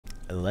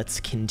let's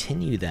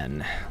continue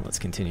then. Let's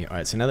continue. All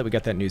right, so now that we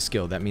got that new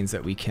skill, that means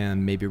that we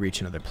can maybe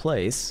reach another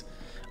place.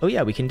 Oh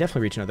yeah, we can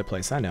definitely reach another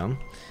place, I know.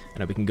 I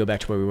know we can go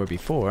back to where we were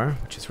before,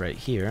 which is right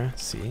here.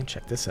 See,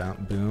 check this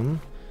out.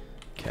 Boom.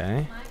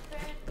 Okay. My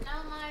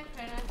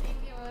friend, I think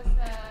it was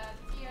a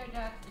tear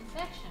duct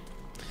infection.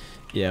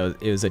 Yeah,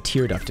 it was a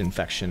tear duct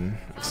infection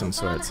of some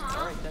sort.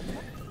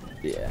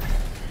 Yeah.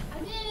 I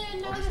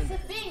didn't notice a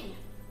thing.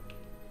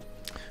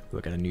 Ooh,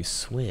 I got a new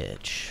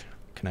switch.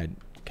 Can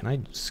I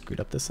scoot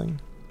up this thing?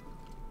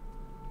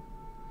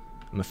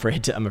 I'm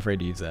afraid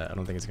to use that. I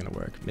don't think it's gonna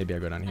work. Maybe I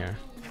go down here.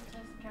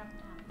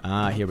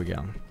 Ah, here we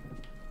go.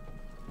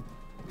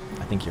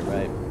 I think you're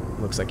right.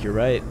 Looks like you're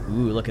right.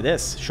 Ooh, look at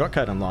this.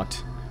 Shortcut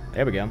unlocked.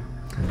 There we go.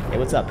 Hey,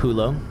 what's up,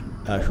 Hulu?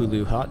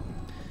 Hulu Hot.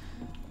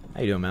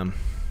 How you doing, man?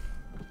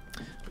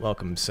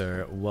 Welcome,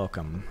 sir.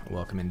 Welcome.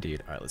 Welcome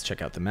indeed. All right, let's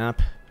check out the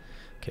map.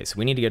 Okay, so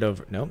we need to get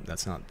over... Nope,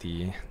 that's not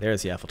the...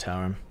 There's the Eiffel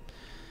Tower.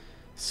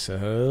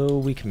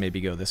 So we can maybe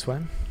go this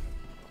way.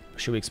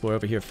 Should we explore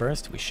over here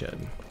first? We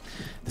should.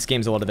 This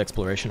game's a lot of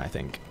exploration, I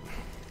think.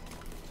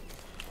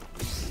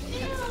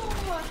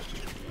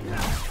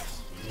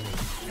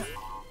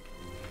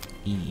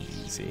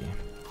 Easy.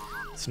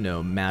 It's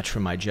no match for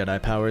my Jedi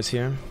powers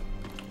here.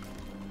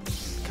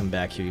 Come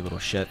back here, you little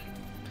shit.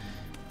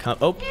 Come.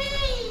 Oh!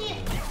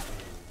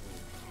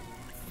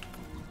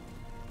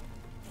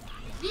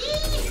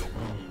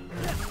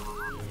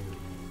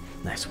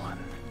 Nice one.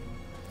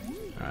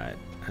 Alright.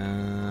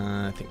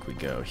 I think we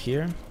go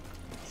here.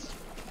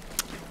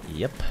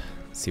 Yep.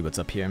 See what's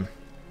up here.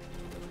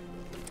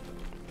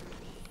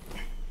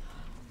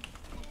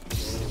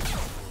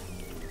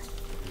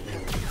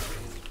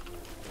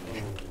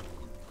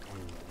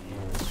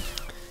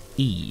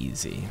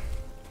 Easy.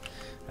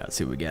 Let's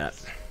see what we got.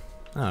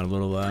 Ah, a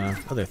little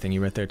other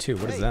thingy right there too.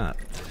 What is that?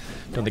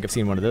 Don't think I've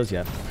seen one of those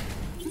yet.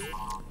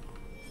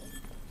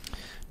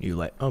 You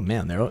like? Oh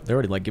man, they're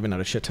already like giving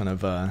out a shit ton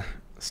of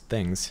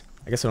things.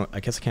 I guess I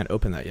can't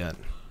open that yet.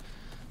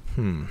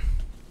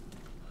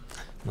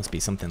 Must be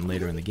something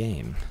later in the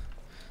game.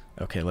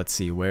 Okay, let's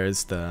see.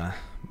 Where's the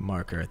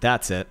marker?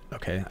 That's it.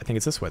 Okay, I think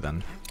it's this way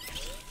then.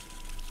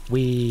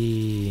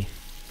 Whee!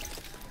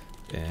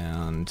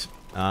 And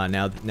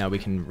now we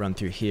can run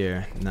through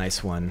here.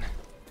 Nice one.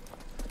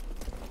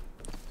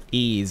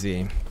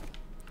 Easy.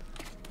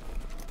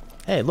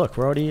 Hey, look,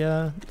 we're already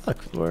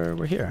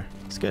we're here.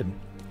 It's good.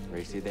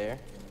 Racy there?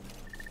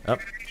 Oh,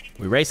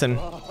 we're racing.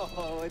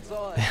 Oh, it's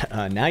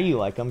on. Now you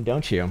like him,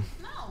 don't you?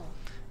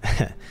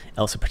 No.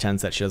 Elsa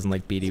pretends that she doesn't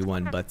like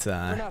BD1, but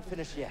We're not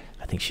finished yet.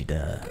 I think she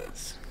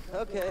does.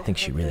 Okay. I think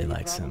she really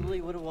likes him.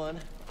 Probably would have won.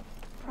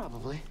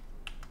 Probably.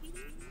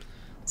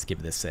 Let's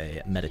give this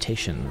a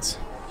meditations.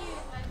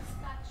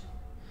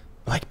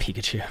 Like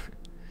Pikachu.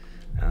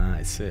 Ah,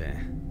 I see.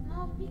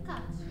 No,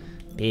 Pikachu.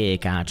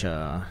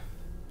 Pikachu.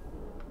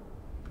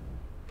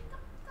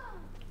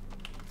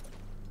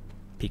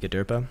 Pika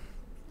Derpa?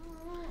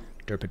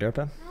 Derpa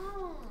Derpa?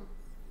 No.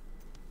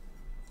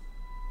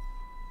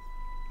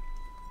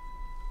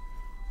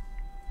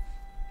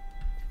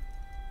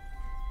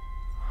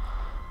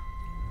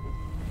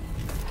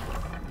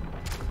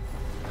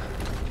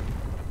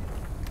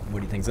 What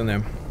do you think's in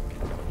there?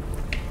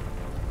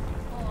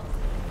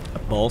 A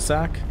ball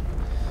sack?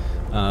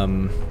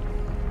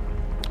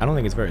 I don't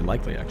think it's very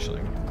likely,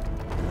 actually.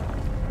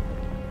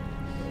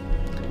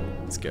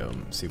 Let's go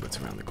see what's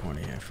around the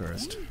corner here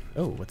first.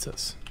 Oh, what's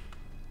this?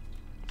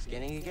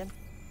 Scanning again?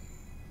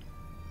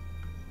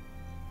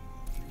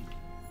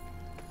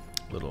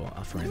 Little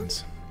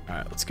offerings.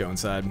 Alright, let's go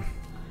inside.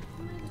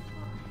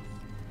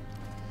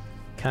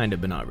 Kind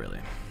of, but not really.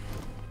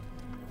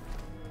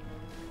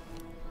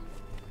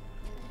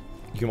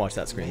 You can watch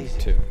that screen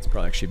too. It's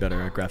probably actually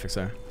better graphics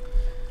there.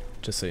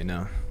 Just so you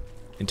know.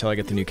 Until I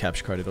get the new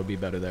capture card, it'll be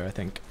better there, I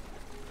think.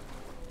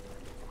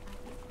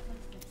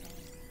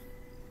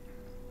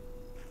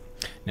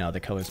 Now the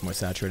color's more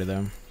saturated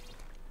there.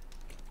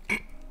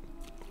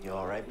 You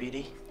alright,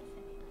 BD?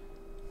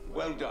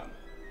 Well done,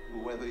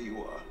 whoever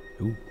you are.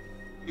 Ooh.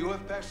 You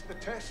have passed the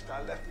test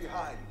I left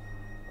behind,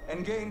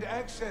 and gained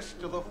access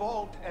to the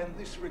vault and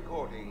this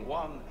recording,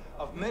 one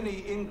of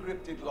many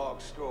encrypted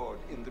logs stored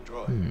in the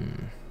droid.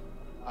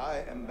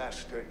 I am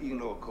Master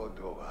Eno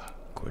Cordova.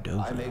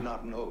 Cordova. I may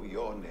not know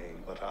your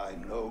name, but I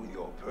know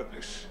your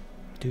purpose.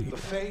 Do you? The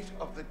fate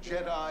of the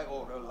Jedi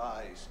Order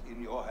lies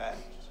in your hands.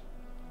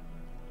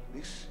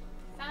 This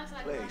Sounds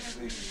like place,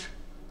 this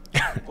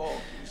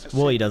vault is a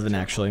Well, he sacred doesn't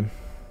temple actually.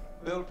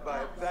 built by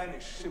a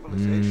vanished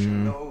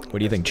civilization known What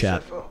do you think, as the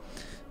chat? Zephyr.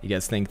 You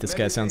guys think this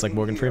guy sounds like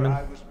Morgan Freeman?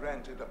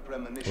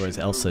 Or is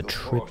Elsa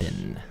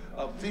trippin'?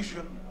 A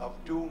vision of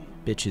doom.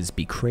 Bitches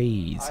be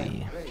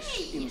crazy.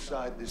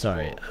 Sorry,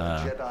 Sorry,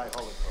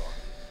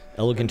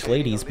 Elegant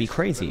ladies be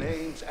crazy.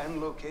 Names and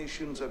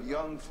locations of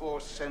young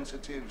Force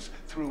sensitives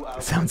throughout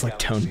It sounds the like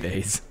Tone galaxy.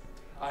 Bays.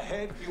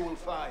 Ahead, you will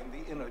find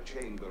the inner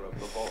chamber of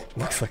the vault.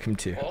 Looks like him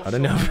too. I Also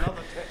don't know. another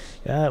test.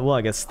 Yeah, well,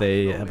 I guess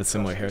they have a Only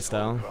similar trust this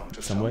hairstyle holocron to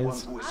in some someone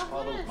ways. who has I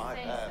followed wouldn't my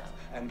say path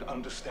so. and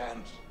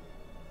understands.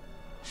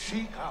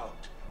 Seek out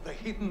the the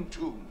hidden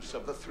tombs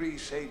of the three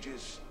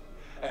sages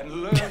and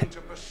learn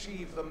to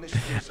perceive the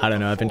mysteries I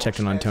don't know, of I've been the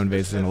checking on Force tone as the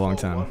bases in a long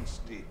Zephyr time.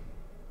 once did.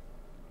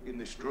 In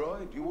this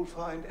droid, you will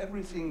find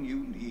everything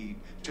you need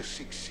to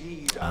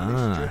succeed on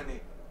this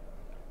journey.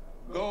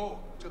 Go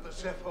to the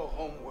Zephyr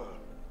homeworld.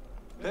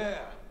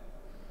 There,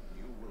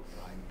 you will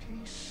find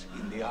peace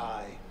in the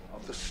eye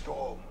of the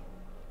storm.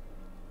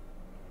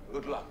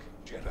 Good luck,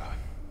 Jedi.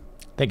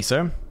 Thank you,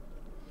 sir.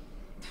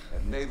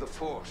 And may the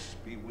Force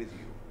be with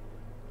you.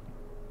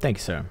 Thank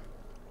you, sir.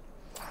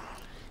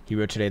 He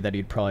wrote today that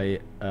he'd probably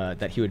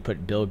that he would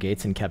put Bill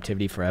Gates in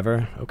captivity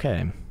forever.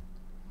 Okay,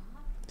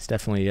 it's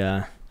definitely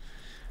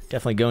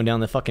definitely going down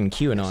the fucking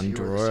QAnon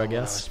drawer, I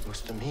guess.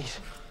 Supposed to meet.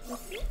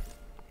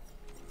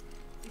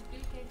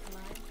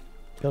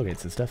 Bill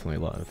Gates is definitely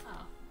alive.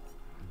 Oh.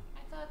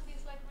 I thought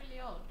he's like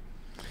really old.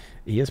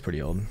 He is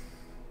pretty old.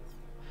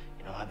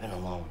 You know, I've been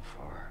alone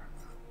for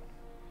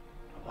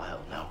a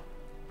while now.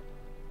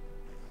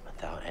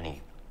 Without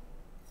any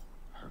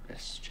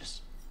purpose,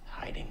 just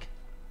hiding.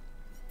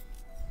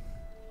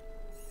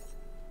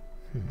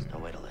 There's no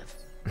way to live.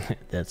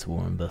 That's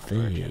Warren Or a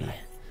Buffet. Jedi.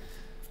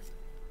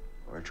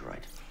 Or a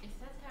droid. Is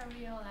that her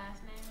real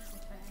last name?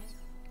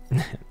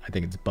 Buffet? I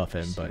think it's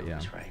Buffett, but yeah.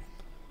 That's right.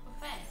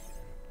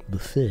 Buffet.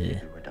 Buffet.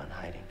 Maybe we're done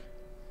hiding.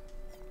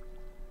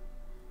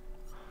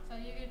 So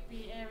you could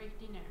be Eric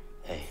Dinner.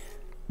 Hey.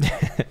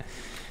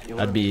 You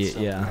wanna I'd be, meet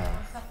some, yeah. Or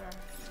supper.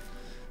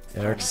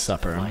 Eric's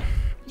supper. Fine.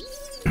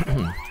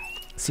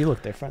 See,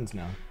 look, they're friends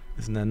now.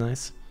 Isn't that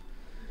nice?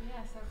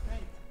 Yeah, so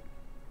great.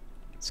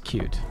 It's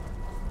cute.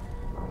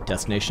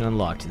 Destination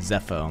unlocked.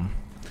 Zepho.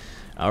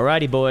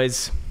 Alrighty,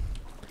 boys.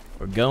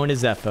 We're going to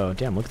Zepho.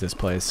 Damn, look at this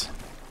place.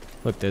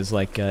 Look, there's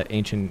like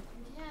ancient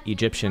Yeah, he's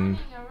Egyptian.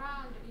 running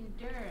around in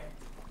dirt.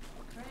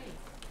 Great.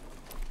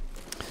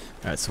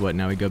 Alright, so what?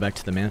 Now we go back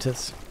to the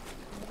Mantis? And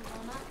we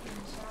will not in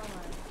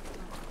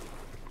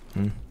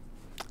the shower.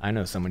 I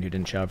know someone who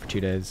didn't shower for 2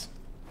 days.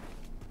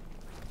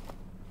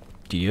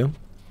 Do you?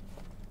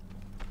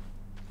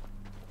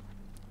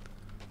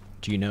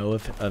 Do you know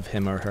of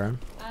him or her?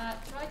 Try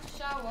to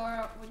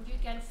shower when you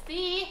can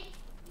see.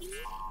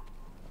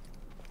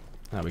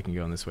 Oh, we can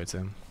go in this way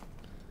too.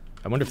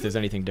 I wonder if there's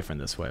anything different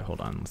this way.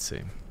 Hold on, let's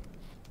see.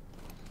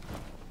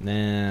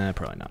 Nah,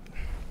 probably not.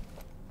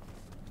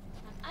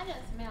 I don't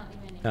smell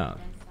even if Oh. you can shower.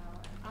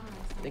 I'm gonna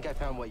I think I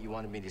found what you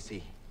wanted me to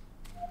see.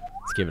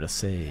 Let's give it a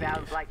save.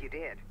 Sounds like you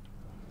did.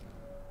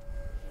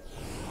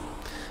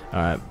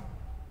 Alright.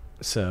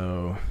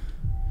 So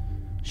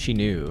she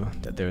knew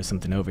that there was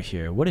something over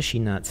here. What is she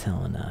not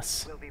telling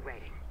us? We'll be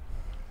waiting.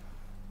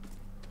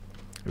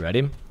 You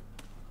ready?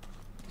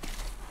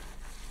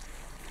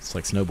 It's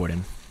like snowboarding.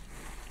 Not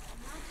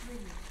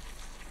really.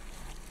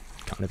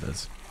 Kind of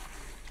is.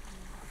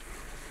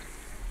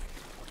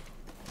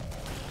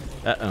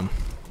 Uh-oh.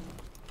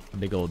 A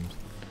big old...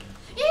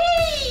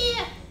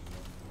 Eee!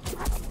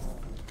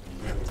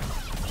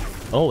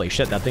 Holy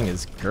shit, that thing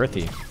is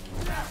girthy.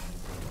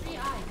 3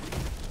 eyes.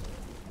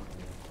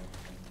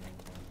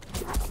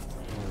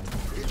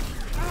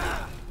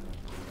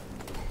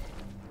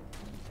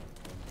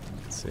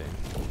 Let's see. Didn't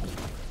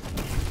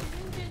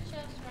you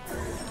just run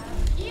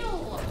past? Ew!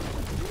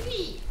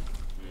 Wee!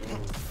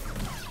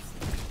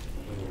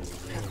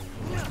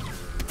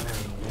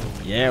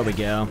 There we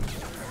go.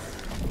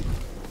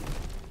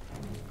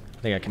 I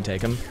think I can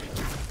take him.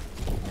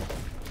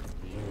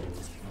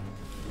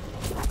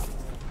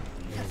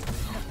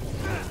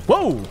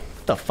 Whoa!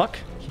 What the fuck?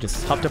 He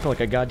just hopped up like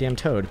a goddamn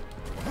toad.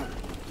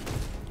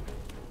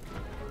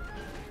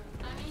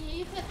 I mean,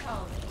 he's a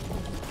toad.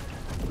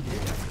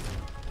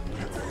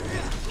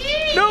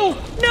 No!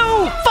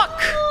 No!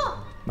 Fuck!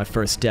 My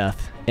first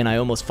death. And I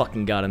almost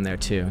fucking got him there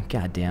too.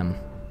 God damn.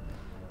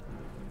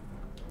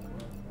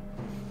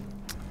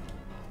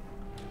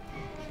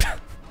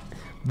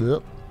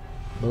 Bloop.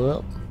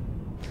 Bloop.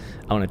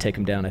 I want to take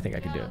him down. I think I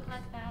can do No, it.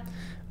 like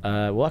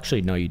that. Well,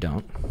 actually, no, you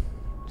don't.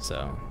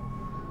 So.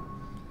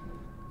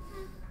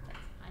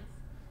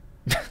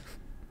 That's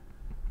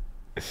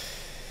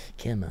nice.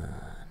 Come on.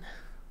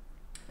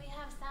 We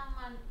have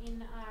someone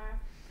in our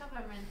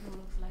government who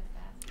looks like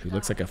that. Who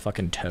looks like a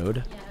fucking toad?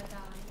 Yeah, a guy.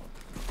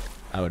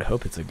 I would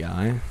hope it's a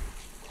guy.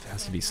 It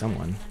has to be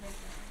someone.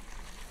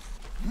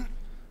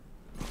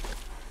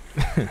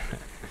 There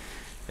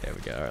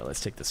we go. Alright,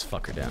 let's take this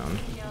fucker down.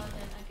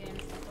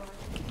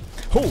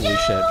 Holy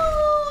shit.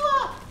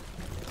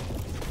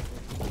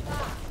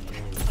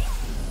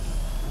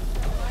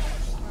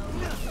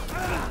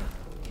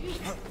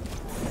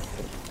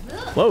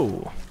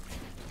 Whoa.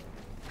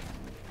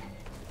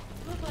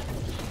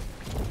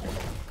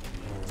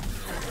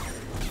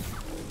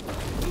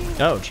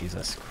 Oh,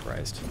 Jesus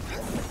Christ.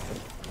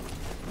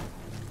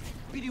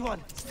 BD1,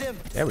 stim.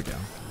 There we go.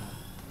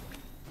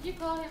 You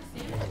call him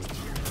Sim?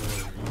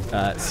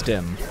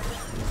 Stim.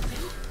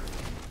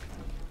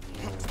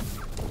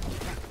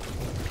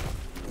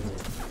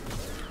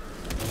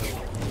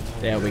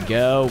 There we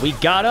go. We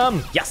got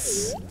him.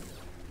 Yes.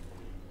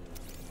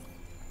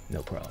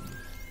 No problem.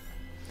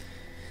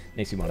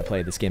 Makes me want to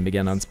play this game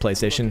again on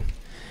PlayStation.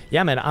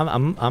 Yeah, man,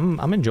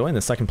 I'm enjoying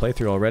the second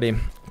playthrough already.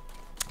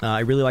 I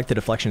really like the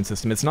deflection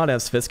system. It's not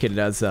as sophisticated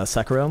as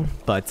Sekiro,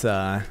 but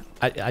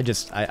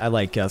I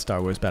like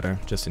Star Wars better,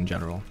 just in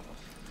general.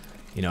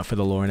 You know, for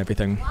the lore and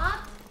everything. What?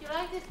 You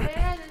like this better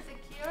than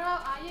Sekiro?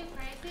 Are you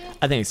crazy?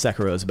 I think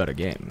Sekiro is a better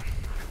game.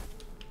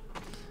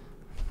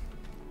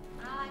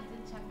 I like the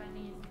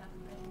Japanese stuff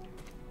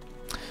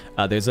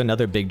better. There's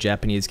another big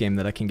Japanese game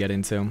that I can get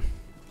into,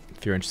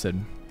 if you're interested.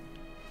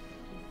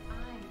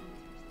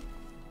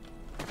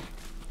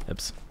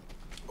 Oops.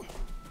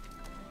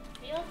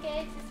 Bill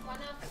Gates is one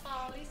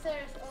of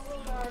Lizard's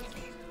overlords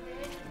who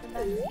created the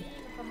vaccine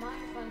for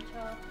mind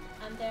control,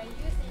 and they're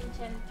using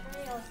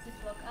chemtrails to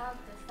block out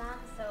the sun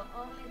so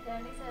only the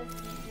lizard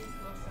species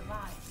will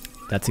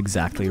survive. That's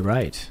exactly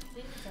right.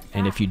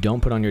 And if you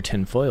don't put on your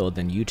tin foil,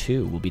 then you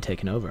too will be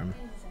taken over.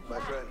 My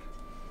friend,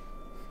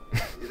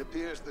 it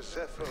appears the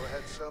Zepho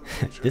had some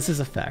interest. This is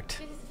a fact.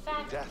 This is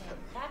fact. Datham.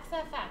 Facts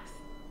are facts.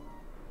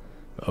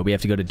 Oh, we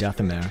have to go to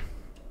Datham there.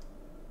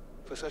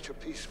 For such a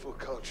peaceful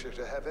culture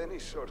to have any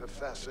sort of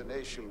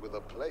fascination with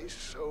a place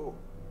so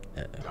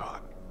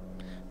dark.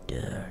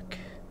 Dark.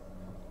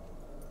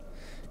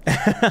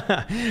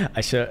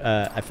 I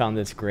found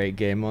this great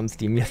game on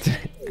Steam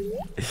yesterday.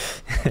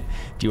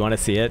 Do you want to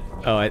see it?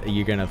 Oh,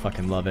 you're gonna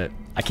fucking love it.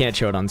 I can't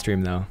show it on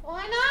stream though.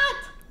 Why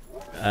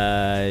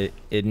not?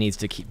 It needs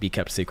to be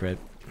kept secret.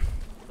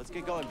 Let's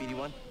get going,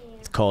 BD1.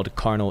 It's called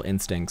Carnal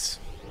Instincts.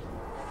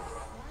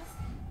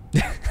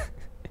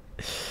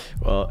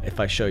 Well, if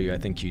I show you, I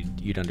think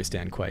you'd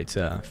understand quite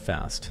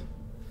fast.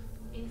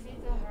 Is it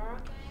a horror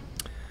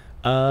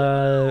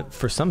game?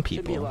 For some Should be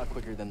a people. lot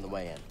quicker than the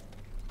way in.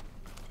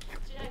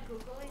 Should I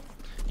Google it?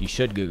 You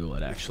should Google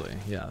it, actually.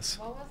 Yes.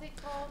 What was it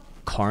called?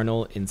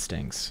 Carnal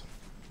Instincts.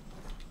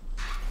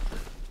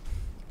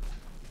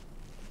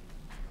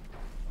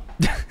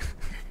 Is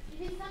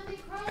it something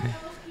gross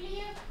or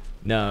clear?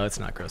 No, it's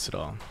not gross at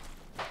all.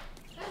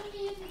 Doesn't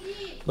need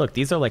to eat. Look,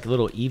 these are like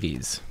little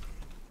Eevees.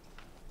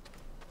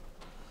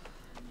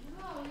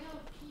 No,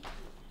 pee.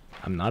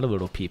 I'm not a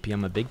little peepee,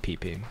 I'm a big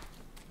peepee.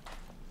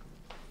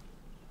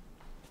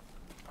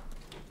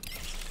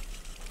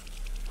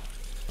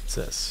 What's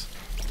this?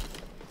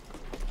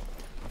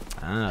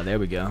 Ah, there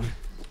we go.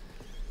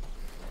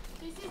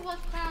 This is what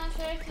Crown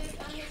searches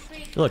on his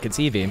free. Look, it's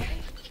Eevee. Okay?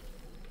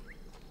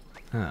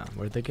 Ah,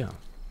 where'd they go?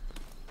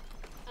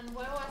 And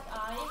where was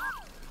I?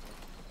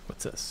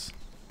 What's this?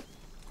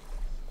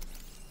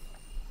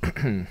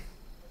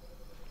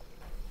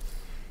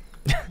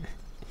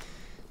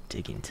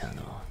 Digging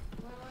tunnel.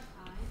 Where was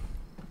I?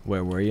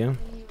 Where were you?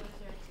 When you were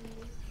searching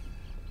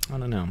this? I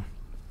don't know.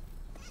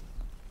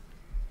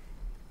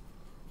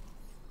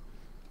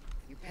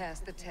 You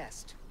passed the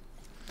test.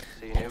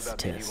 So you knew That's about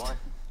the test. BD1?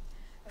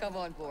 Come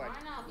on board.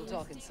 Why not? We'll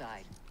talk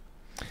inside.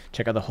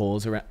 Check out the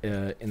holes around,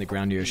 in the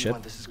ground of your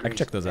ship. This is I can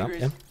check those out,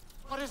 Grease. yeah.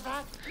 What is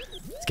that?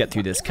 Let's get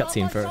through this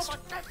cutscene first.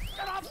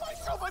 Get off my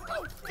sofa!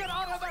 Don't get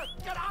out of there!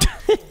 Get out!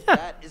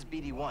 That is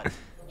BD1. Is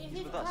He's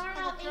it with us. I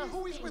Carnal don't care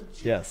who he's Instinct?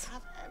 with. Yes. Do you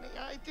have any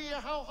idea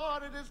how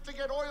hard it is to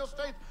get oil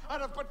stains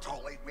out of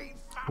petroleum meat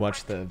fabric?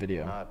 Watch the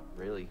video. Not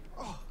really.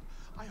 Oh,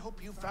 I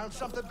hope you found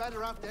something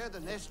better out there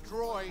than this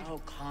droid.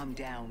 Oh, calm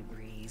down,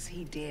 Breeze.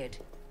 He did.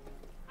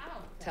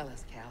 Ow. Tell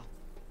us, Cal.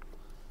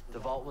 The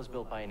vault was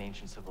built by an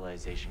ancient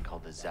civilization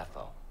called the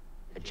Zepho.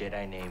 A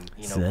Jedi named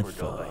Zepho.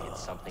 Cordova hid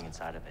something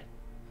inside of it.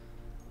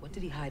 What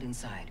did he hide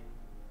inside?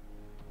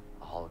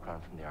 A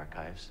holocron from the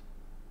archives.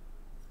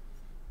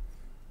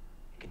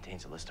 It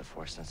contains a list of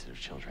Force-sensitive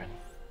children.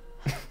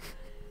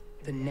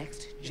 The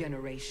next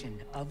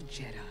generation of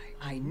Jedi.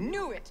 I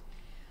knew it!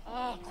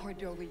 Oh,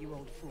 Cordova, you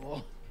old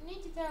fool. You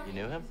need to tell You me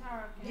knew if him? it's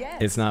horror game.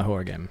 Yes. It's not a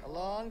horror game. A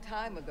long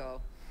time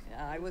ago.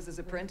 I was his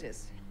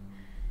apprentice.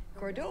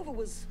 Cordova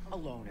was a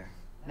loner.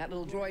 That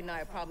little droid and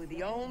I are probably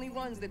the only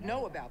ones that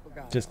know about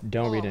Pagano. Just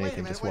don't read Oh, anything, wait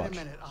a minute, just wait watch. a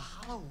minute. A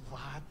hollow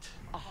what?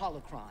 A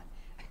holocron.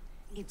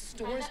 It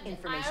stores I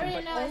information, already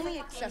but know it's a only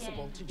fucking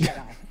accessible game. to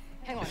Jedi.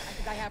 Hang on, I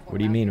think I have one. What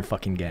do you around mean, here.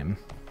 fucking game?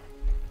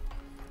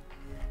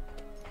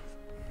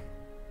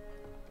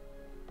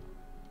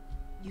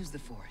 Use the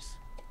Force.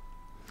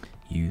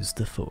 Use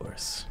the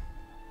Force.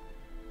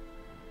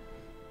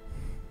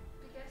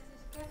 Because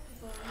this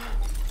skeptical.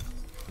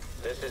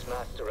 This is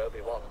Master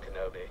Obi-Wan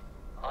Kenobi.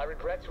 I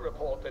regret to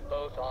report that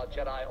both our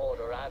Jedi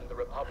Order and the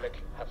Republic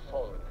have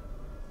fallen.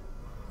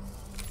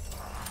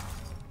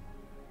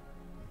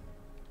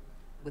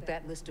 With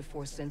that list of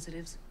Force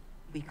sensitives,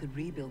 we could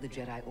rebuild the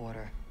Jedi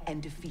Order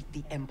and defeat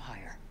the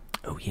Empire.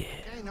 Oh yeah.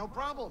 Okay, no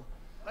problem.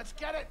 Let's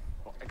get it.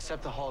 Well,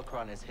 except the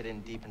holocron is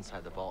hidden deep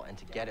inside the vault, and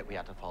to get it, we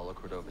have to follow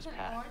Cordova's It's an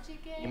path. orgy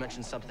game? You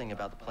mentioned something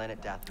about the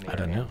planet Dathomir I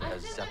don't know. I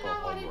as just Zepho don't know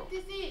what homeworld.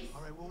 this is.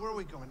 All right, well, where are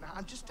we going now?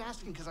 I'm just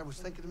asking because I was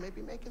thinking of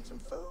maybe making some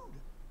food.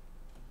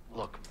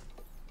 Look,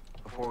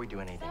 before we do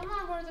anything,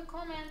 Someone wrote a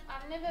comment.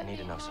 I've never I need to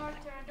been know more something.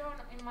 turned on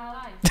in my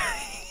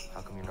life.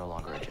 how come you're no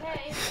longer a Jedi?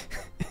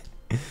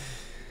 Okay.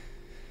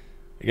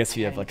 I guess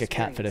you have like a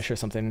cat fetish or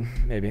something,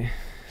 maybe.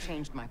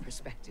 Changed my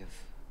perspective.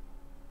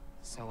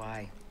 So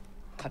I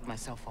cut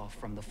myself off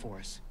from the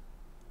Force.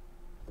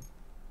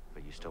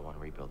 But you still want to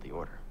rebuild the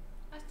Order.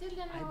 I still don't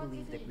know I what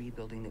believe it that is.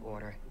 rebuilding the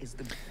Order is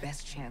the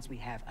best chance we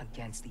have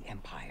against the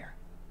Empire.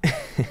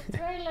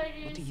 Trailer What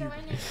do didn't you show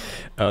believe?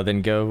 anything. Oh,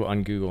 then go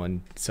on Google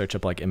and search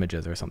up like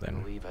images or I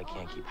something. believe I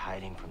can't keep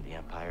hiding from the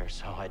Empire,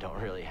 so I don't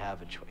really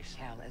have a choice.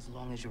 Cal, as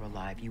long as you're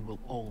alive, you will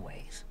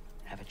always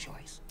have a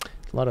choice.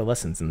 A lot of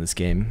lessons in this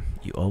game.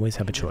 You always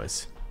have a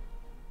choice.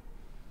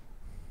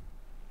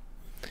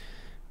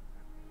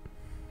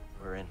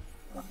 We're in.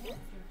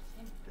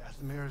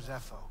 Dathomir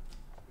Zepho.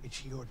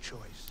 It's your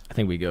choice. I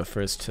think we go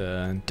first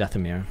to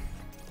Dathomir.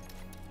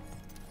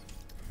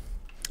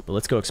 But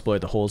let's go explore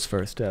the holes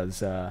first, as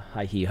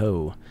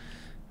Hi-He-Ho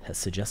has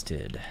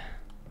suggested.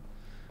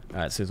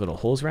 Alright, so there's little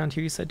holes around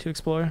here you said to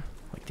explore?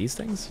 Like these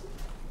things?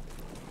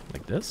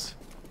 Like this?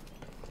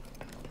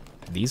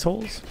 These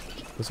holes?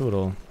 Those are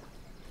little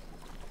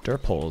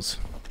derp holes.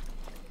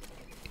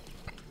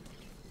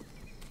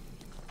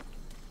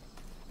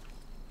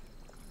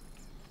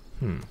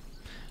 I'm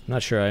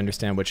not sure I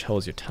understand which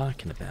holes you're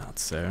talking about,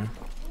 sir.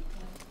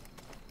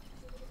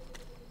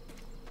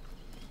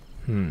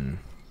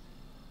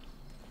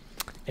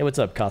 Hey, what's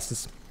up,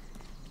 Costas?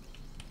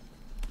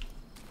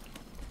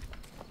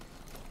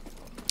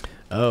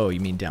 Oh, you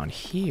mean down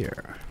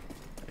here?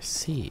 I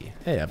see.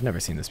 Hey, I've never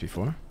seen this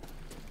before.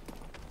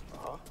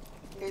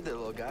 Hey there,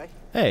 little guy.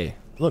 Hey,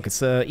 look,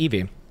 it's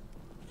Evie.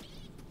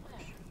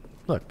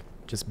 Look,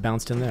 just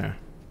bounced in there.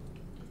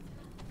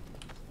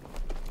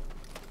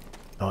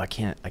 Oh, I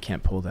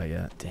can't pull that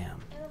yet.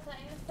 Damn. Elsa,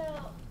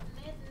 install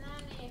Net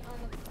Nanny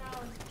on the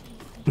crowd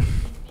PC.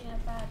 He's been a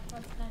bad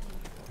first nanny.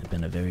 I've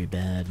been a very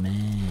bad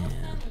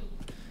man.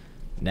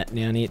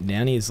 Nanny.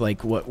 Nanny is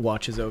like what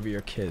watches over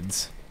your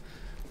kids.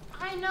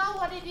 I know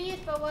what it is,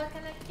 but what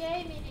kind of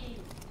game it is?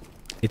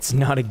 It's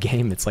not a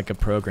game, it's like a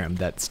program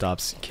that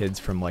stops kids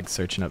from like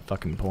searching up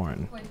fucking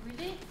porn. Wait,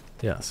 really?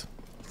 Yes.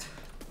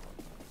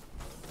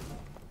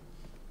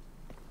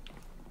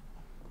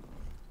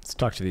 Let's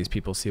talk to these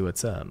people, see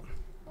what's up.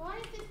 Why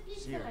is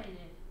this pixelated?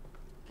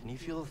 Can you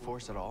feel the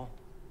Force at all?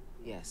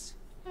 Yes.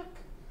 Look,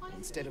 why is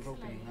Instead it of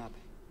opening pixelated? up.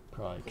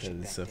 Probably Push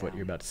it because back of what down.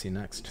 you're about to see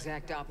next.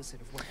 Exact opposite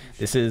of what you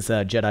This is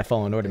Jedi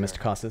Fallen Order, Mr.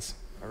 Costas.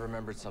 I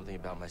remembered something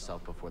about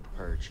myself before the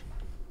purge.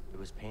 It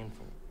was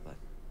painful, but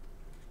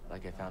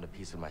like I found a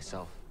piece of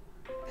myself.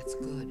 That's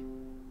good.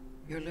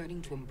 You're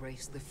learning to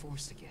embrace the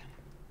Force again.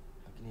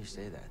 How can you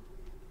say that?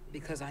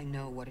 Because I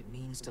know what it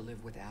means to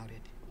live without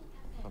it.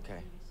 Okay,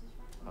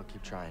 I'll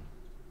keep trying.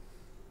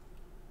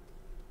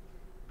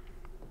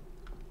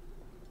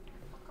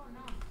 What's going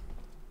on?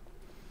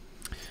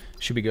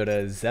 Should we go to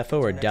Zepho or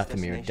What's our next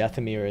Dathomir? destination?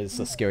 Dathomir is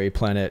a scary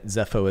planet.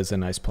 Zepho is a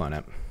nice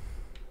planet.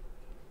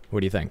 What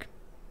do you think?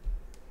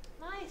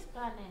 Nice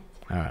planet.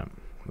 All right,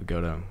 we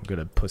go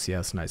to Pussy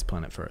House Nice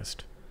Planet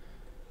first.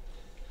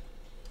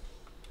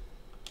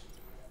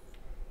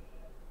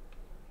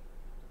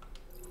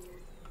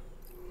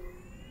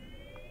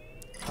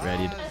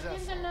 Ready? I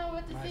seem to know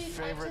what My this is.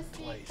 I favorite just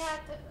see place.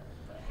 cat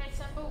heads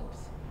and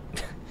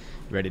boobs.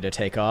 Ready to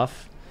take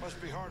off?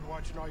 Must be hard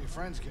watching all your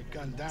friends get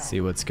gunned down.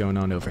 See what's going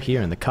on over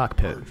here in the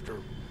cockpit. Purged or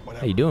How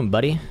whatever. you doing,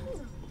 buddy?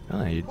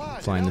 Oh, you're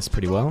What? flying It this helps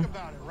pretty to well. talk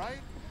about it, right?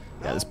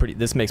 Yeah,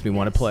 this makes me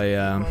want to play It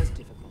was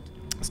difficult.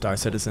 Star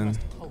Citizen. We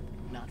must hope,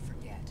 not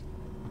forget.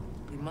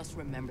 We must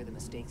remember the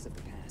mistakes of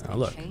the past Oh, and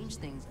look. change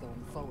things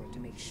going forward to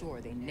make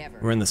sure they never.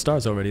 We're in the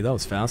stars already. That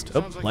was fast.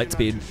 Oh, Sounds like light you're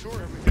speed. not too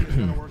sure everything's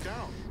gonna work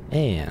out.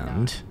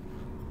 And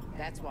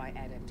That's why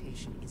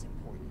adaptation is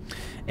important.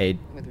 a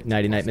Whether it's a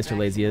nighty night, course Mr. of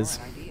Lazy action is.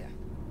 or an idea,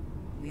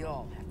 we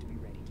all have to be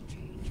ready to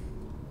change.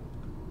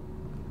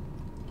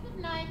 Good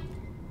night.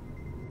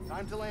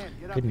 Time to land.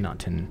 Get up. Good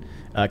Naughton.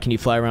 Can you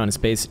fly around in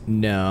space?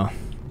 No.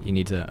 You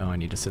need to. Oh, I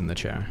need to sit in the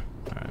chair.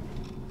 All right.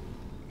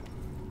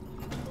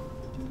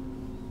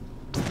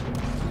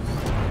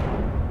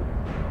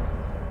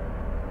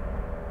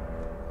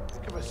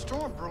 Think of a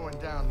storm brewing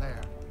down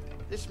there.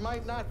 This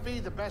might not be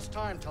the best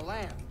time to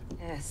land.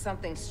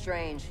 Something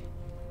strange.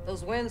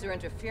 Those winds are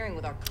interfering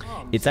with our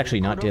comms. It's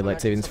actually not Cordova daylight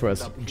mentioned savings for us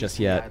something about just peace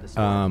in the eye yet. of the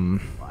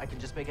storm. I can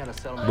just make out a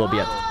settlement. We'll be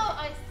at- Oh,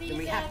 I see Then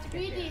we that have to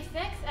get 3D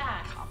sex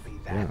act. Copy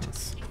that. Yes.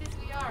 Is this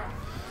VR?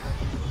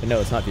 But no,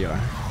 it's not VR.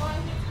 Why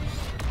is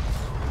it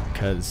 3D?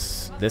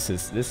 Because this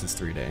is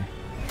 3D.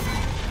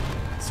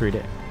 It's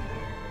 3D.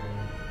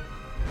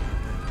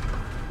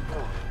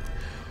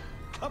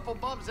 Couple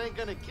bumps ain't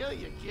gonna kill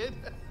you, kid.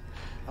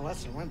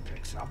 Unless the wind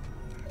picks up.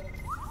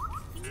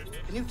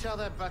 Can you tell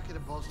that bucket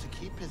of balls to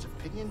keep his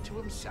opinion to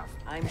himself?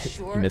 I'm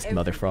sure. You missed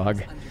Mother Frog.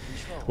 everything's under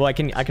control. Well, I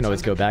can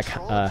always go back.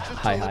 Control, it's just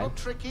Hi a hi. little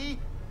tricky.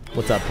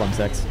 What's up,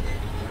 Plumsex?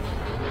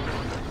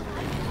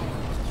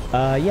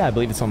 Yeah, I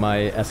believe it's on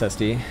my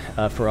SSD.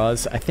 For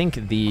us, I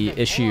think the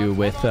issue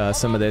with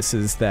some of this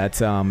is that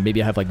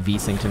maybe I have like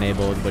VSync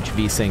enabled, which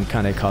VSync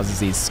kind of causes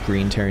these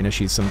screen tearing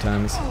issues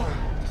sometimes.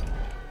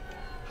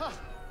 Huh.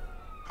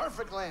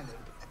 Perfect landing.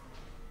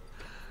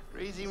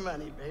 Easy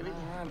money, baby.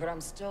 But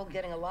I'm still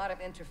getting a lot of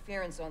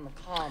interference on the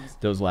comms.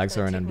 Those lags It's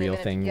are gonna an take me a Unreal minute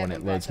to thing get when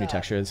them it loads back new up.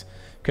 textures.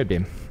 Could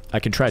be.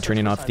 I could try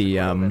turning off the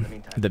in the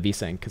meantime.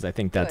 VSync because I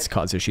think that's Good.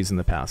 caused issues in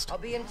the past. I'll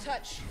be in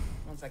touch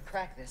once I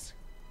crack this.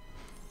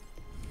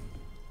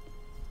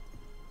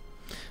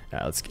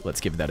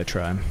 Let's give that a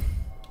try.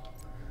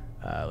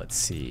 Let's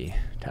see,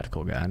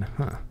 tactical guide,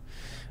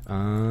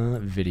 huh?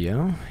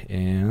 Video,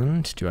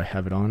 and do I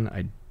have it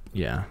on?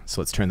 Yeah.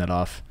 So let's turn that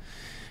off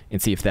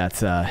and see if that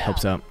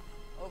helps out.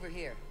 Over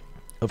here.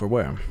 Over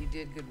where? You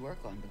did good work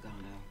on Bogano.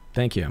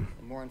 Thank you.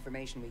 The more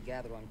information we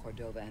gather on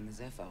Cordova and the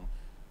Zepho,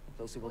 the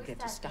closer we'll get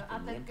to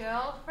stopping the them.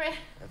 girlfriend?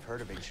 I've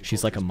heard of ancient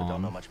She's like a cultures, but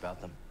don't mom. know much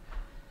about them.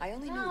 I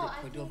only knew No, that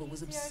I think Cordova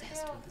was it's your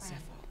obsessed with the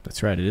girlfriend. Zepho.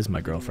 That's right. It is my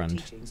Your girlfriend.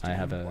 teachings I too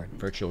have a important.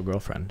 virtual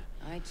girlfriend.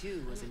 I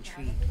too was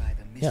intrigued by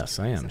the mysteries Yes,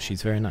 I am. of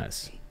She's very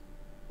nice.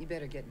 You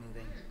better get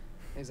moving.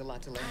 There's a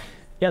lot to learn.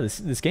 Yeah,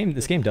 this game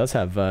does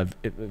have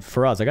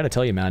Faraz, I gotta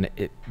tell you, man,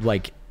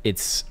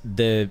 it's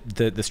the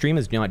stream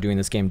is not doing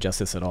this game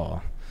justice at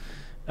all.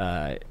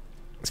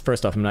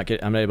 First off, I'm not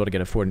able to get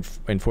a 4 in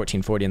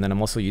 1440, and then I'm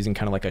also using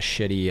kind of like a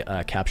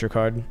shitty capture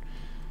card.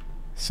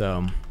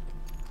 So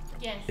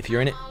Yes, if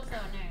you're in it, I'm also a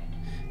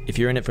nerd. if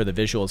you're in it for the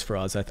visuals,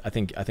 Faraz, I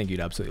think you'd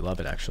absolutely love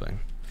it. Actually,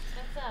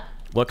 What's up?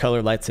 what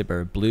color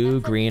lightsaber? Blue,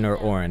 That's a green, or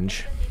dildo.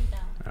 orange? That's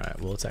a dildo. All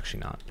right. Well, it's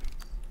actually not.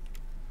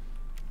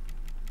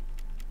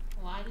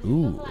 Why does it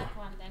Ooh. look like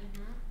one then?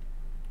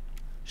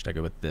 Should I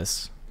go with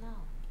this No.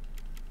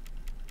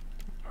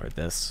 or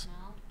this?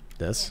 No.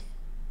 This? Yes.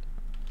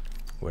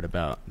 What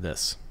about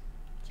this?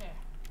 Sure.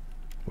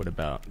 What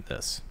about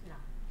this? No.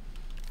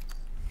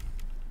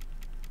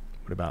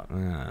 What about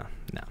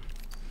no?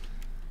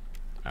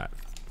 All right.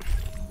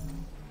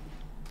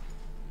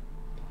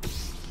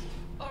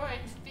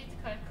 Orange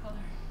beat card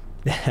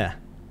color.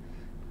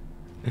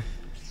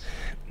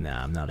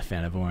 Nah, I'm not a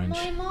fan of orange.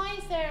 Moi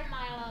sir,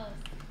 Milos.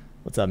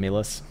 What's up,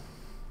 Milos?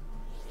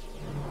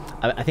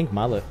 I think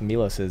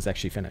Milos is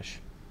actually Finnish.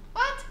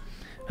 What?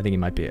 I think he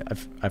might be.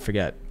 I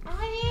forget.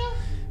 Are you?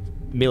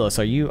 Milos,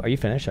 are you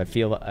Finnish? I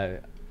feel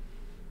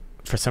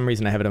for some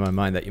reason I have it in my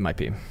mind that you might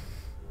be. Name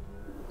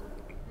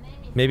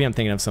is Maybe I'm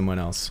thinking of someone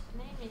else.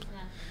 Name is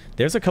not.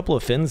 There's a couple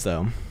of Finns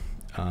though.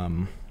 Yeah,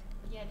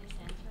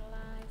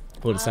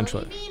 decentralized. Well,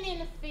 decentralized. Living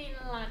in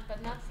Finland,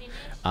 but not Finnish.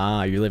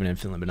 Ah, you're living in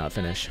Finland but not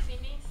You know Finnish. any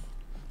Finnish?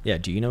 Yeah,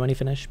 do you know any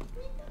Finnish?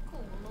 Mitä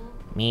kuuluu?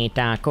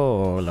 Mitä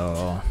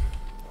kuuluu?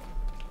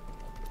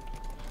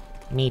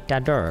 Mitä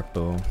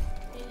dörpu?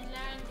 Did you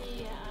learn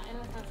the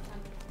elephant's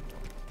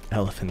country?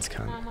 Elephant's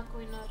cunt. Sama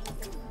kuin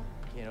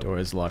Norjassa. Door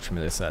is locked from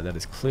the other side. That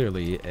is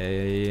clearly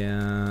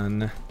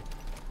an...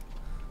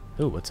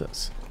 Ooh, what's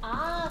this?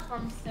 Ah,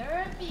 from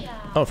Serbia.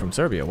 Oh, from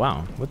Serbia.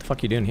 Wow. What the fuck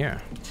are you doing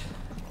here?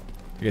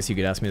 I guess you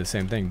could ask me the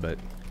same thing, but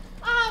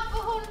Ah,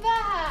 puhun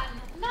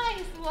vähän.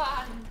 Nice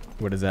one.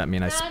 what does that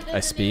mean? I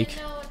Doesn't speak?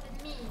 even know what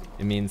it means.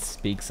 It means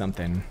speak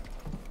something.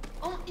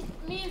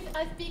 It means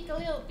I speak a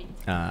little bit.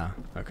 Ah,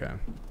 okay.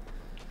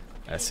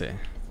 I see. It's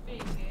pretty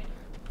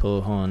good.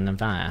 Puhun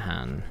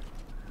vähän.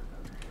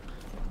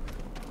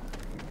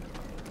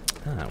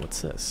 Ah,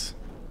 what's this?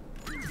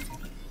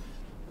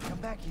 Come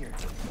back here.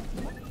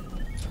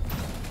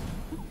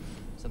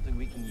 Something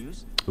we can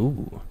use?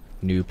 Ooh,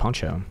 new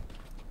poncho.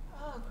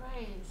 Oh,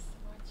 Grace.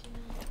 What you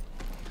need?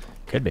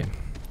 Could be.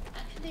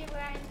 Actually,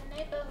 we're in the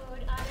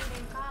neighborhood. I live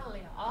in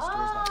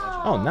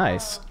Kallio. Oh,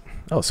 nice.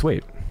 Oh,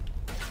 sweet.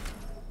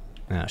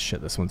 Ah,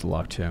 shit, this one's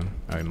locked too.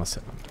 Oh, we must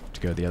have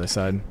to go to the other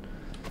side.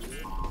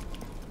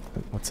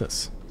 What's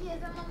this? Yeah,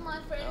 some of my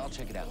friends. I'll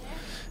check it out.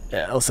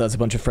 Yeah, Elsa has a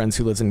bunch of friends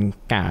who lives in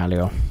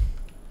Kallio.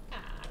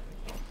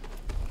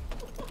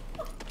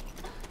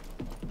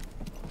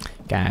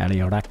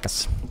 Kallio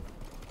rakkas.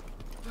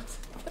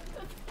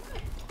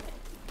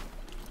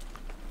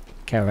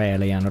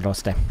 Karelian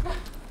roste.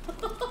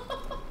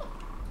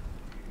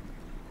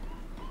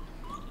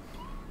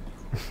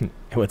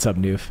 What's up,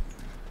 Noof?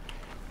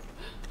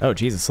 Oh,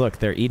 Jesus, look,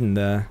 they're eating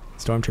the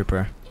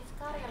stormtrooper. It's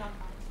Karjalan.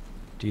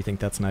 Do you think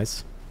that's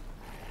nice?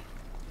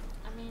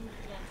 I mean,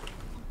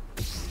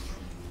 yes.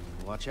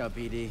 Watch out,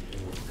 BD.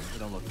 They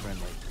don't look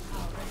friendly.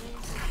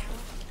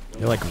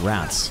 They're like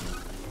rats.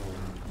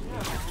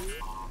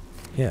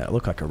 Yeah, I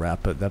look like a rat,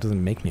 but that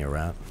doesn't make me a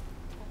rat.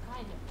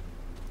 Kind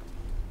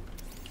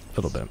of.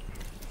 A little bit.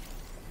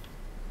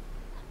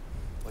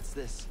 What's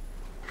this?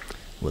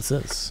 What's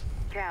this?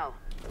 Cal,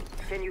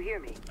 can you hear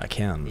me? I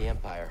can. The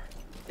Empire.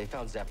 They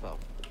found Zeppo.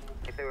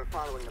 If they were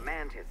following the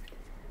Mantis,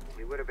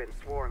 we would have been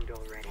swarmed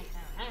already.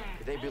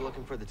 Could they be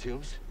looking for the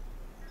tombs?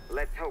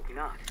 Let's hope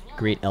not.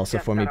 Greet Elsa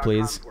Just for me, got our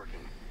please. comms working.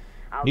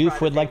 I'll try Noof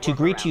to would like to take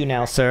greet you workarounds.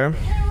 now, sir.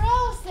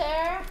 Hello,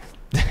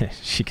 sir.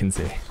 She can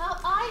see. How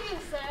are you,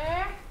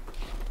 sir?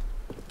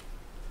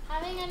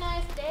 Having a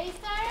nice day,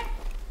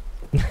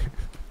 sir?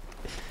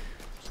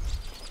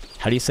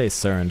 How do you say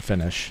sir in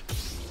Finnish?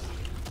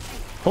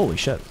 Holy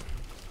shit.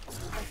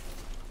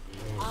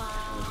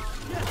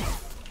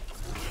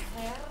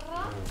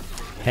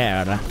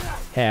 Herra?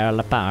 Herra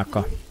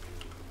Lepako.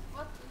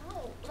 What?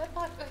 No,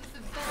 Lepako is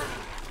the bad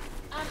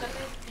and a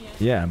lesbian.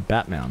 Yeah,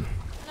 Batman.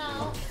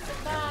 No,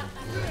 the bad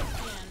and a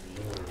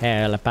lesbian.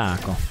 Herra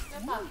Lepako.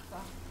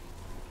 Lepakko.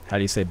 How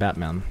do you say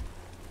Batman?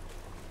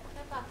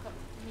 Lepakko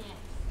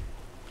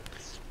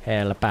mies.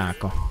 Herra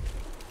Lepako.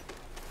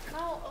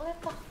 No,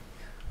 Lepakko.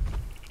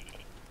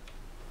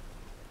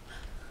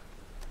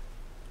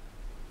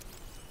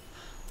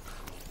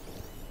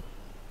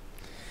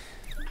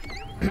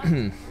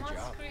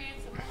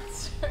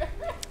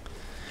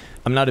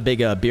 I'm not a big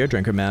beer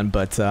drinker, man,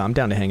 but I'm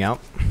down to hang out.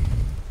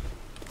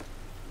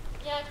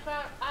 Yeah,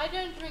 I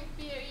don't drink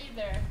beer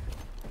either.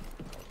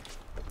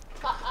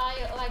 But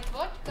I like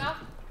vodka.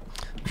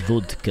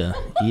 Vodka,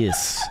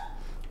 yes.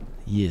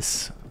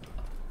 Yes.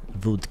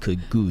 Vodka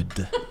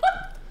good.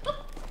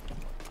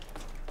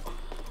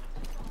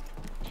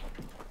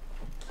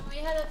 We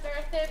had a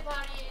birthday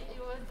party. It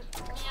was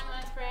me and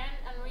my friend,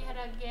 and we had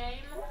a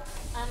game.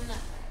 And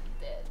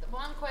the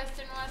one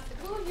question was,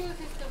 who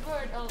uses the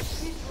word,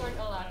 this word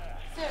a lot?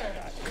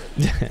 Sir.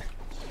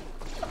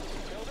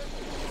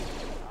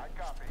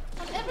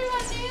 And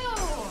everyone knew.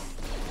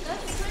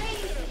 That's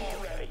crazy.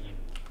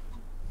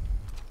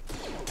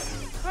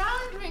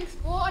 Crown drinks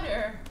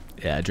water.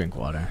 Yeah, I drink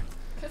water.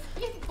 Cause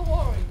he's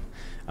boring.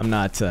 I'm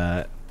not.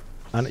 Yeah,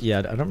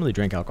 I don't really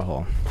drink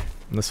alcohol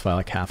unless if I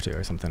like have to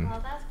or something.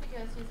 Well, that's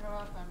because you throw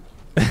up on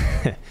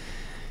me.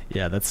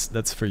 Yeah,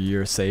 that's for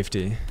your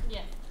safety.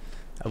 Yeah.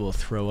 I will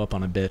throw up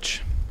on a bitch.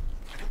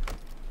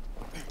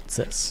 What's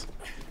this?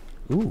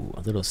 Ooh,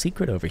 a little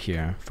secret over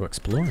here for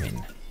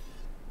exploring.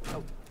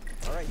 Oh,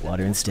 all right.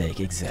 Water and steak,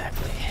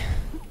 exactly.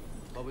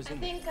 What was I in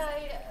there?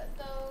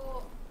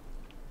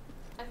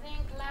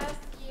 think last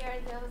year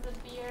there was a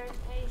beer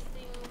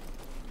tasting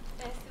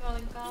festival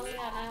in Cali and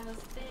I was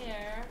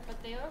there,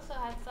 but they also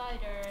had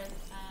ciders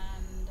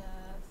and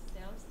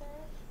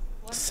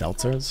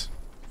Seltzers?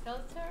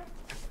 Seltzer?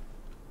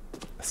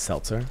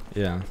 Seltzer?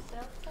 Yeah.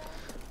 Seltzer?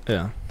 Yeah. Yeah,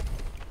 I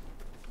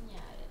don't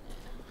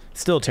know.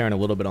 Still tearing a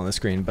little bit on the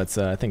screen, but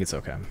I think it's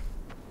okay.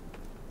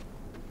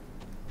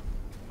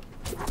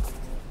 You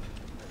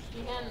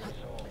can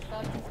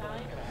stop the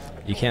time.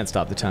 You can't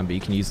stop the time, but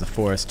you can use the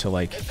force to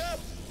like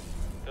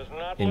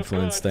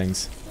influence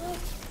things.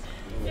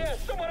 Yeah,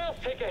 someone else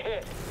take a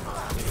hit.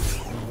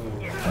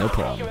 No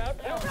problem.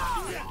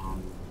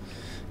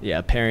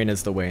 Yeah, parrying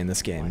is the way in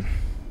this game.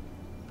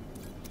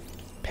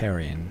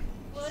 Parrying.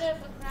 Water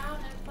for Crown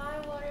and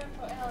fire water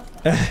for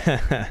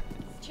Elsa.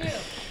 It's true.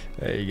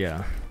 There you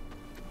go.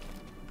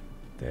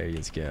 There he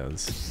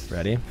goes.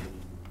 Ready?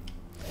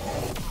 I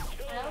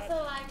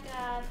also like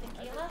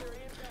tequila.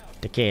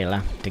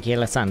 Tequila.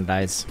 Tequila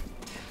sunrise.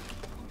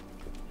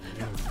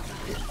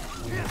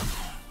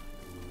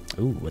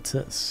 Ooh, what's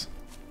this?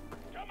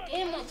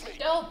 Game looks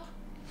dope.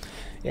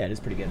 Yeah, it is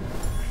pretty good.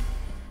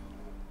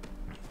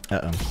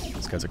 Uh-oh.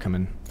 These guys are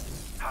coming.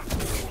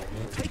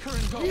 Take her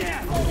and go.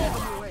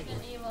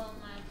 Resident Evil, in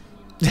my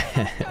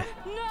opinion.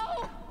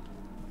 No!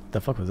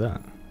 The fuck was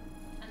that?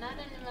 And I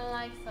don't even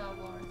like Star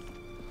Wars.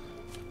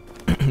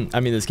 I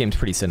mean, this game's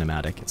pretty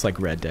cinematic. It's like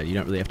Red Dead. You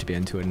don't really have to be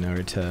into it in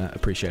order to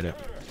appreciate it.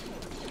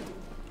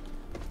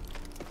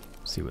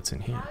 See what's in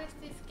here. How is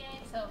this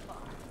game so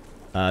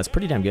far? It's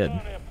pretty damn good.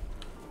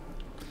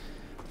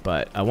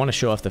 But I want to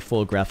show off the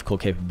full graphical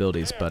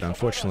capabilities, but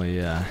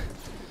unfortunately,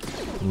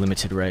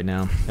 limited right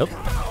now. Oh,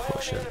 oh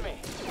shit.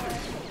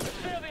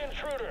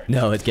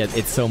 No,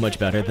 it's so much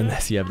better than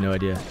this. You have no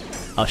idea.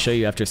 I'll show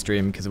you after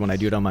stream, because when I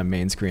do it on my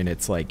main screen,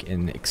 it's like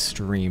in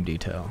extreme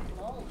detail.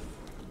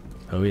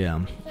 Oh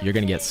yeah, you're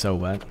gonna get so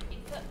wet.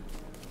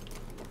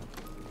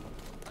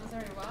 I'm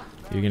sorry, what?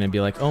 You're gonna be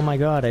like, oh my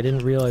god, I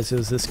didn't realize it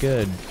was this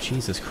good.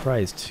 Jesus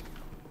Christ.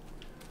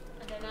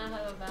 And then I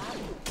have a bag.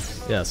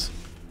 Yes,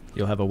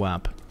 you'll have a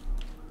WAP.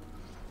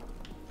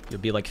 You'll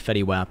be like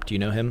Fetty Wap. Do you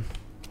know him?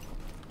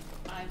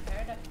 I've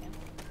heard of him.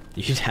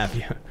 You'd have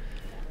you.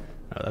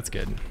 Oh, that's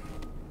good.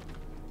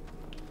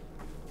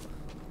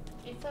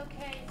 It's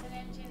okay, it's an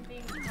engine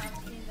being I've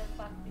seen the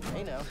fuck before.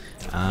 Hey now.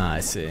 Ah,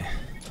 I see.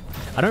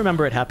 I don't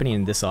remember it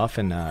happening this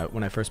often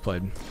when I first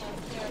played.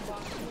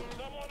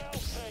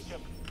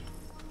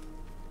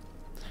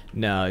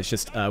 No, it's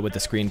just with the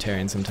screen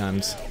tearing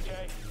sometimes.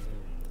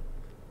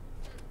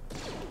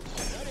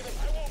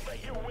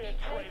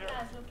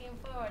 Looking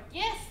forward.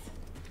 Yes!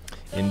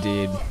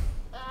 Indeed.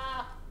 So,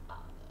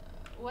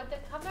 what the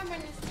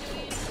government is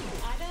doing,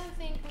 I don't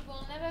think we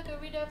will never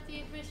get rid of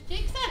these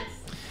restrictions.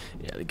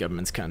 Yeah, the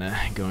government's kind of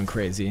going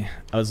crazy.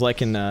 I was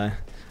liking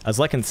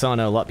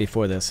Sana a lot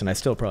before this, and I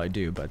still probably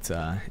do, but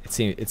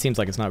it seems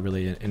like it's not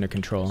really under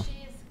control.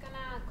 She's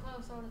gonna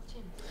close all the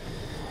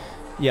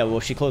gyms. Yeah,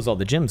 well, she closed all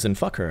the gyms, and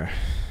fuck her.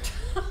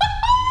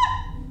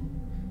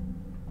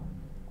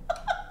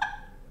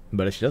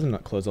 But if she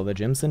doesn't close all the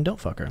gyms, then don't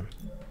fuck her.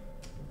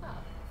 Oh.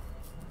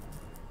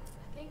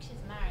 I think she's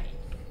married.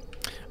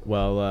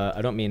 Well,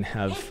 I don't mean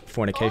have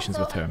fornications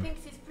also, with her. I think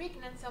she's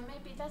pregnant, so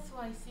maybe that's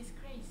why she's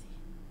crazy.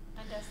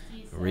 And does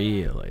these,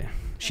 Really?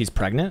 She's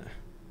pregnant?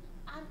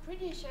 I'm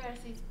pretty sure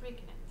she's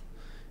pregnant.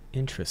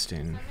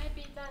 Interesting. So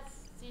maybe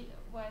that's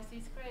why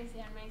she's crazy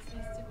and makes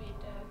these stupid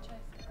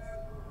choices.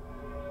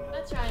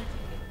 Not trying to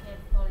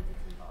get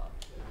politics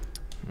involved.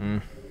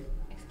 Mm.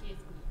 Excuse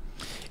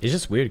me. It's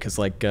just weird, because,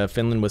 like,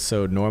 Finland was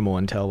so normal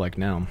until, like,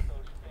 now.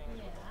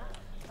 Yeah,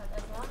 but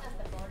as long as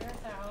the borders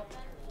are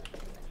open,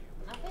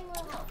 nothing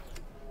will help.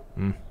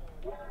 Mm.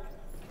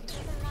 It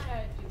doesn't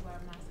matter if you wear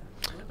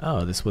masks.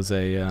 Oh, this was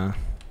a, I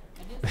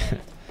didn't say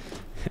it.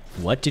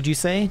 What did you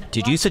say?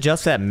 Did you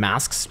suggest that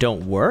masks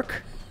don't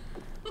work?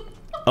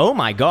 Oh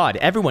my god,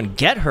 everyone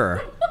get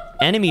her.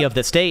 Enemy of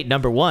the state,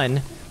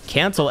 #1.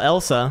 Cancel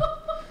Elsa.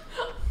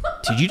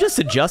 Did you just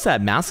suggest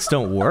that masks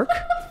don't work?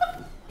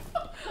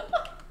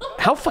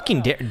 How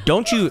fucking dare...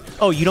 Don't you...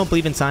 Oh, you don't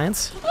believe in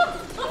science?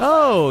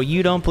 Oh,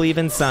 you don't believe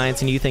in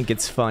science and you think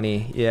it's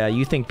funny. Yeah,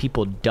 you think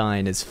people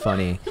dying is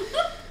funny.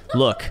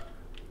 Look.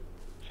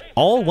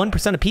 All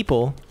 1% of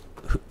people...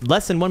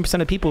 Less than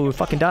 1% of people who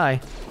fucking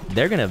die,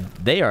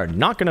 they are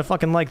not gonna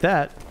fucking like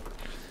that.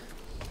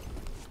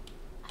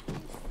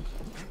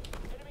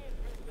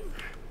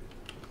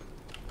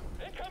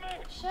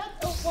 Shut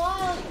a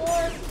wild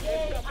boar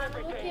gate. I'm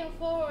looking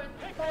forward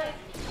to fight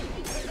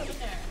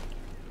dinner.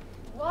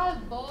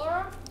 Wild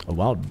boar? A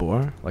wild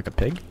boar? Like a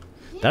pig?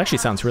 Yeah. That actually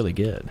sounds really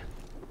good.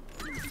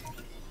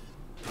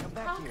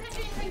 How can you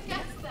even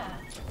guess that?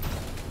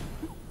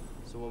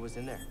 So what was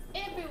in there?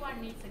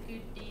 Everyone needs a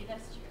good deed,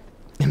 that's true.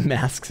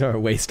 Masks are a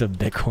waste of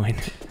Bitcoin.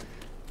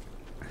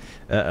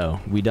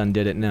 Uh-oh, we done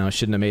did it now.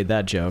 Shouldn't have made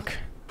that joke.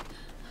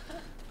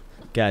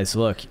 Guys,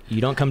 look,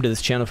 you don't come to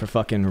this channel for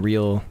fucking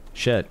real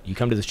shit. You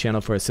come to this channel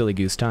for a silly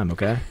goose time,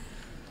 okay?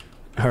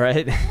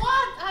 Alright?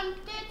 What? I'm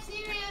dead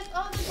serious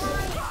all the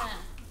time.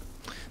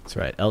 That's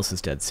right,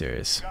 Elsa's dead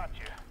serious.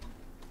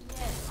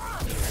 Yes.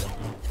 I'm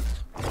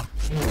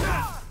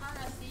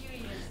not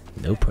serious.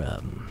 No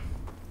problem.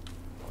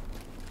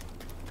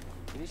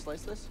 Can you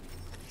slice this?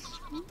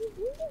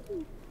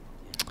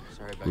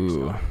 Sorry about Ooh.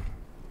 yourself.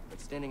 But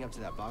standing up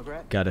to that bog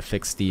rat? Gotta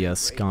fix the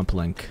scomp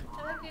link.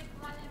 Have a good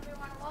one,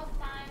 everyone. Walk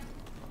time.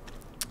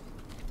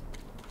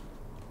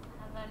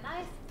 Have a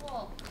nice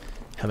walk.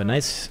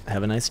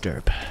 Have a nice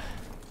derp.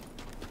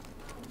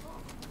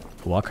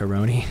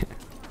 Walkaroni.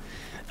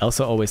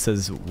 Elsa always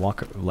says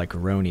walk like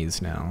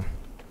ronies now.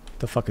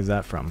 The fuck is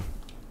that from?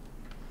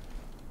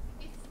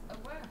 It's a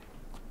word.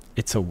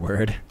 It's a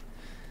word.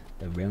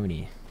 A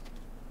roni.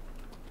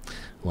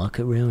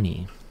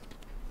 Walkaroni.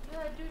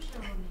 You're a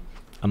doucheroni.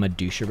 I'm a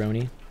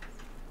doucheroni.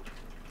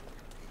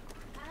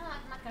 I don't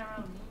like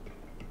macaroni.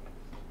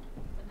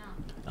 But no.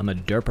 I'm a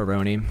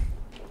derparoni.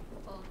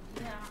 Oh,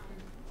 yeah.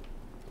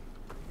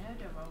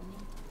 Nerdaroni.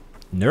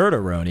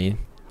 Nerdaroni.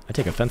 I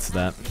take offense to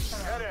that.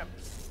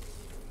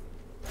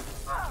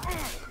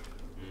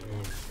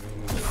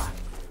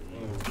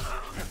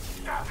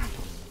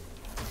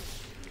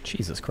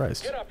 Jesus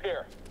Christ. Get up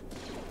here.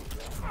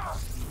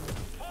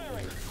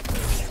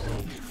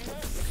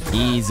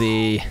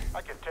 Easy.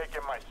 I can take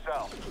it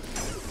myself.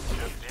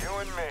 Just you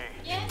and me.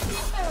 Yes,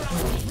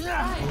 pepperoni.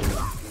 Right.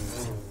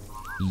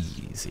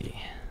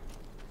 Easy.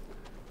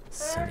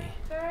 Sunny.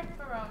 Bird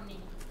pepperoni.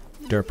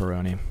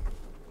 Derparoni.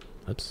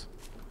 Oops.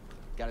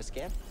 Got a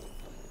scan?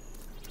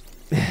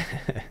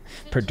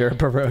 Per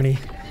derparoni.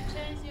 To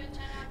change your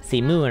channel to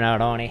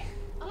Simularoni.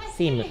 Oh, I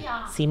see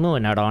ya.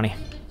 Simularoni. You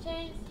should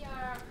change your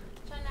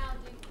channel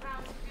to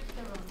Crown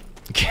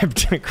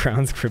Cryptaroni.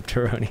 Crown's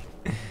Cryptaroni.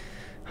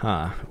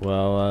 Huh.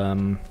 Well,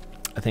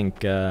 I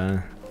think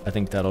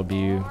that'll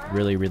be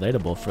really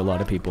relatable for a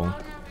lot of people.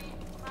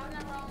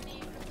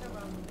 Crownaroni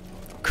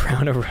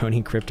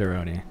Cryptaroni. Crownaroni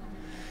Cryptaroni.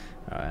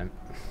 Alright.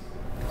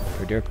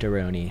 For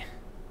derptaroni.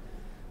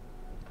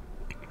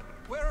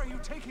 Where are you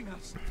taking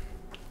us?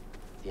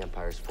 The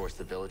Empire's forced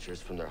the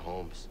villagers from their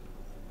homes.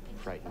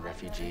 Frightened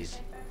refugees.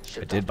 I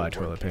shipped did off buy to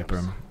work toilet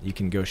paper. camps. You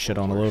can go shit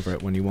all over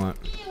it when you want.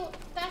 Ew,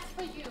 that's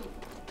for you.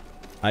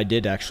 I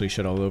did actually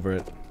shit all over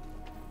it.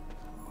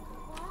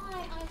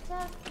 Why? I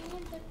just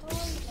cleaned the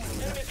toilet.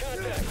 Enemy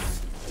contact.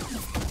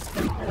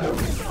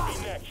 Be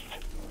next.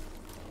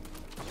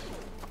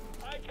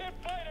 I can't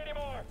fight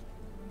anymore.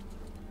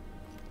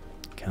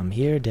 Come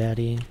here,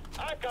 daddy.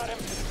 I got him.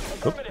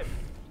 Affirmative.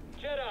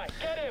 Jedi,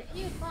 get him.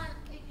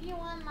 If you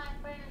want my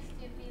friends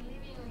to be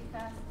living with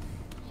us,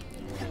 you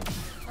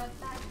go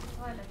back to the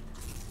toilet.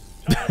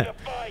 Time to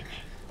fight.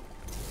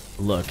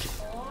 Look.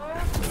 Or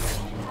have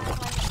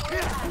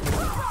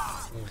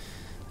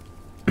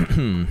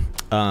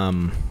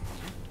my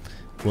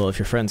Well, if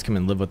your friends come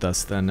and live with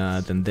us, then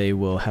they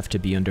will have to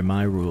be under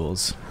my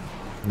rules.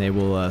 They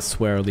will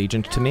swear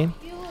allegiance to me.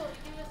 you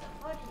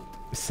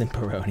as a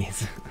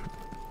Simperonis.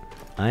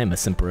 I am a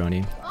simperoni.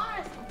 You are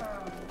a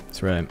pepperoni.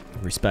 That's right.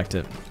 Respect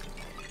it.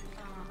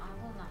 I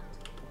will not.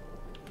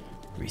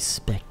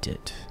 Respect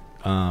it.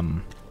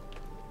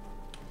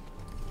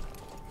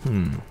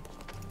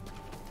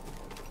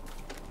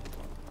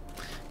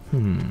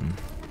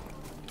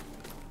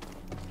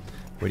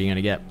 What are you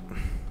gonna get? Well,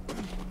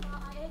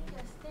 I ate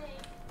your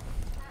steak.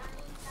 I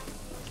need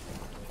something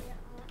to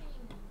be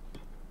eating.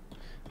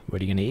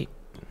 What are you gonna eat?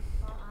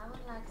 Well, I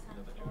would like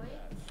some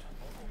fruits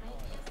and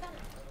maybe a salad.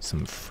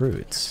 Some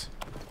fruits.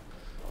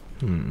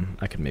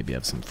 I could maybe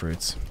have some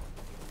fruits.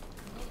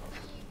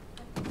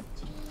 Maybe a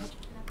cheese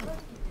and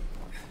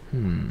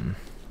a cookie.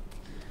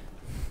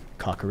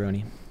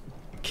 Cockaroni.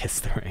 Kiss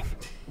the ring.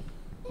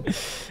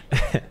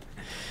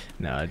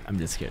 No, I'm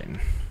just kidding.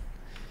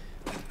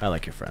 I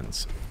like your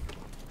friends.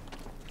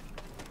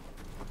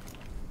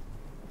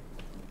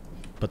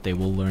 But they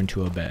will learn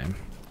to obey.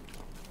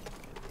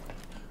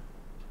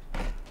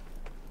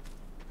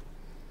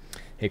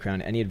 Hey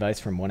Crown, any advice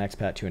from one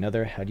expat to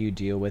another? How do you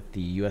deal with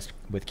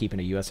keeping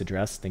a U.S.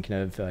 address? Thinking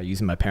of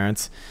using my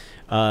parents.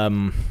 I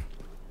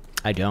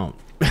don't.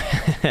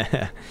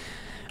 I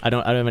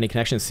don't have any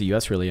connections to the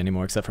U.S. really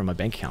anymore, except for my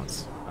bank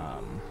accounts.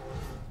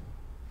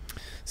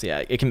 So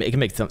yeah, it can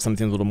make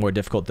something a little more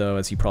difficult though,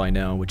 as you probably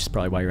know, which is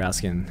probably why you're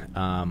asking.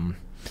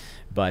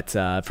 But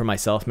for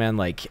myself, man,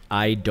 like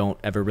I don't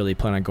ever really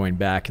plan on going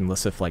back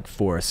unless if like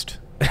forced,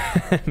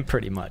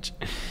 pretty much.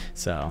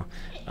 So,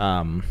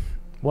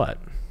 what?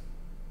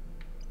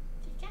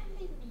 You can't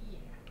leave me here.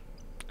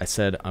 I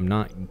said I'm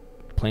not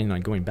planning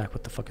on going back.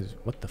 What the fuck? But if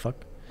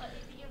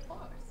you're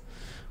forced.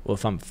 Well,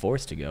 if I'm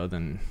forced to go,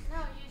 then. No,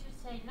 you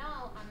should say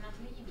no. I'm not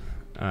leaving.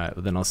 All right,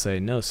 well then I'll say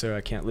no, sir.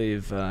 I can't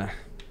leave. Won't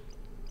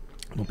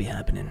be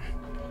happening.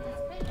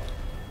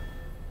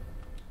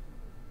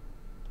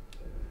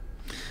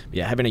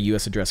 Yeah, having a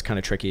U.S. address kind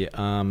of tricky.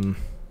 I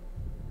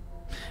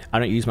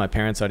don't use my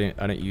parents. I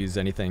don't use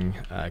anything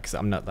because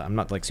I'm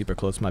not like super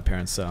close to my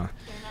parents. So. You're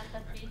not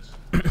that bitch.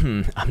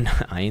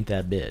 I ain't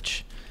that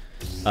bitch.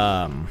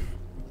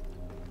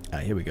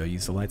 Here we go.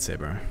 Use the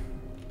lightsaber.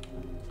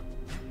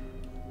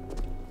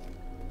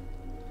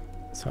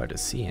 It's hard to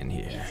see in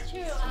here. It's true.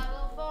 I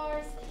will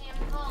force him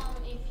home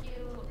if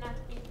you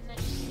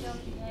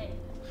don't behave.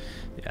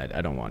 Yeah,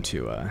 I don't want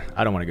to.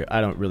 I don't want to go.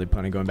 I don't really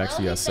plan on going back to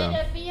the U.S. So.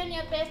 Be on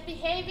your best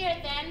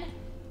behavior then.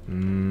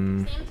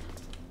 Simp.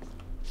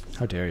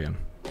 How dare you?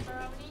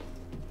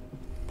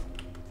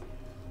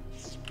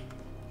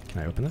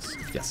 Can I open this?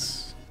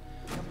 Yes.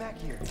 Come back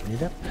here. Open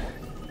it up.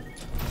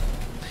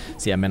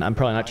 So yeah, man, I'm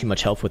probably not too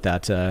much help with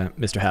that,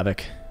 Mr.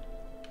 Havoc.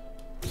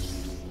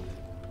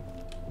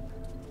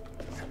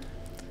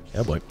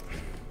 Oh boy.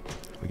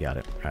 We got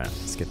it. Alright,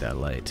 let's get that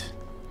light.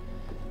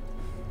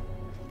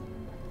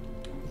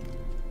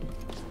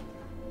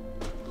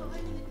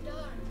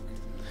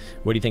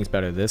 What do you think's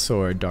better, this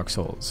or Dark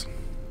Souls?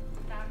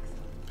 Dark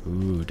Souls.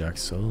 Ooh, Dark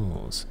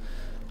Souls.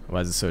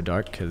 Why is it so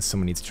dark? Because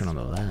someone needs to turn on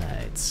the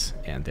lights.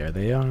 And there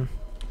they are.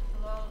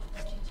 Well,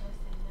 what you just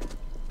said.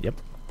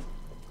 Yep.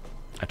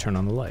 I turn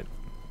on the light.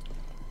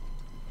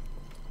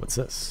 What's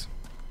this?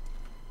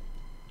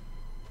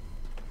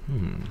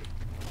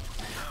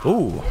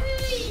 Ooh.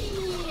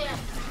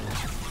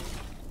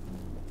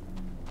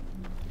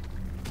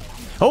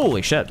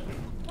 Holy shit.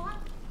 What?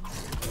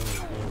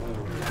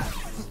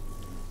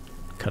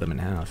 Cut him in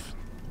half.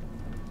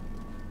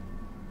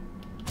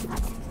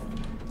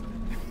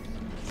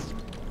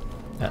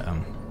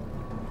 Uh-oh.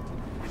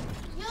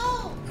 Yo!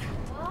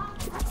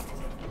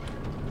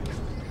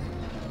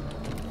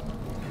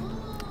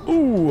 What?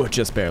 Ooh,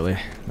 just barely.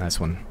 Nice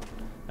one.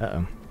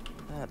 Uh-oh.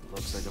 That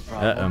looks like a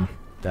problem. Uh-oh.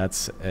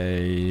 That's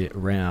a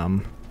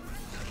ram.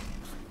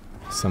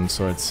 Some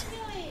sorts.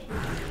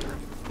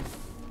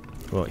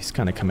 Well, he's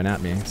kind of coming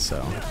at me,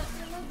 so.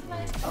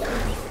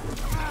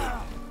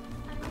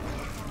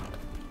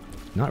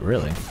 Not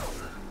really.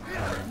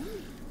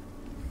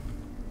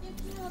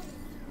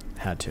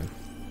 Had to.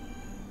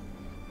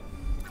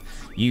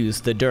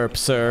 Use the derp,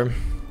 sir.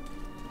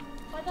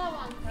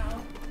 Padawan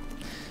crown.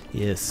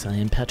 Yes, I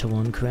am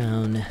Padawan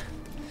Crown.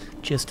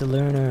 Just a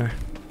learner.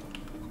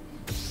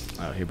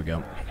 Oh, here we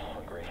go.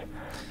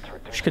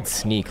 She could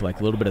sneak, like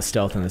a little bit of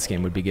stealth in this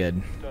game would be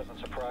good. Doesn't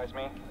surprise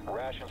me.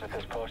 Rations at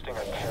this posting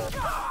are terrible.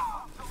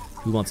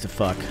 Who wants to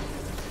fuck?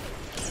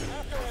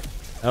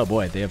 Oh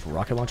boy, they have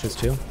rocket launchers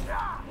too?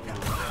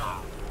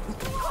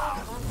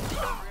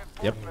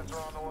 Yep.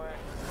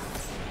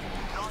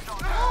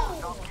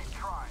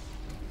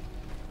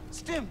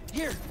 Stim,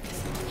 here.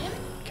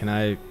 Can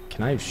I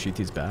shoot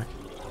these back?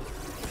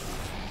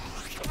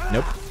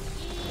 Nope.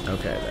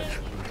 Okay then.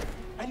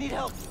 I need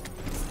help.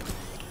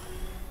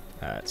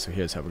 Alright, so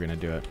here's how we're gonna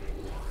do it.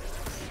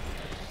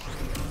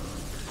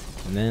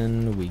 And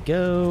then we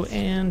go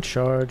and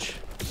charge.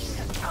 That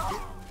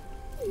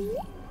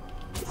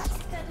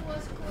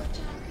was cool,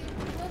 champion.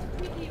 It was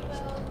pretty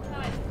well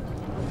timed.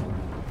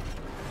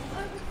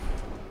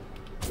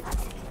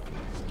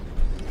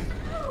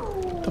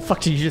 What the fuck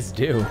did you just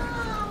do? Oh, I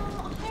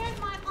hurt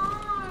my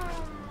arm.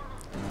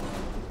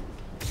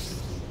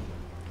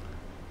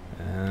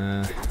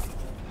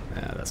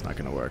 Yeah, that's not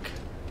gonna work.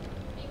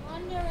 I'm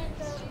wondering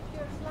though if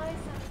your slice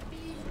and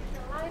speed is a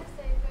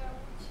lifesaver,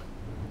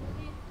 would it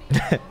be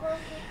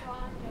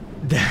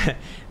worth it?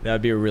 That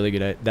would be a really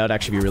good. That would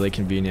actually be really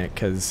convenient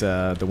because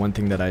the one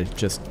thing that I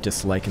just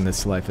dislike in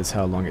this life is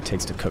how long it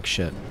takes to cook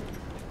shit.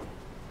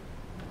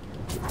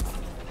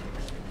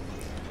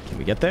 Can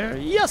we get there?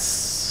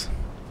 Yes.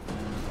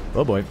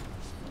 Oh boy.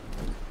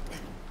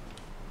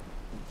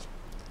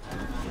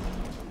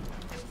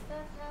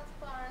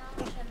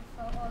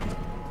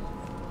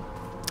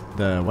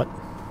 The what?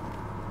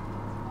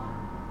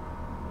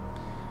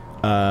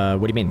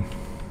 What do you mean?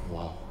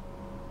 Whoa.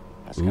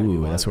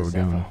 Ooh, that's where we're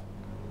going.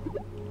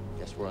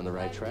 Guess we're on the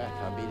right track,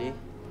 huh, BD?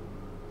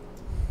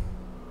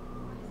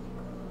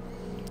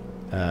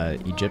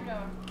 Egypt.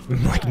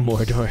 Like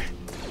Mordor.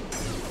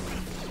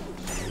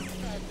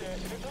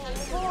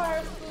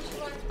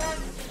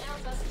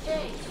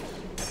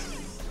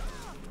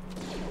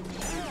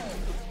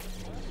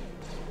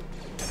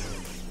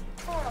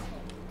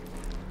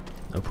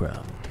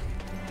 problem.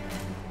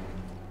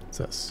 What's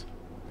this?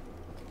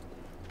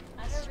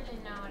 I don't really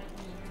know what it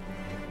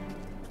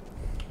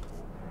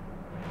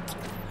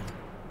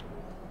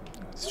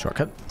means.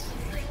 Shortcut?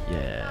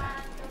 Yeah.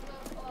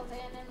 All the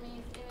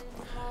enemies, even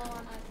the small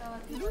one, I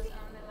thought it was only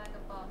like a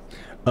boss.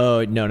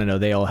 Oh, no, no, no.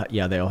 They all,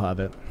 yeah, they all have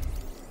it.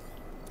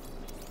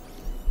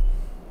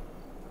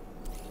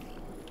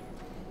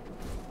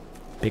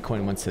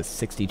 Bitcoin went to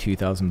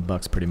 62,000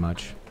 bucks pretty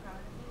much.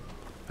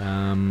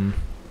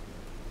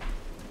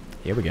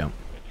 Here we go.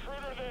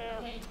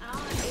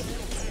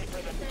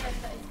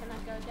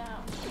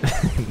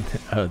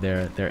 Oh,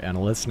 they're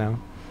analysts now?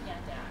 Yeah,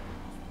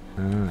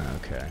 they are. Ah,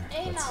 okay.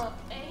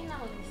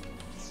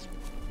 Analysts.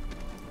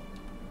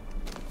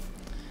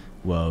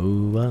 Whoa,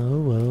 whoa,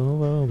 whoa,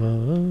 whoa,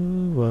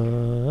 whoa,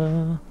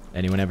 whoa.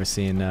 Anyone ever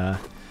seen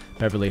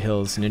Beverly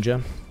Hills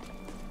Ninja?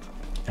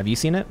 Have you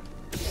seen it?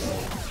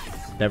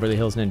 Beverly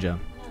Hills Ninja.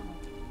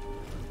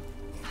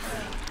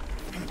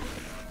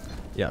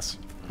 Yes.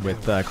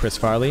 With Chris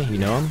Farley. You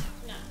know him?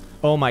 No.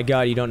 Oh my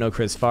god, you don't know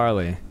Chris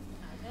Farley.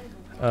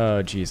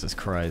 Oh, Jesus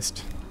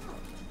Christ.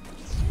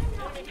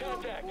 Enemy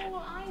contact.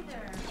 Cool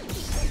either.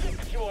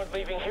 You aren't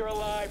leaving here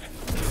alive.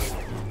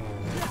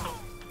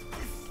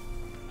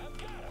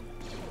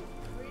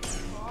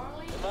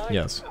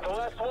 Yes. The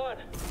last one.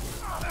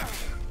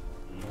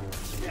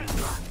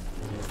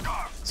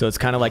 So it's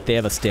kind of like they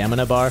have a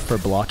stamina bar for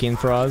blocking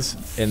thralls,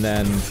 and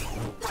then,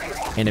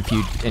 if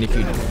you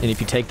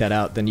take that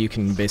out, then you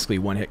can basically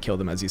one-hit kill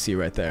them, as you see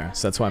right there.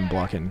 So that's why I'm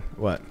blocking.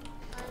 What?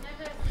 I've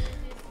never seen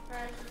this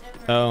person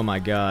ever. Oh my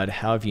God!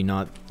 How do you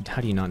not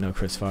know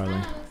Chris Farley?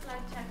 Kinda looks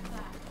like Jack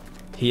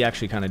Black. He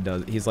actually kind of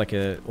does. He's like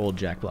a old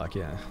Jack Black,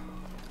 yeah.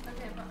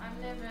 Okay, but I've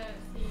never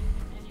seen him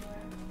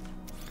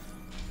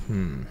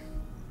anywhere.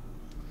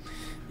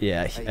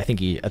 Yeah, I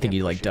think he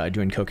like died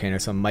doing cocaine or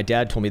something. My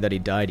dad told me that he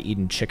died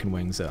eating chicken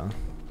wings though.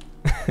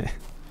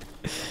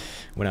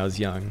 When I was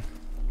young.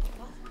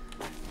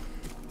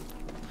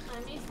 I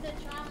missed the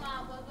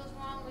drama. What was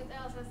wrong with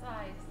Elsa's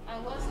eyes? I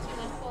was too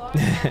much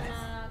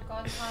and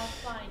got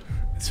half blind.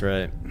 That's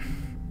right.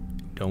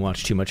 Don't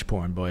watch too much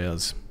porn,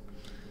 boyos.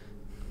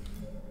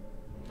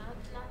 Not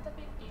a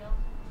big deal.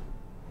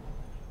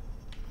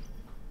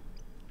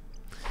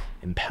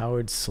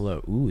 Empowered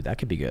slow. Ooh, that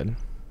could be good.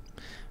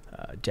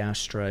 Dash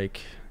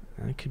strike.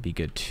 That could be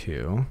good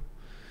too.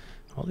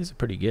 All these are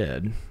pretty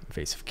good.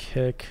 Evasive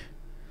kick.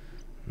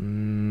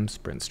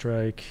 Sprint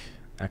strike.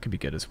 That could be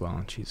good as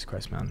well. Jesus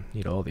Christ, man.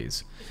 Need all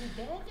these. Is he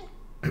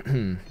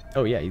dead?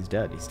 Oh yeah, he's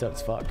dead. He's dead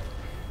as fuck.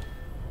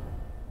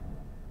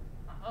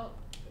 Oh.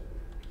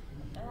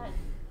 Dead.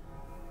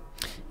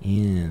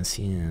 Yes,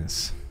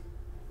 yes.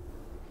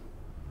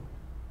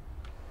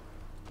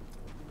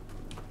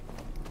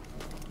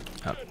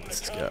 Oh,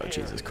 let's go.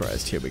 Jesus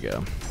Christ. Here we go.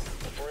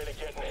 Afraid of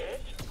getting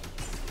hit?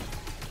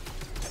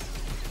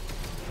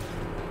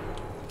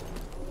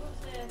 Who's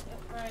this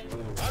afraid?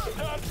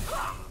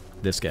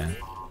 This guy.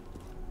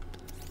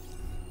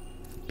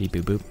 Beep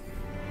boop boop.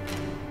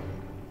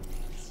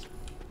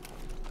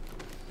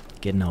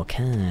 Getting all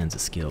kinds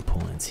of skill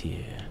points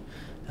here.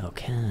 All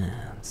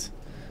kinds.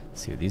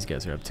 Let's see what these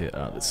guys are up to.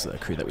 Oh, this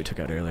crew that we took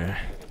out earlier.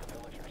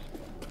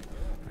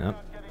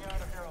 Yep.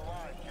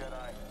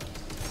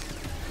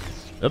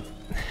 Oop.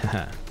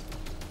 Haha.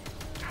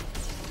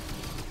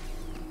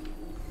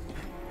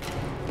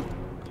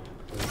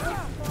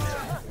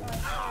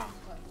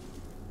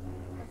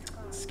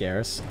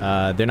 Scarce.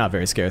 They're not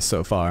very scarce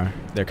so far.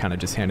 They're kind of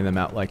just handing them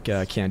out like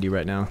candy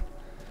right now.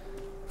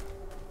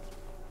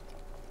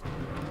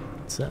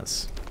 What's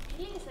this?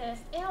 Jesus,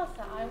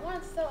 Elsa, I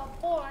once saw a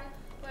porn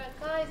where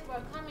guys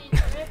were coming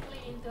directly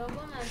into a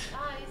woman's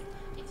eyes.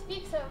 It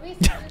speaks her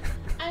vision,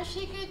 and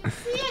she could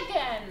see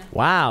again.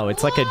 Wow,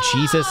 it's like a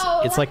Jesus.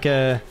 It's like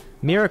a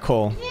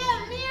miracle.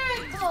 Yeah,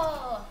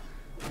 miracle.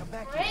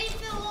 Praise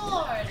the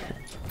Lord.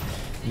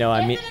 No,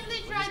 I mean.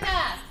 Definitely try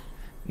that.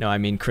 No, I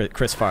mean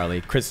Chris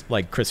Farley. Chris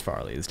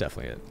Farley is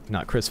definitely it.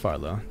 Not Chris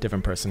Farlow.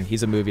 Different person.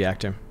 He's a movie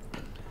actor.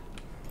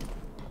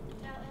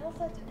 Now,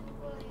 Elsa to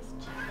Google is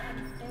cheap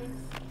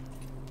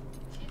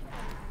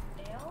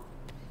and ale.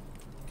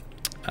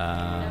 You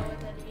know what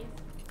that is?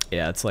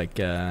 Yeah, it's like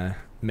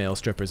male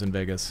strippers in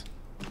Vegas.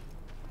 I'm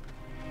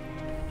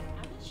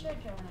not sure,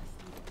 Jonas.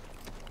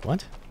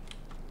 What?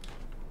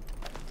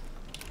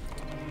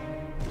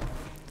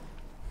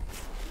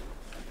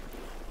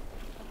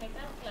 Okay,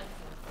 that's pleasant.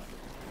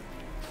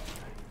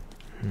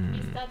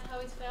 Is that how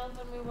it felt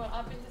when we were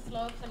up in the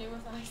slopes and it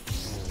was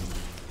ice?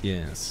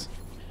 Yes.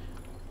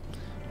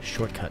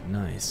 Shortcut,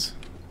 nice.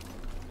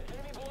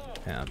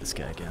 Yeah, this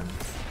guy again.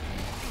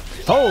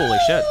 Holy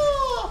shit!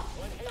 Oh,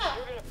 fuck.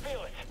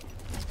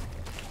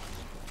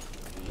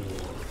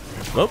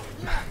 Whoop.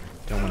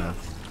 Don't wanna.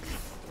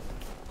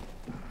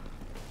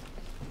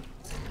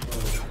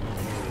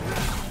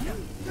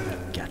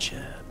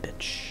 Gotcha,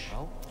 bitch.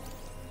 Oh?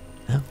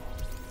 Oh. How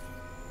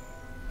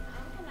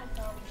can I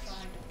tell which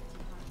one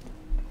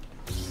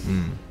is too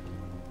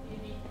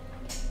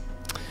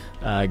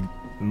hard?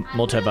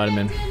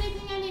 Multivitamin. Do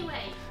anything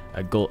anyway.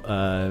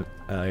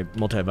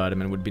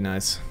 Multivitamin would be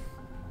nice.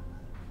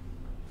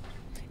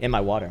 In my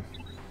water.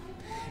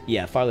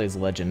 Yeah, Farley's a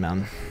legend,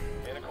 man.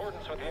 In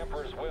accordance with the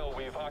Emperor's will,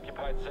 we've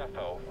occupied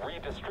Zepho,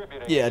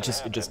 redistributing. Yeah, it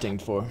just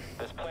dinged for.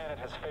 This planet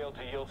has failed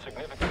to yield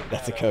significant.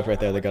 That's the code right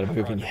there. They got it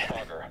moving.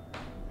 Yeah.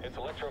 Its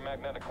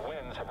electromagnetic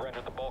winds have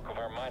rendered the bulk of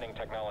our mining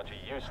technology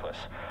useless.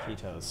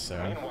 Ketos,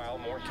 sir. Meanwhile,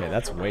 more Okay,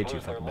 that's way too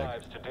lose their fucking big.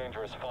 lives to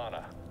dangerous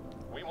fauna.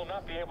 We will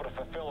not be able to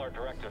fulfill our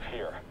directive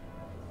here.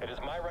 It is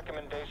my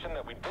recommendation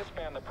that we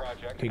disband the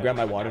project. Can you grab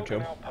my and water, build an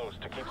Joe?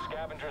 outpost to keep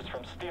scavengers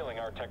from stealing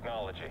our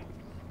technology.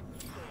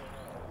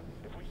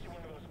 If we see one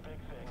of those big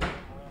things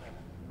running,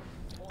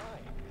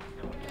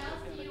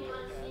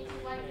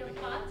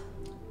 fly.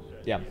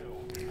 Yeah.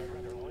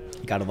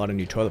 Got a lot of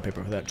new toilet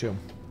paper for that too.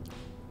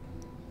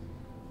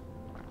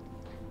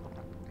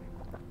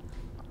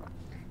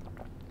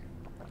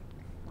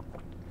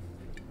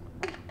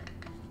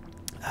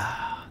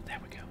 Ah, there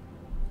we go.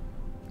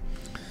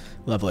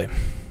 Lovely.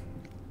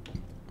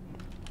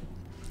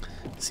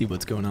 See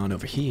what's going on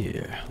over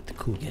here with the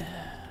cool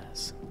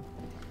guys.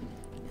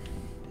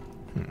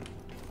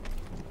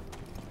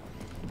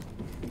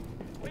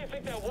 What do you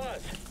think that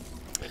was?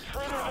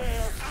 Intruder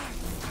there.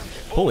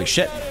 Holy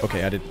shit.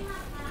 Okay, I did.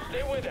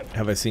 Stay with him.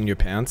 Have I seen your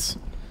pants?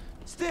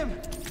 Stim!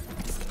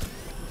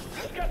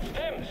 He's got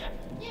stims.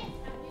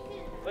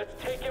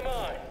 Let's take him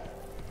on.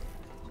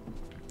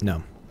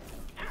 No.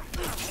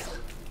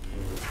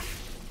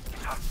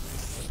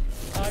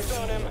 Eyes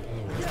on him.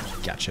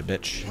 Gotcha,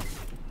 bitch.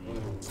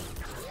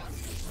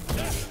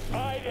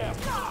 Hide him.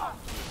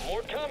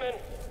 More coming.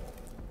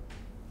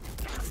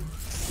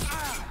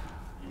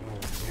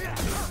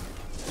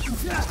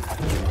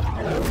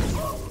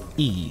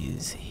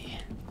 Easy.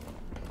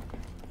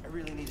 I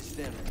really need a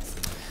stim.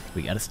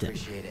 We got a stim.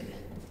 Appreciate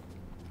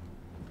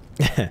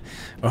it.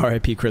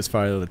 R.I.P. Chris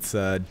Farley.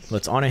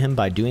 Let's honor him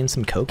by doing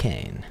some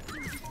cocaine,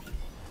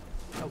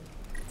 Oh,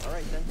 all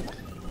right then.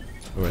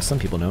 or as some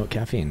people know it,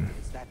 caffeine.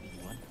 It's that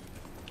one.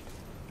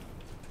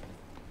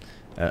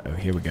 Uh-oh,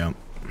 here we go.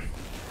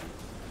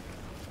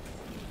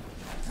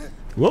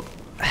 Whoop!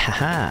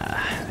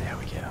 Haha! There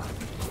we go.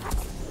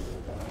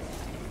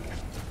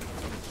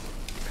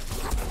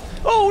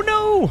 Oh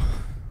no!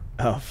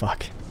 Oh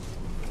fuck.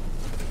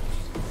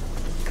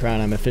 Crown,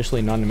 I'm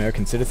officially not an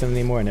American citizen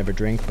anymore. I never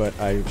drink, but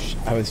I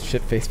was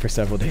shit-faced for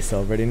several days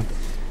celebrating.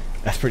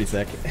 That's pretty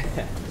sick.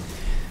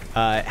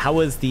 How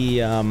was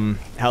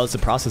the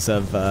process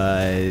of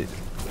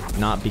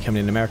not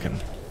becoming an American?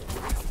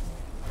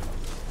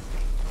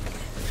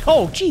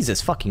 Oh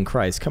Jesus fucking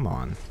Christ! Come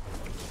on.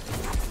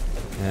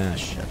 Ah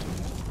shit.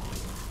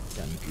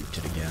 Done goofed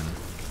it again.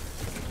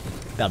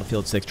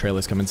 Battlefield 6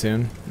 trailer's coming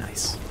soon.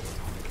 Nice.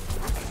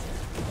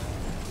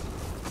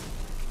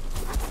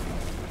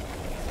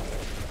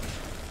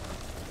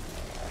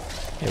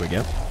 Here we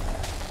go.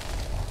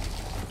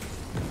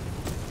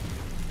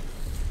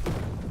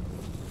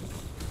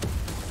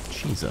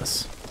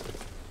 Jesus.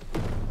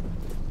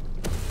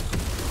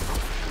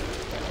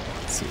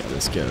 Let's see how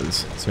this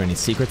goes. Is there any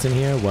secrets in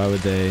here? Why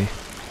would they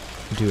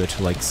do it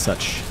to like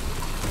such...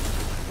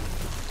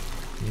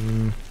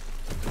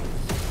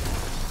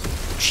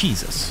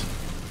 Jesus.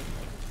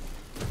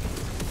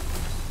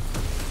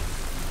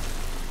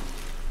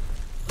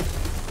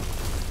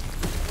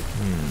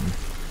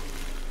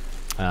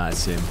 Ah, I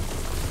see.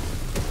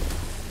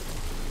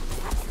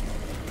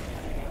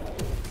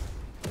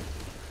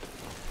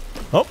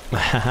 Oh,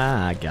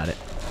 haha, I got it.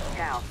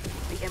 Cal,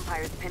 the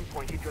Empire's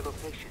pinpointed your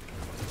location.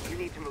 You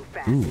need to move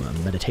fast.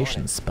 Ooh,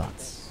 meditation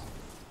spots.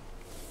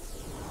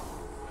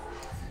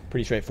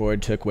 Pretty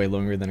straightforward. Took way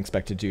longer than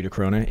expected due to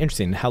Corona.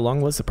 Interesting. How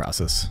long was the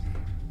process?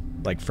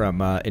 Like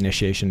from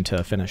initiation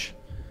to finish?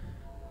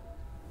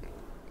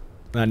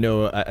 I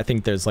know. I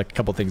think there's like a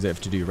couple things they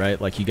have to do, right?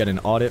 Like you get an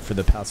audit for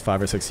the past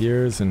 5 or 6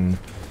 years, and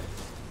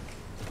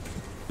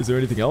is there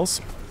anything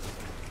else?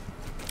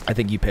 I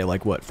think you pay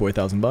like what,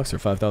 $4,000 or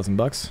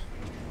 $5,000?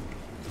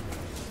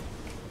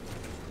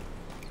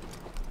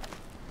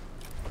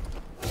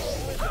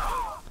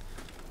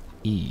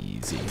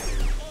 Easy.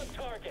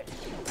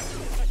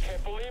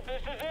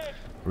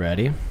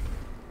 Ready?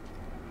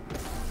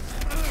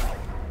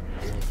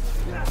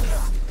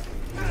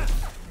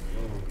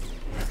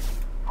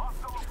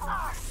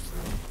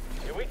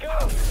 Here we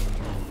go.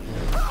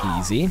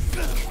 Easy.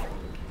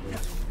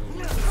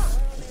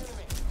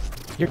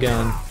 You're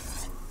gone,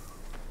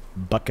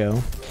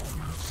 bucko.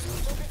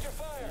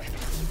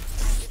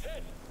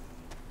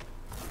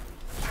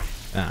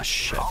 Ah,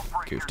 shit.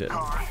 Goofed it.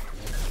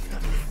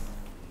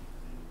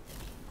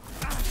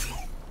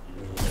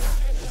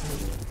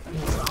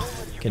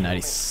 Good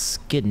night.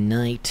 Good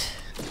night.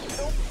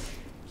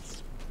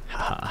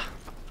 Haha.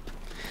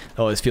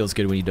 Always feels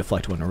good when you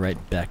deflect one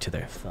right back to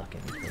their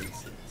fucking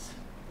faces.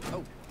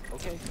 Oh,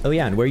 okay. Oh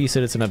yeah, and where are you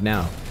citizen of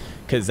now?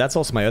 Because that's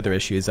also my other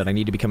issue, is that I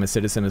need to become a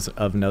citizen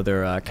of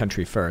another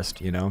country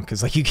first, you know?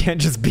 Because like you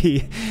can't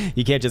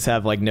just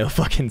have like no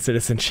fucking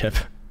citizenship.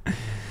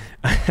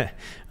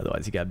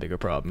 Otherwise you got bigger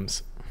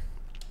problems.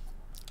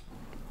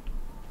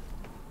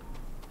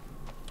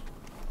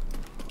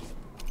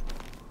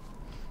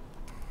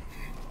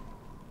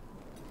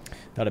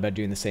 Thought about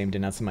doing the same,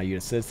 denouncing my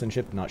U.S.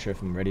 citizenship. Not sure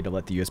if I'm ready to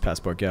let the U.S.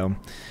 passport go.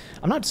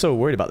 I'm not so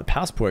worried about the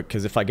passport,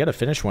 because if I get a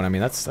Finnish one, I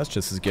mean, that's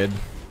just as good.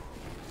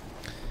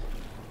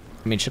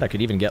 I mean, shit, I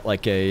could even get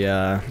like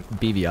a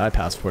BVI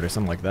passport or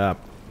something like that.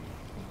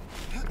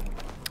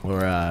 Or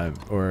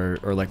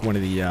like one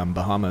of the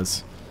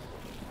Bahamas.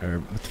 Or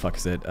what the fuck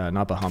is it?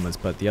 Not Bahamas,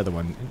 but the other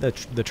one.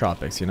 The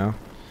tropics, you know?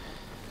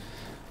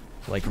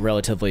 Like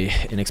relatively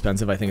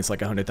inexpensive. I think it's like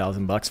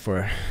 $100,000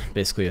 for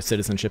basically a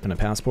citizenship and a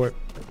passport.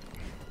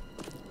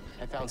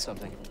 I found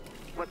something.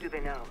 What do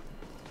they know?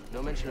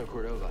 No mention of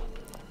Cordova.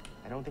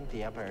 I don't think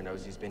the Empire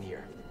knows he's been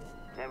here.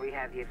 Then we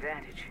have the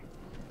advantage.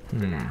 For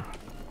now.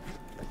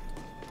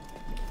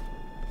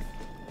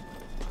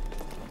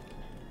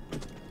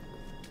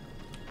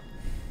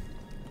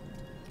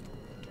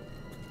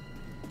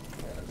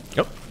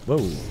 Oh,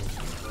 whoa.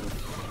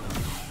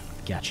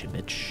 Gotcha,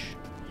 bitch.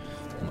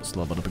 Almost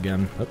leveled up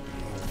again. Oh,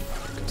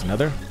 there's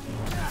another.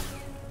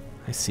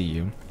 I see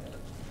you.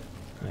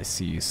 I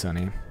see you,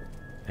 Sonny.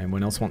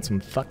 Anyone else want some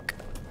fuck?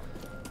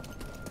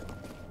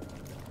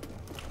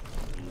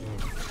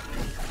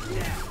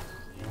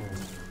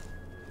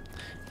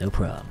 No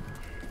problem.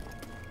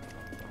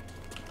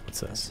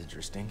 What's this? That's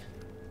interesting.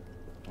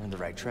 We're on the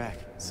right track.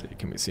 Let's see,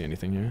 can we see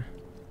anything here?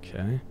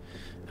 Okay.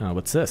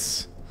 What's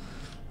this?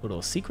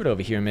 Little secret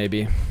over here,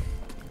 maybe.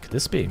 What could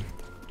this be?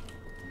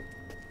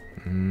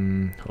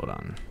 Hold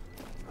on.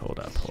 Hold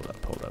up.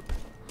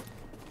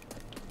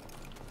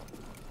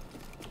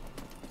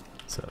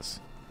 What's this?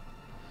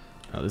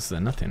 Oh, this is a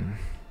nothing.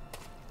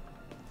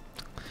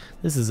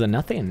 This is a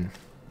nothing.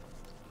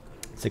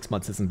 6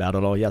 months isn't bad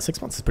at all. Yeah,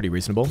 6 months is pretty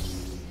reasonable.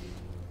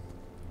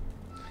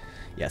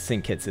 Yeah,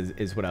 St. Kitts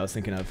is what I was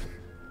thinking of.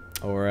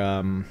 Or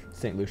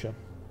St. Lucia.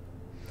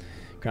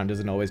 Crown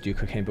doesn't always do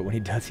cocaine, but when he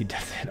does it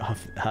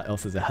off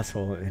Elsa's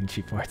asshole, and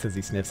she farts as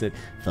he sniffs it.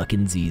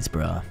 Fucking Z's,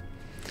 bro.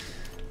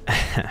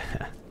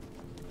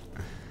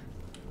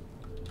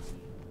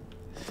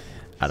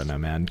 I don't know,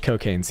 man.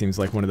 Cocaine seems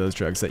like one of those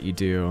drugs that you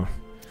do.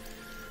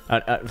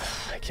 I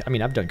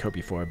mean, I've done coke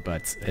before,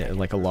 but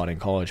like a lot in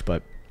college,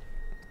 but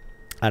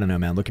I don't know,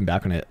 man. Looking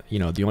back on it, you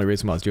know, the only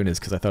reason why I was doing it is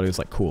because I thought it was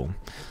like cool.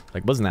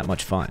 Like, wasn't that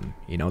much fun?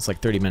 You know, it's like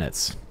 30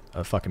 minutes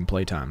of fucking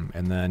playtime,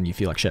 and then you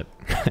feel like shit.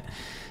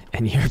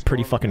 And you're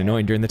pretty fucking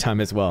annoying during the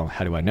time as well.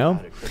 How do I know?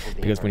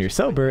 Because when you're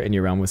sober and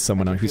you're around with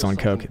someone who's on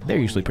coke, they're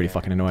usually pretty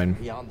fucking annoying.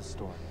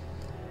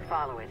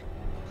 Follow it.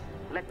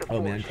 Let the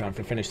Oh man, Crown,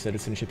 for Finnish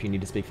citizenship you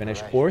need to speak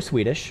Finnish or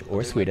Swedish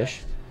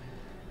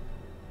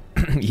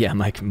Yeah,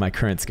 my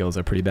current skills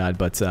are pretty bad,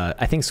 but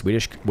I think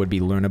Swedish would be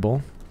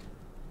learnable.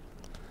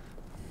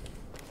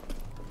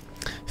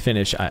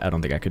 Finnish, I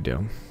don't think I could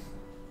do.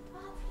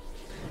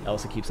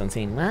 Elsa keeps on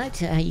saying,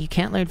 what? You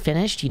can't learn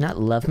Finnish? Do you not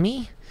love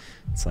me?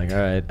 It's like,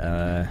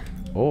 alright,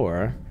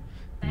 or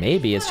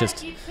maybe it's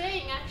just...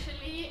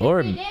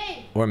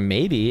 Or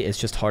maybe it's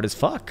just hard as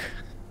fuck.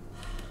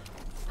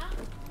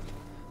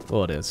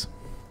 Well, it is.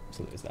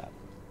 So there's that.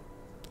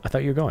 I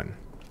thought you were going.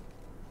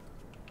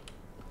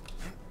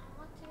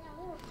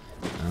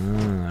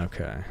 Ah,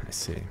 okay. I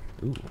see.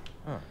 Ooh.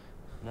 Huh.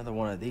 Another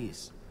one of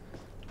these.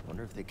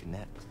 Wonder if they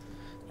connect.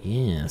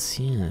 Yes,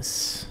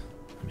 yes.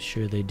 I'm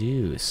sure they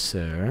do,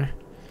 sir.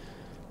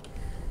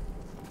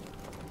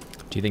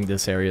 Do you think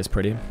this area is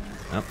pretty?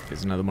 Oh,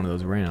 there's another one of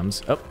those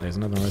rams. Oh, there's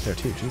another one right there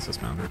too.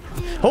 Jesus, man.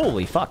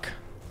 Holy fuck!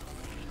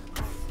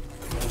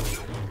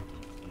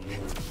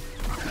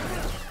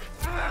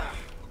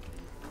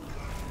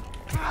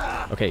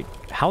 Okay,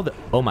 how the...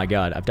 Oh my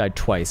god, I've died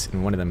twice,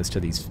 and one of them is to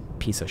these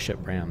piece of shit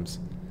rams.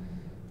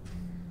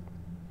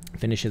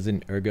 Finnish is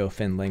an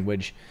Ergo-Finn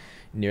language,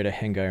 near to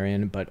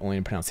Hungarian, but only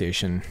in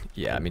pronunciation.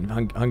 Yeah, I mean,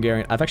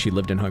 Hungarian... I've actually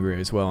lived in Hungary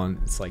as well, and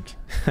it's like...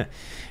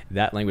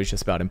 that language is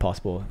just about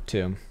impossible,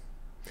 too.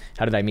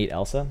 How did I meet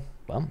Elsa?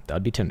 Well, that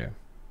would be Tinder.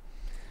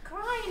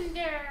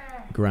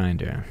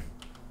 Grinder.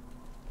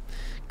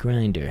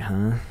 Grinder,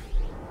 huh?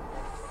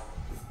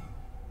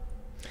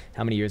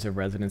 How many years of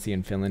residency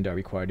in Finland are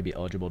required to be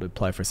eligible to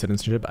apply for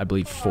citizenship? I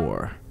believe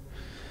 4.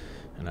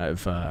 And I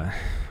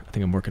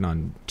think I'm working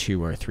on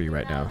 2 or 3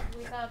 right now.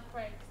 Without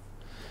breaks.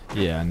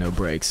 Yeah, no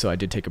breaks. So I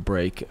did take a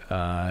break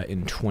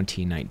in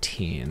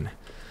 2019.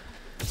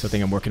 So I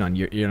think I'm working on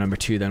year number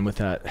 2 then with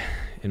that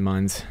in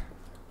mind.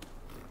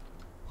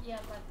 Yeah,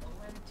 but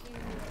when 2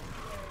 years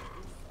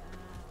is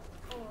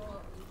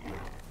full, the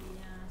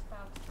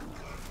spouse.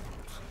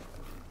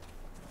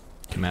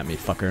 Come at me,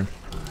 fucker.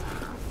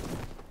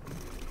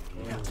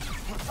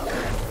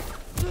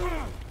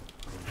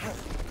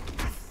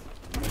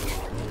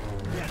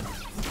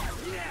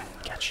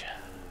 Gotcha,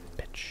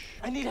 bitch.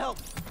 I need help.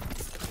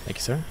 Thank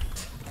you, sir.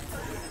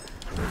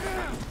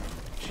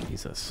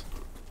 Jesus.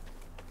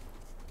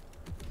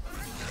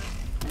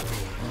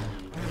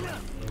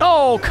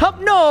 Oh,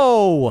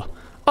 no!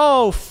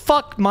 Oh,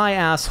 fuck my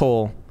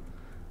asshole.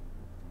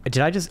 Did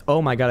I just...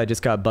 Oh my god, I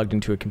just got bugged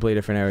into a completely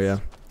different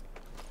area.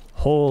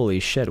 Holy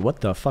shit,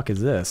 what the fuck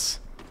is this?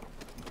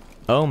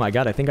 Oh my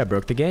god, I think I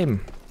broke the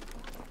game.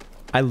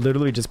 I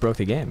literally just broke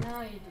the game.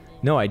 No, you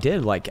didn't. No, I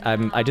did. Like,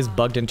 I just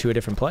bugged into a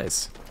different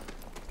place.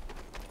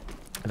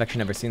 I've actually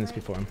never seen this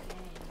before.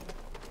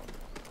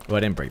 Well, I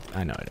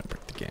know I didn't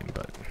break the game,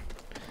 but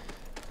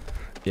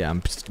yeah, I'm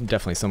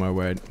definitely somewhere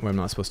where I'm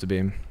not supposed to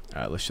be.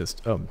 Alright, let's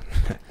just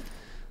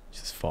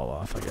just fall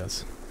off, I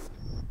guess.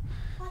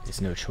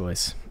 There's no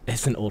choice.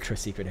 It's an ultra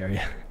secret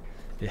area.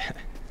 Yeah.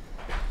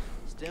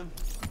 Stim?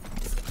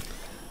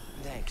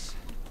 Thanks.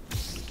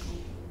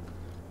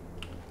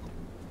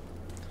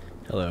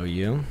 Hello,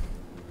 you.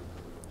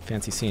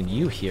 Fancy seeing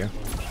you here.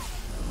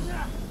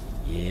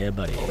 Yeah,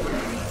 buddy.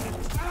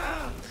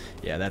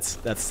 Yeah, that's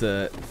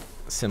the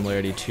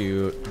similarity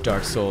to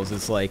Dark Souls.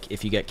 It's like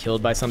if you get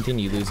killed by something,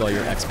 you lose all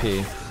your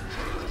XP.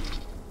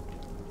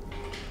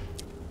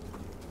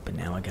 But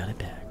now I got it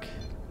back.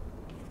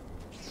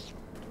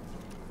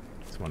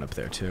 There's one up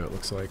there too, it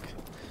looks like.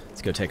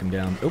 Let's go take him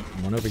down. Oh,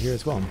 one over here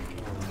as well.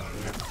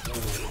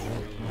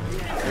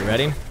 You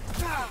ready?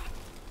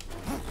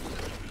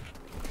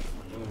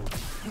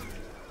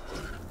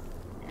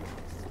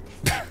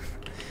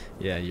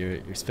 Yeah, you're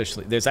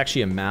especially. There's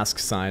actually a mask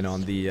sign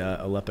on the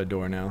Aleppo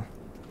door now.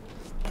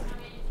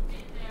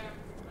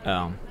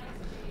 Oh.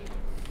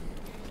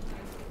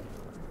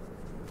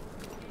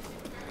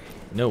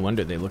 No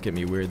wonder they look at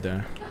me weird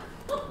there.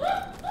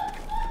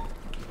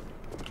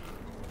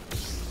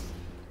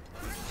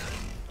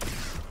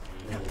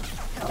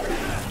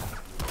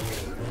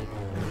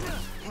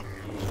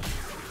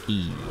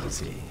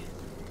 Easy.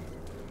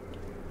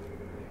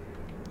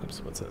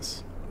 Oops, what's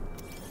this?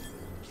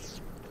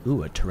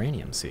 Ooh, a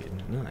terranium seed.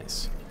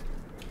 Nice.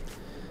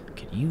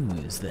 Could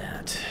use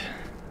that.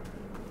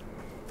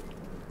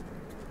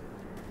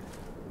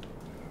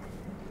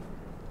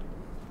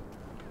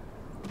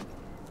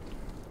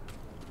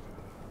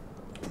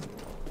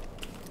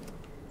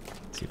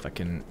 See if I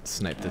can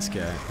snipe this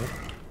guy.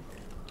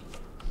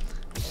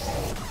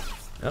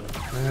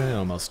 Oh,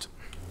 almost.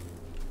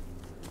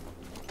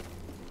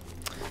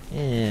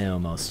 Yeah,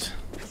 almost.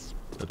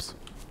 Oops.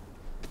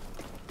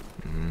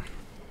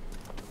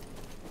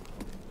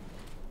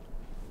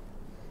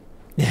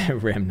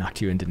 Ram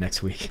knocked you into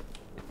next week.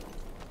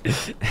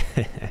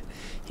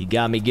 He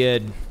got me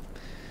good.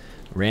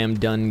 Ram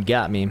done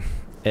got me.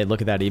 Hey,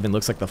 look at that. It even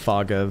looks like the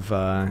fog of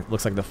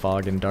looks like the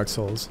fog in Dark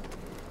Souls.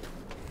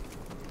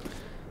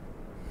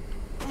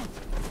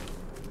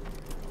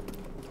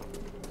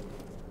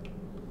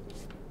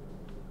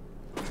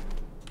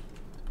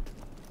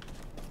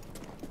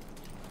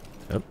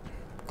 Oh,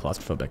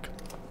 claustrophobic.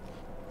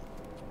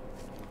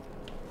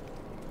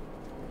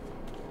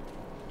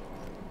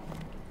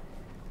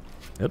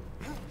 Yep.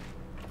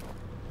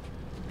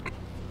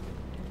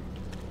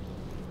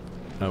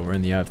 Oh, we're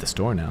in the eye of the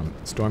storm now.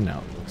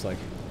 Looks like.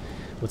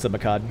 What's up,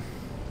 Makad?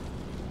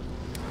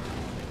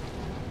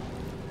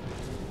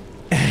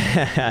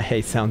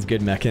 Hey, sounds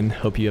good, Meccan.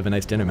 Hope you have a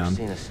nice dinner, man.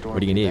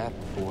 What are you gonna eat?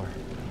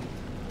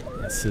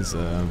 This is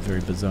a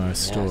very bizarre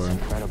store.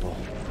 Incredible.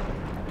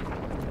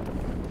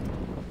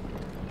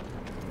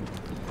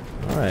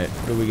 All right,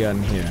 what do we got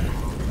in here?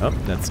 Oh,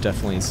 that's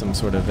definitely some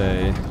sort of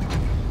a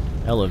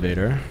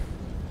elevator.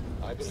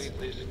 I believe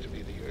this to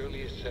be the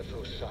earliest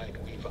Cepho site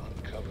we've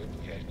uncovered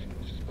yet,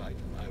 despite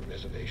my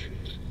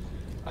reservations.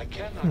 I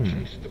cannot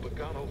chase the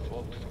Bogano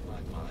vault from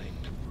my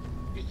mind.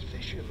 Its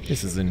vision.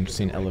 This is an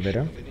interesting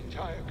elevator. Of an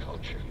entire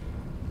culture.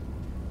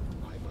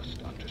 I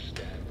must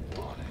understand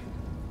why.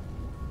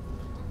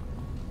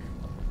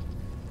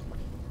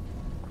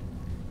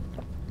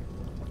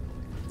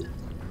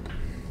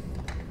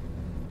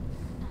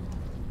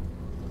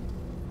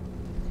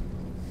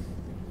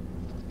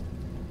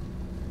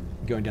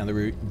 Going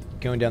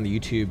down the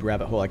YouTube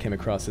rabbit hole, I came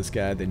across this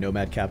guy, the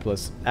Nomad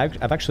Capitalist.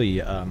 I've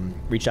actually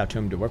reached out to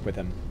him to work with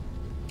him.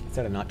 I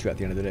decided not to at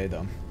the end of the day,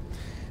 though.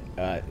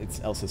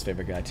 It's Elsa's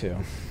favorite guy, too.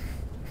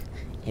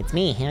 It's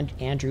me,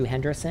 Andrew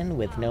Henderson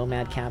with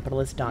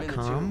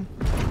NomadCapitalist.com.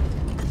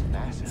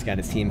 This guy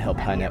and his team help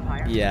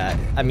Highnet. Yeah,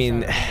 I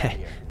mean,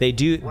 they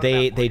do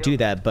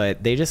that,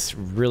 but they just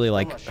really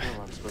like.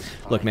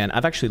 Look, man,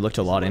 I've actually looked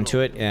a lot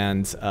into it,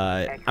 and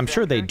I'm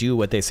sure they do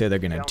what they say they're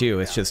gonna do.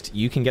 It's just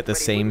you can get the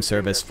same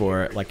service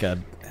for like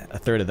a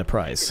third of the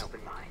price.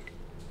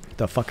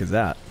 The fuck is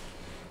that?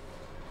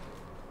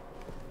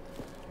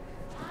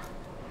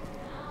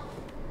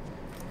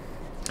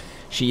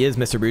 She is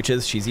Mr.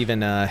 Brooches. She's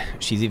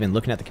even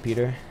looking at the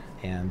computer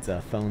and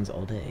phones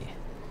all day.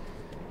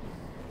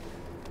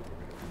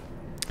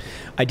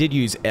 I did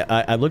use.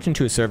 I looked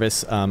into a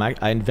service. I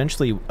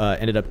eventually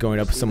ended up going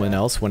up with someone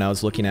else when I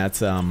was looking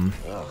at.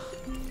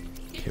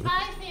 Okay,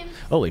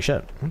 holy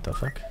shit! What the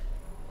fuck?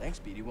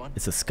 Thanks, BD1.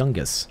 It's a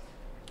skungus.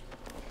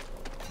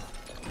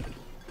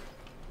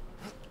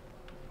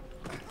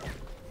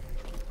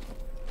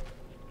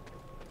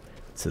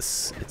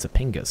 It's a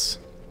pingus.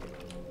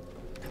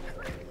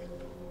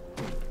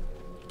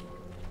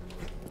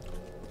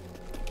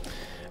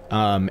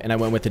 And I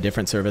went with a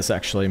different service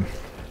actually.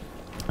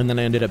 And then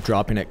I ended up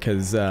dropping it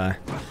because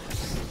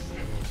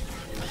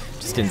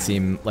just didn't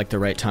seem like the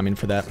right timing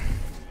for that.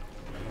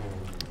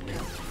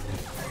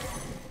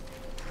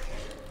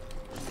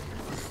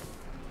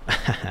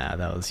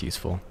 That was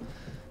useful.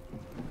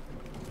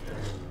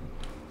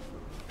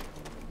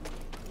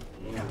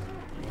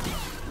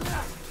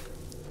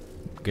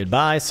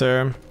 Goodbye,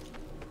 sir.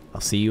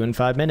 I'll see you in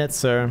 5 minutes,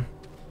 sir.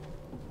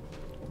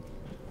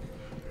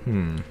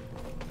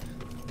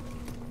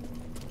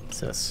 What's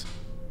this?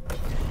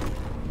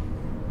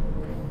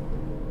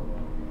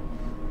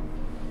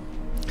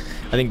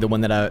 I think the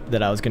one that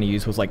I was gonna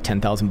use was like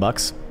 10,000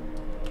 bucks.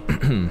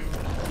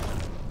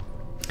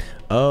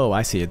 Oh,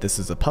 I see it. This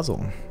is a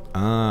puzzle.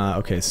 Ah,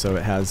 okay, so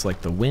it has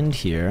like the wind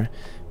here.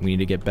 We need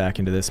to get back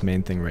into this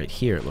main thing right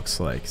here, it looks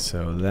like.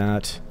 So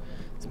that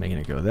is making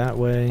it go that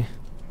way.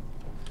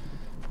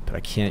 But I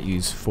can't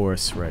use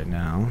force right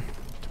now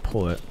to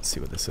pull it. Let's see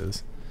what this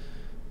is.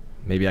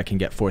 Maybe I can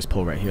get force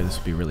pull right here. This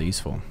would be really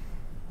useful.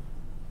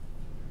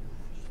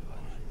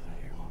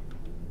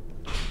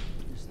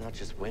 It's not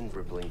just wind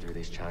rippling through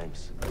these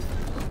chimes.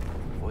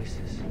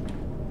 Voices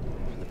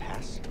from the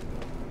past.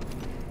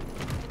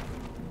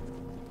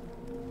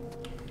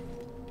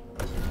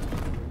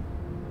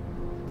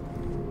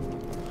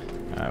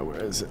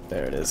 Where is it?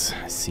 There it is.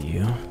 I see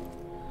you.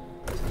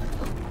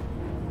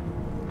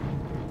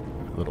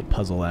 A little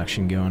puzzle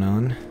action going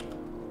on.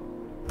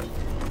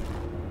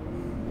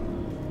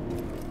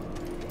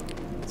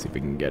 Let's see if we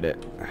can get it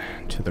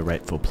to the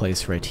rightful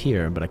place right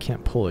here, but I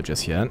can't pull it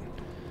just yet.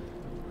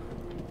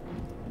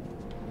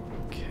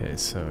 Okay,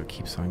 so it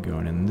keeps on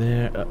going in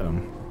there.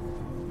 Uh-oh.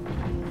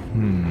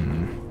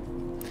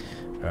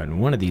 Alright, and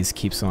one of these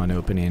keeps on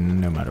opening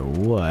no matter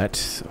what.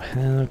 So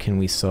how can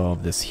we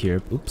solve this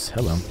here? Oops,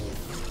 hello.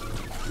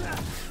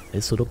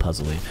 This little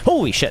puzzle-y.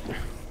 Holy shit!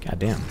 God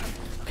damn.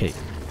 Okay,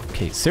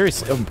 okay,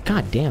 seriously. Oh,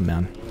 god damn,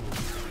 man.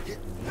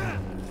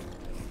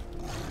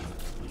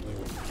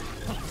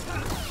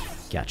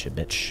 Gotcha,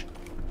 bitch.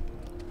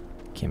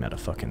 Came out of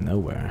fucking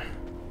nowhere.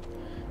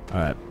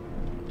 Alright.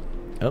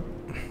 Oh,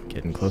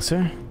 getting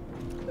closer.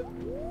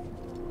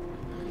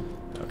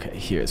 Okay,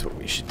 here's what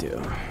we should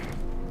do.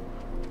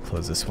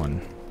 Close this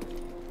one.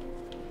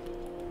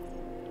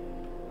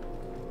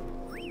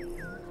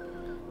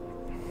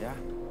 Yeah?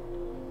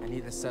 I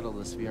need to settle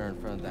the sphere in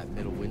front of that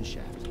middle wind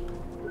shaft.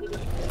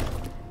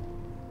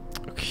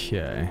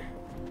 Okay.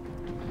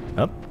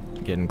 Up,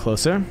 getting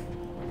closer.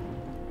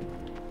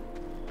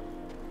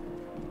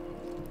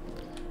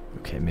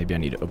 Okay, maybe I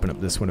need to open up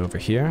this one over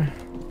here.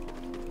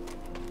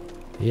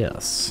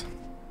 Yes.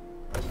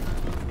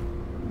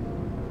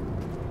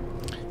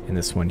 And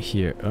this one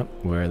here. Oh,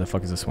 where the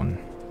fuck is this one?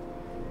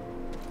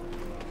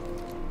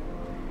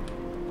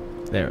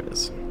 There it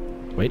is.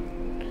 Wait.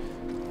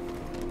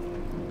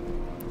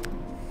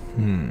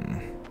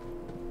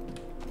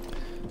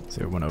 Is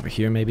there one over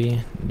here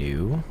maybe?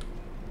 No.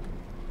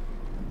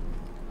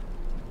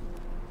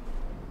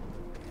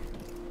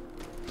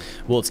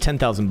 Well, it's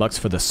 10,000 bucks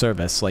for the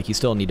service. Like, you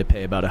still need to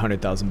pay about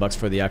 100,000 bucks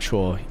for the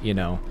actual, you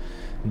know,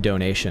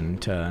 donation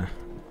to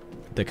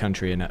the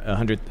country. And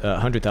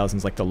 100,000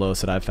 is like the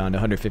lowest that I've found.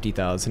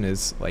 150,000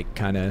 is like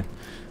kind of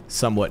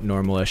somewhat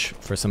normalish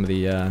for some of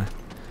the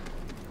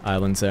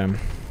islands there.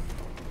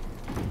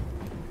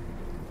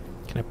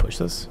 Can I push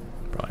this?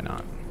 Probably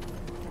not.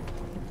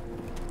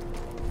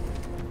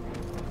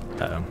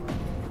 Uh-oh.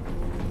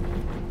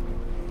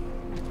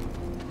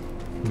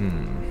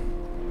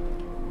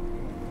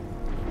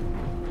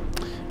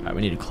 Alright,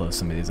 we need to close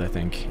some of these, I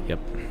think. Yep.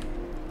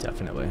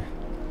 Definitely.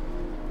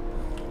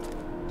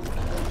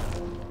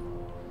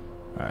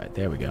 Alright,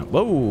 there we go.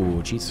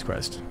 Whoa! Jesus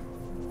Christ.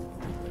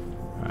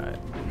 Alright.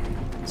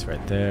 It's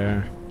right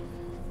there.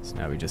 So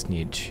now we just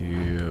need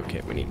to...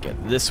 Okay, we need to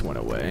get this one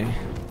away.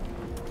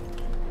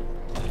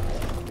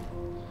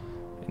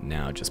 And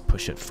now just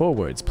push it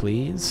forwards,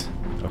 please.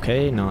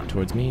 Okay, not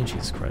towards me.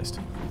 Jesus Christ.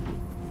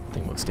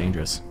 Thing looks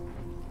dangerous.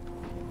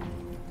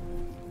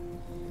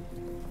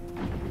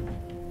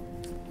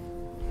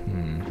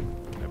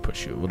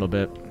 Push you a little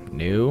bit.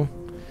 No.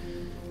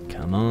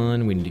 Come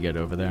on, we need to get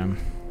over there.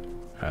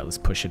 Alright, let's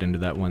push it into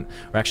that one.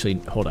 Or actually,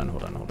 hold on.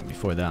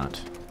 Before that,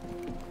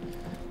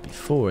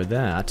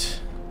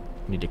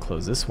 we need to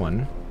close this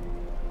one.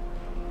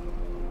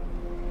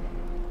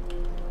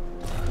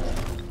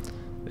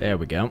 There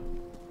we go.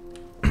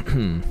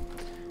 And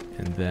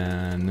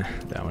then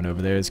that one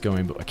over there is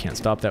going, but I can't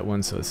stop that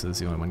one, so this is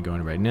the only one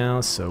going right now.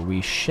 So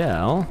we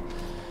shall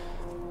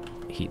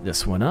heat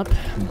this one up.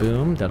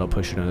 Boom. That'll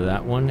push it into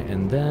that one.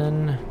 And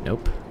then...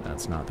 Nope.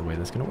 That's not the way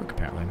that's going to work,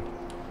 apparently.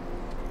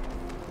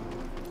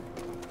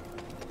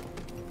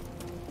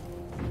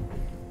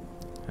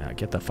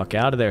 Get the fuck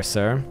out of there,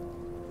 sir.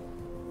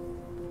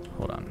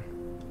 Hold on.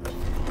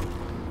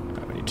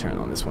 Right, we need to turn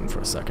on this one for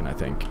a second, I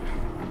think.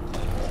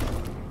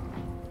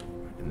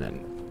 And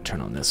then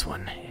turn on this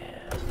one.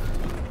 Yeah.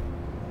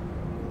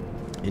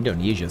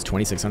 Indonesia is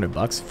 2,600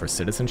 bucks for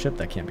citizenship?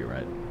 That can't be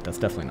right. That's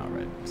definitely not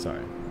right.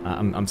 Sorry.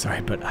 I'm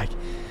sorry, but I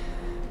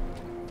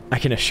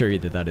can assure you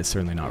that that is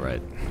certainly not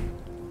right.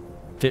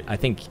 I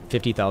think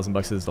 50,000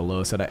 bucks is the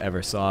lowest that I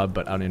ever saw,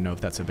 but I don't even know if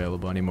that's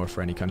available anymore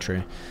for any country.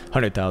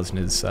 100,000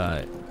 is,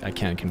 I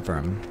can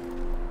confirm.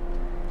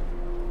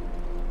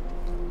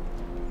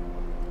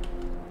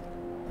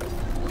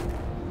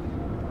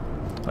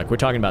 Like, we're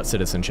talking about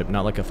citizenship,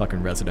 not like a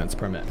fucking residence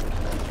permit.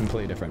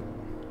 Completely different.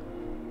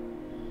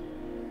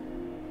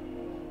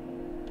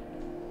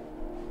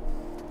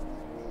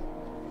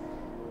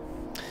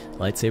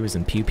 Lightsabers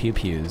and pew pew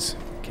pews.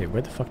 Okay,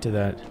 where the fuck did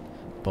that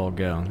ball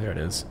go? There it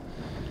is.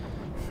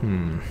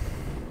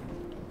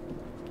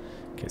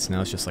 Okay, so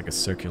now it's just like a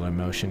circular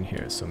motion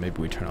here, so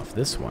maybe we turn off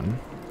this one.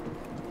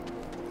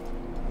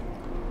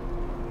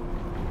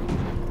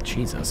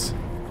 Jesus.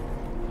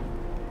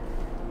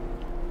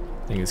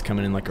 Thing is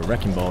coming in like a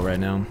wrecking ball right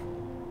now.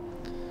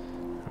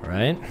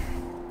 Alright.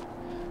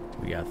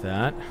 We got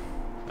that.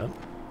 Oh.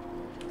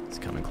 It's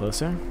coming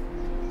closer.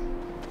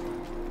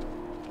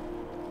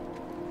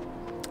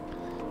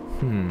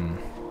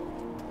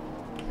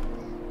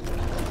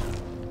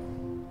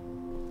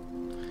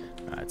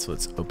 Alright, so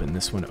let's open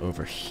this one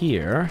over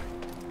here.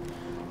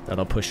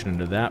 That'll push it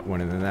into that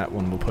one, and then that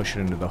one will push it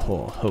into the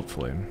hole,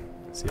 hopefully.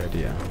 That's the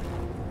idea.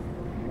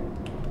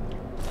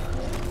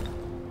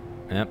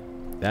 Yep,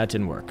 that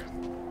didn't work.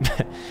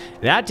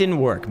 That didn't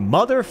work,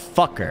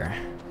 motherfucker!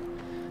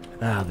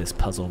 Ah, this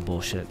puzzle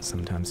bullshit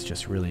sometimes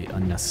just really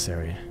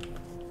unnecessary.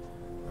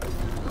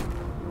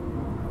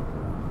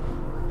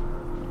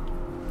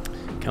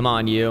 Come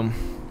on, you.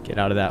 Get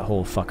out of that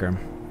hole, fucker.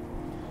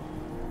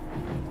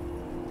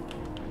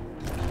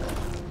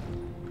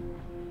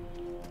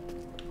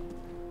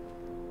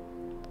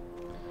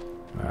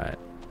 Alright.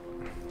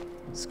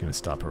 Just gonna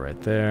stop it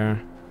right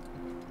there.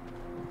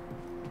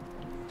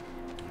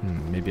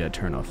 Maybe I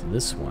turn off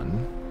this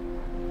one.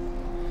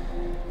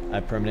 I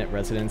have permanent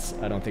residence.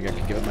 I don't think I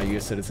can give up my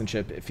U.S.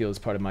 citizenship. It feels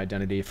part of my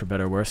identity, for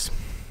better or worse.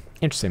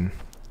 Interesting.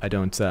 I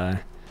don't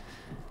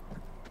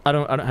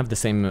have the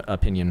same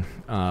opinion.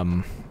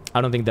 I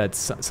don't think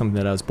that's something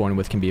that I was born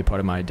with can be a part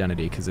of my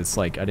identity, because it's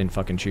like I didn't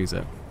fucking choose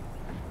it.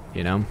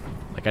 You know?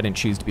 Like, I didn't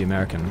choose to be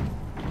American.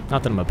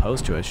 Not that I'm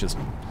opposed to it, it's just...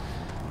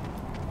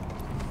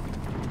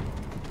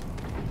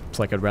 It's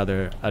like I'd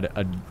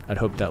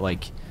hope that,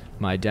 like,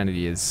 my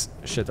identity is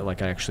shit that,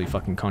 like, I actually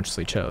fucking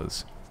consciously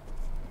chose.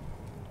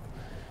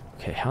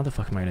 Okay, how the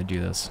fuck am I gonna do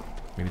this?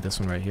 Maybe this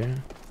one right here?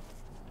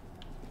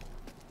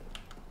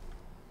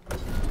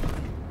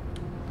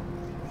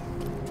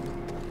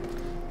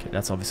 Okay,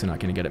 that's obviously not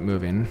gonna get it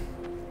moving.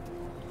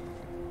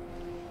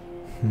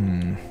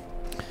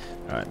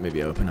 Alright,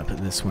 maybe open up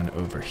this one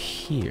over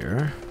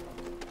here.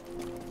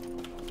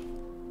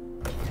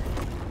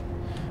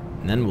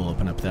 And then we'll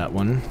open up that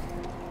one.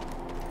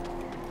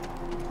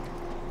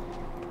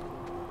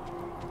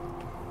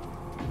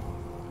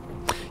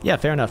 Yeah,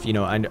 fair enough. You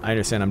know, I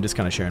understand. I'm just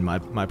kind of sharing my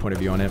point of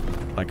view on it.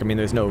 Like, I mean,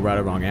 there's no right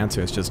or wrong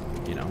answer. It's just,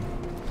 you know,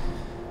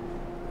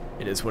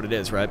 it is what it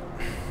is, right?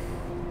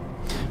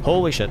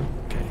 Holy shit.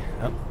 Okay.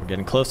 Oh, we're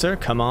getting closer.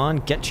 Come on.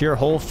 Get to your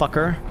hole,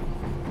 fucker.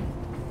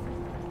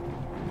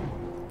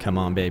 Come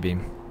on, baby.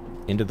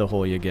 Into the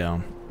hole you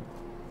go.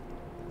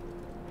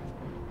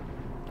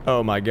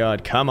 Oh my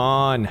god. Come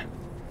on.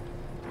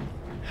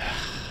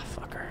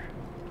 Fucker.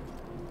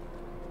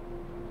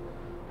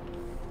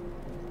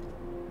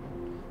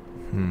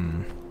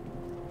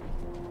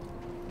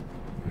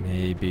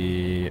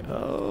 Maybe...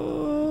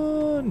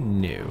 Oh,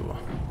 no.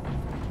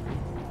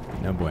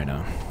 No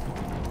bueno.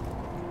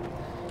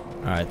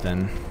 Alright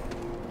then.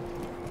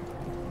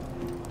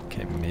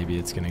 Okay, maybe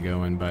it's gonna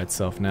go in by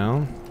itself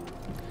now.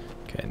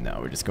 Okay, no,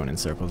 we're just going in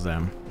circles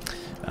there.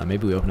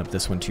 Maybe we open up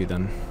this one too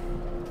then.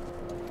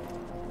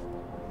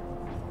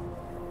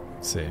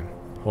 Let's see.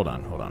 Hold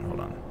on.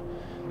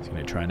 It's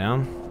gonna try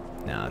now.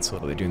 Nah, it's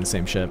literally doing the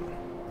same shit.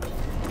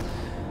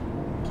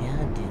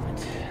 God damn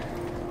it.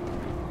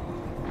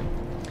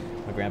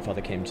 My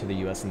grandfather came to the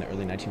US in the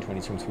early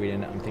 1920s from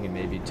Sweden. I'm thinking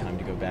maybe time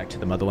to go back to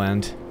the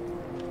motherland.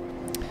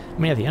 I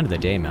mean, at the end of the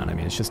day, man, I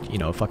mean, it's just, you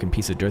know, a fucking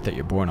piece of dirt that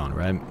you're born on,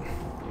 right?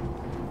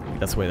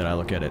 That's the way that I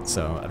look at it.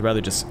 So I'd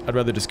rather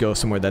just go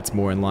somewhere that's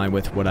more in line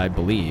with what I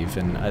believe,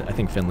 and I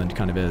think Finland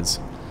kind of is.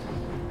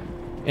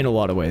 In a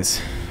lot of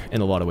ways. In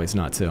a lot of ways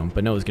not too.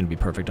 But no one's gonna be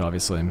perfect,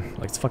 obviously.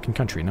 Like, it's a fucking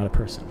country, not a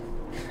person.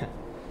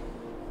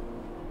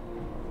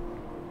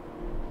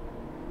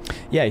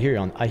 Yeah, I hear you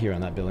on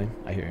that, Billy.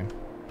 I hear you.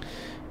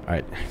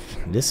 Alright.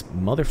 This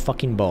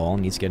motherfucking ball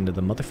needs to get into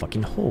the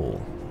motherfucking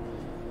hole.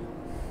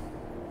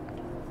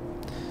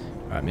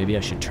 Alright, maybe I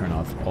should turn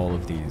off all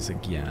of these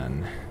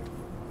again.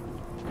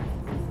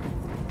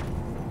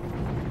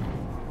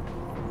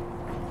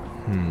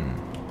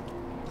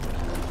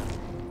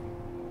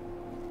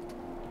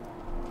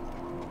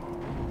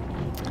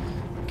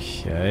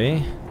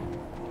 Okay.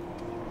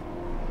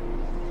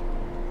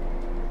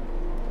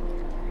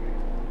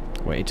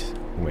 Wait.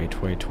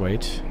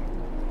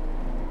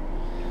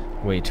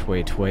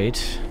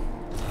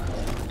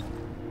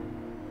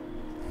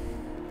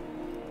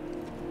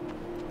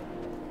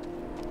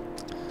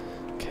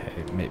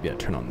 Okay, maybe I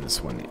turn on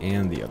this one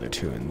and the other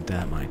two, and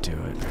that might do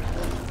it.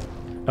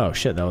 Oh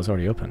shit, that was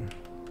already open.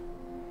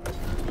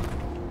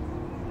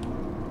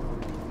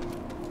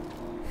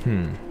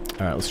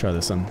 Alright, let's try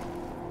this one.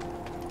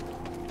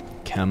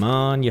 Come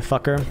on, you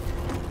fucker.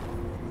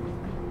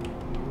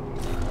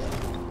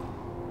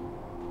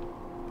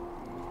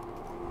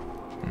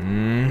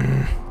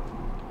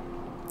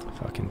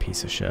 Fucking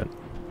piece of shit.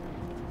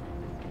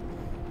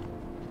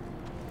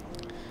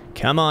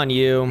 Come on,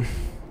 you.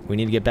 We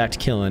need to get back to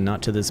killing,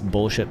 not to this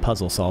bullshit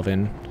puzzle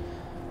solving.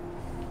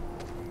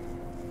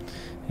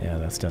 Yeah,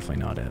 that's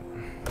definitely not it.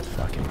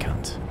 Fucking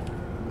cunt.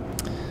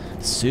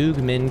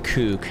 Sugmin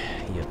Kook,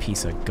 you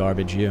piece of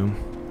garbage, you.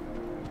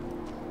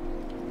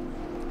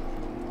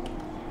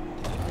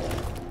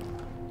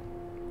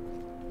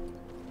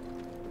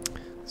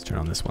 Let's turn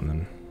on this one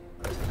then.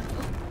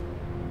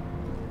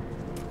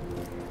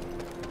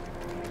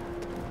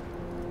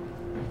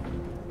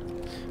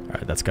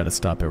 Alright, that's got to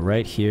stop it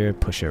right here.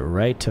 Push it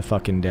right to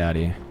fucking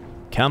daddy.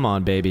 Come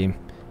on, baby.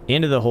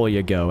 Into the hole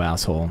you go,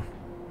 asshole.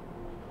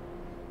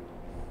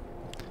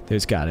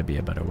 There's got to be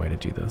a better way to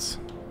do this.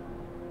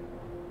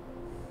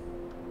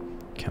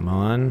 Come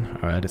on.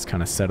 Alright, it's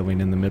kind of settling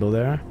in the middle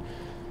there.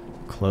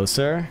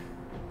 Closer.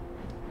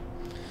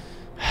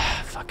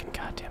 Fucking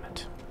goddamn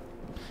it.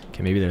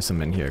 Okay, maybe there's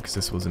some in here, because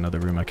this was another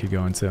room I could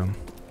go into.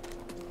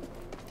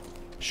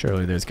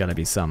 Surely there's got to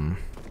be some.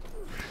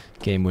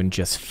 Game wouldn't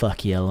just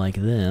fuck you like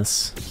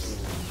this.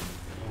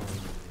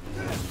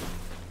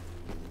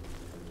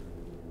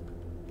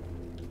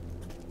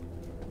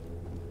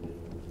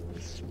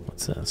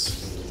 What's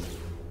this?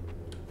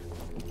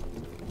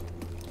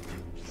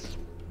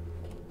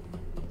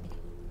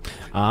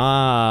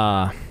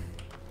 Ah.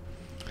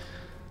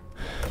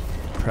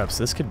 Perhaps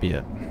this could be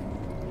it.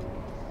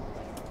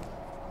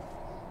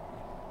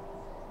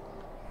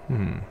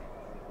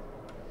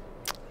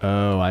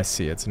 Oh, I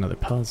see. It's another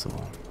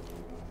puzzle.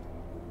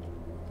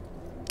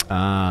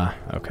 Ah,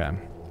 okay.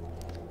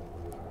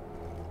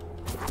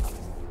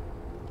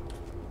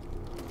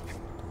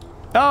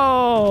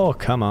 Oh,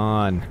 come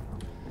on.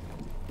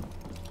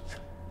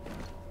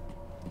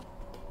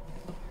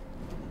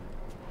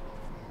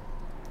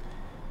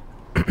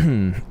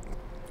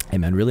 Hey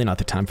man, really not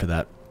the time for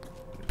that,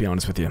 to be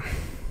honest with you.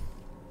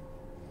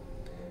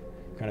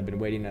 Kind of been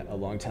waiting a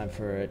long time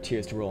for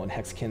tears to roll in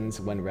Hexkins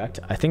when wrecked.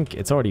 I think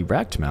it's already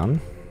wrecked,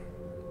 man.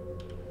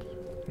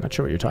 Not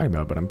sure what you're talking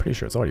about, but I'm pretty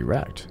sure it's already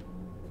wrecked.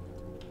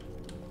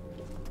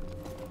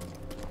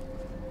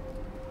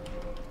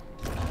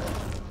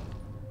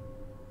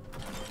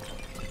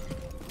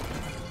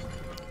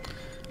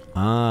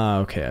 Ah,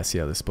 okay, I see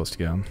how this is supposed to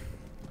go.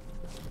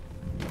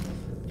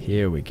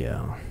 Here we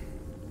go.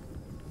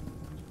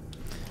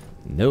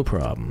 No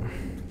problem.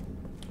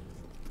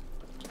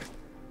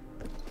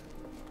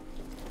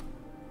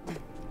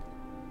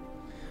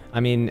 I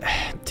mean,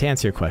 to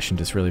answer your question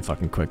just really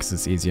fucking quick, because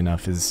it's easy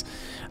enough, is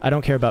I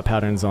don't care about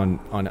patterns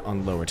on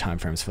lower time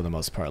frames for the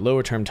most part.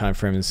 Lower term time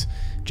frames,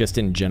 just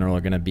in general,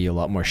 are going to be a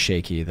lot more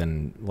shaky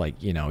than, like,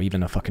 you know,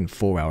 even a fucking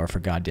 4 hour for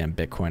goddamn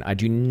Bitcoin. I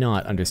do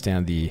not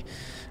understand the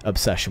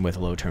obsession with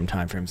low term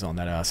time frames on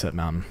that asset,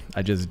 man.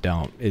 I just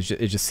don't. It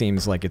just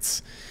seems like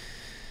it's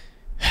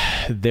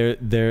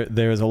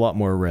there's a lot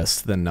more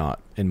risk than not,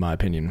 in my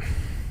opinion.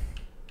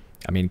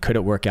 I mean, could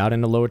it work out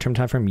in a lower term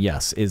time frame?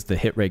 Yes. Is the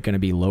hit rate going to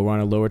be lower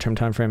on a lower term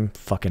time frame?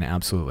 Fucking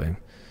absolutely.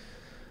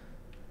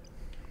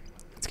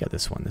 Let's get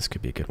this one. This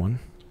could be a good one.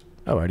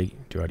 Oh, do you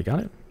already got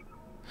it?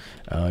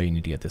 Oh, you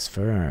need to get this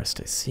first.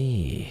 I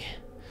see.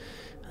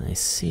 I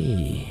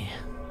see.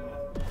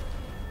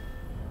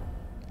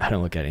 I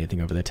don't look at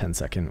anything over the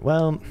 10-second.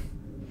 Well,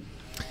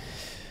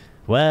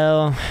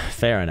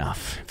 fair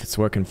enough. If it's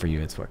working for you,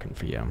 it's working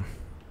for you.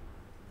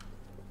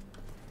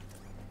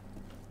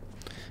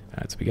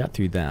 Alright, so we got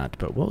through that,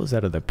 but what was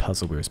that other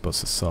puzzle we were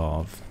supposed to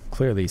solve?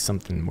 Clearly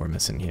something we're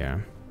missing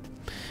here.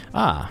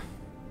 Ah,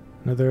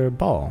 another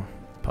ball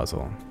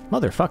puzzle.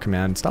 Motherfucker,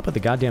 man, stop with the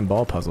goddamn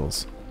ball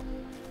puzzles.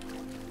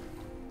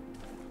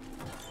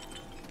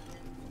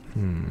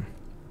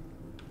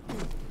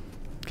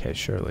 Okay,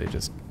 surely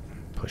just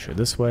push her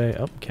this way.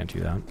 Oh, can't do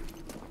that.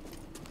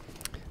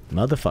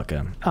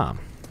 Motherfucker. Ah,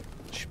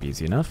 should be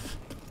easy enough.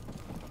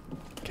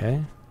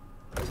 Okay.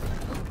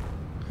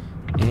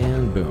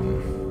 And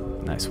boom.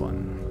 Nice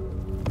one.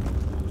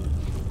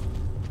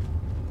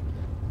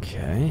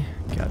 Okay,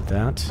 got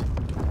that.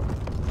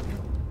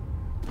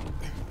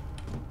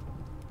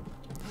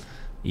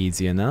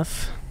 Easy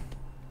enough.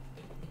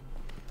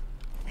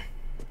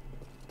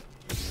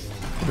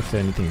 What if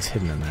anything's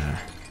hidden in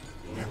there?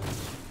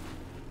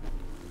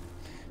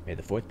 May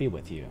the 4th be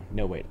with you.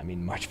 No, wait, I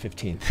mean March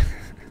 15th.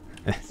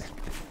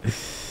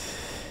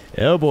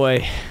 Oh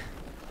boy.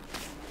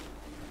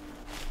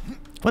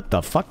 What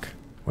the fuck?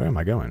 Where am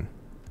I going?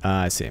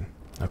 I see.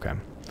 Okay.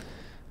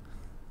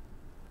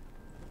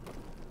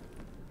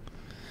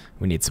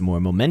 We need some more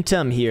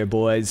momentum here,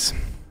 boys.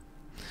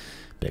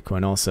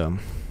 Bitcoin also.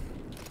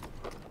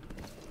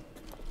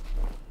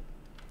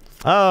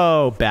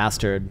 Oh,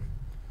 bastard.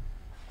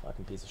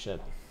 Fucking piece of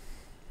shit.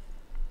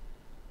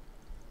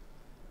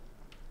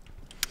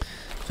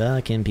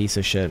 Fucking piece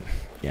of shit.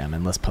 Yeah,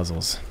 man, less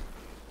puzzles.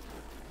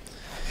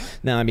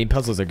 No, I mean,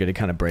 puzzles are good to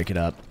kind of break it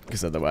up,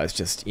 because otherwise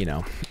just, you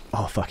know,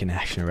 all fucking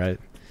action, right?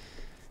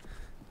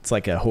 It's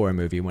like a horror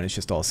movie when it's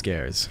just all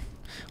scares.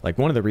 Like,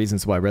 one of the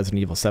reasons why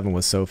Resident Evil 7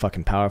 was so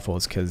fucking powerful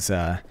is because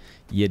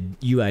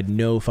you had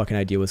no fucking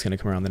idea what's going to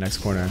come around the next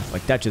corner.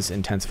 Like, that just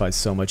intensifies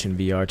so much in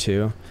VR,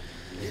 too.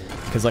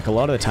 Because, like, a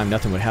lot of the time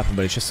nothing would happen,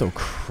 but it's just so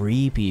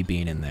creepy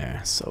being in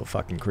there. So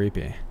fucking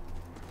creepy.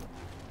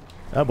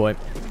 Oh, boy.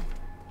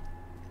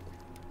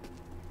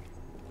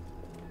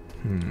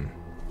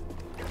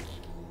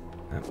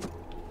 Yep.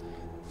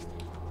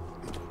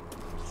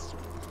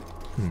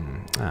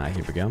 Ah,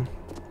 here we go.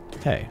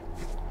 Hey.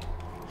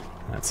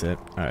 That's it.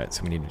 Alright,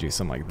 so we need to do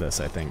something like this,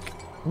 I think.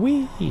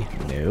 Whee!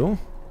 No.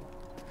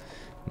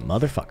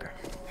 Motherfucker.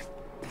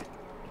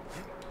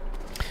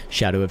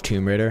 Shadow of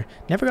Tomb Raider.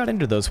 Never got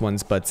into those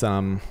ones, but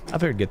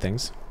I've heard good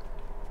things.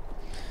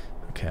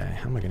 Okay,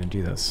 how am I gonna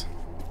do this?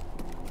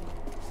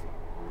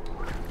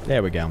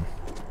 There we go.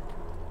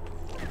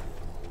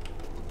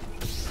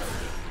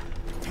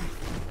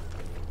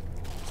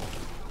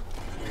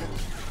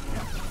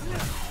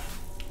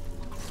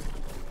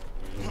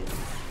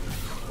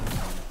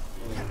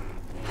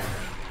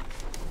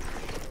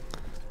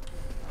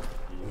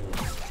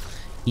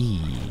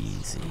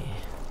 Easy.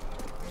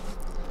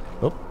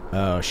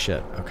 Oh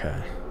shit,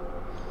 okay.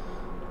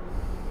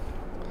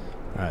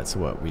 Alright, so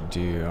what we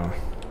do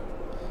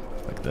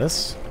like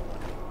this.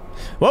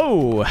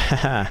 Whoa!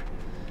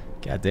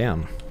 God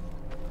damn.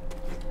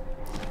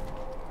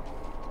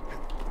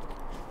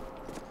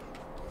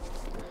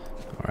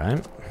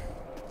 Alright.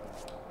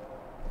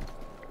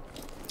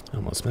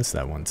 Almost missed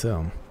that one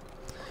too.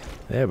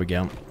 There we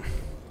go.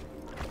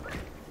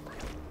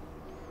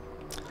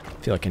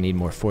 I feel like I need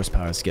more force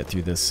powers to get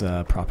through this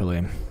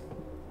properly.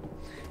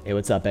 Hey,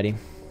 what's up, Eddie?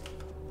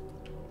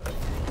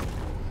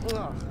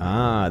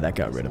 Ah, that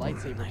got rid of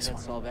him. Nice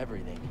one. Solve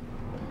everything.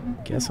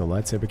 Guess a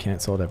lightsaber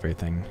can't solve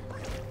everything.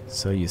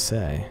 So you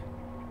say.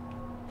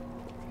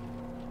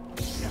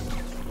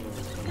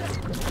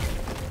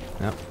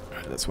 Nope.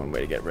 Alright, that's one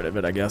way to get rid of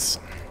it, I guess.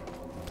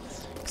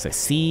 Because I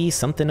see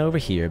something over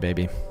here,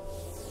 baby.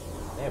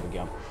 There we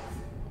go.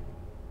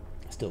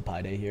 Still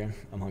pie day here.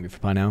 I'm hungry for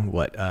pie now.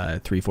 What,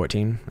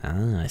 3:14?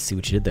 Ah, I see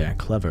what you did there.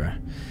 Clever.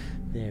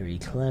 Very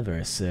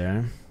clever,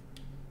 sir.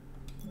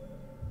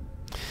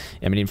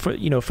 I mean, for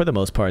the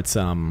most parts,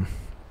 W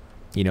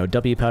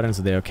patterns,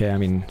 are they okay? I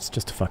mean, it's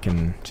just a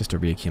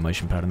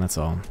reaccumulation pattern, that's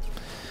all.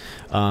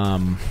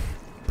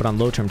 But on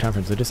low-term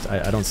timeframes,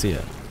 I don't see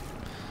it.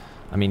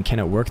 I mean, can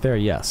it work there?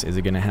 Yes. Is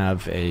it going to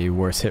have a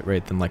worse hit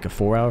rate than like a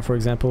 4-hour, for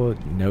example?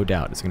 No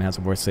doubt. Is it going to have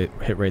a worse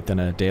hit rate than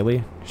a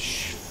daily?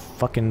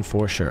 Fucking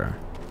for sure.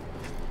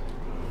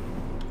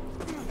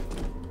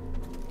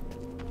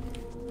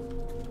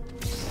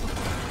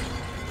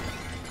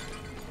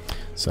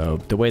 So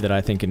the way that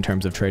I think in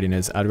terms of trading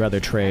is I'd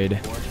rather trade...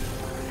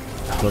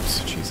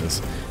 Whoops,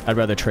 Jesus. I'd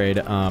rather trade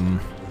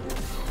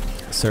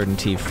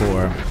certainty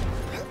for...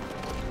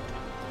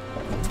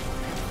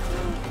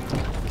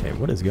 Okay,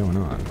 what is going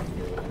on?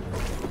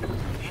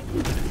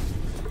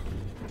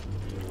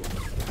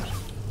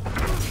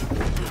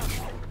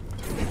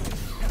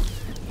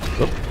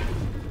 Oop.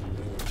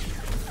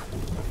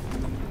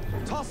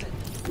 Toss it.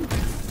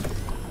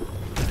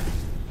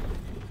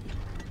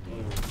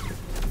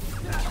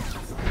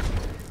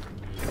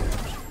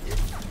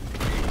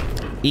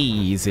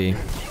 Easy.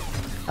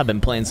 I've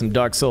been playing some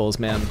Dark Souls,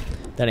 man.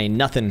 That ain't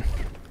nothing.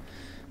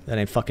 That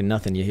ain't fucking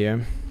nothing, you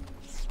hear?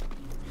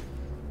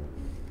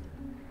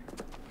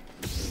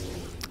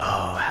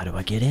 Oh, how do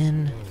I get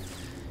in?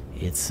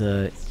 It's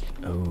a...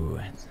 Oh,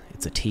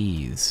 it's a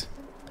tease.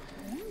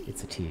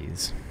 It's a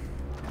tease.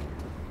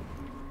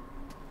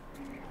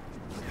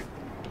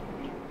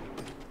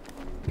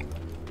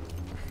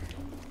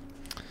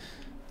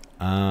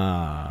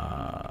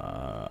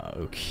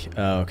 Okay.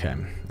 Okay.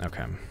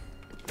 Okay.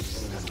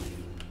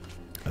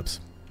 Oops.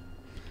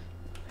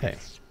 Hey.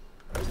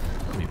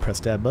 Let me press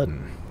that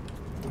button.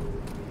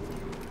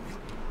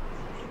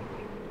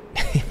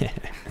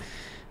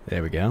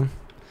 There we go.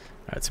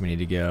 Alright, so we need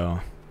to go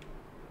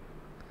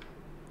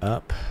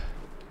up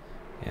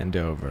and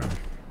over.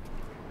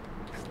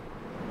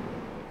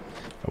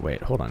 Oh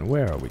wait, hold on.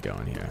 Where are we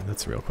going here?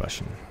 That's the real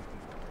question.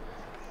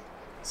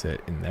 Is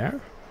it in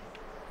there?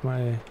 What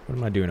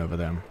am I doing over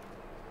there?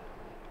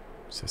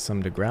 Is there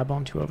something to grab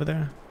onto over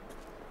there?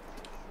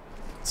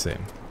 Let's see.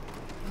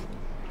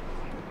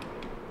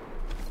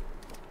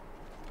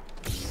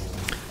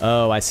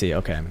 Oh, I see.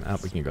 Okay. Oh,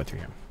 we can go through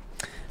here.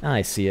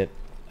 I see it.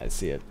 I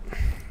see it.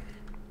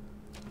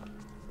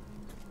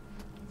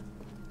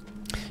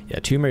 Yeah,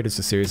 Tomb Raider is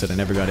a series that I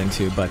never got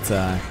into, but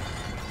I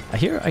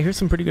hear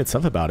some pretty good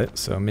stuff about it,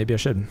 so maybe I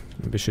should.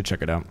 Maybe I should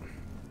check it out.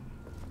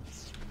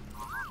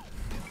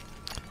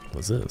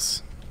 What's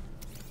this?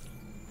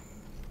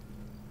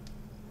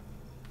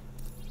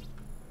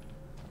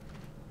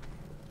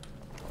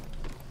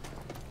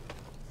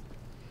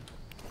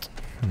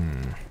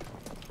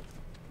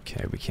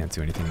 Okay, we can't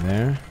do anything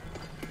there.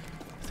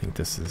 I think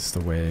this is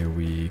the way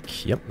we...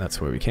 Yep, that's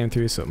where we came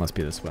through, so it must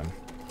be this way.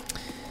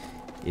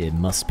 It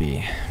must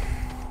be.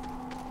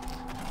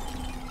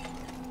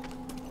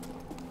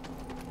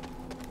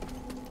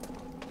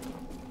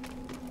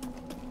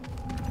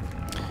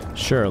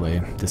 Surely,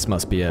 this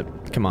must be it.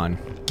 Come on,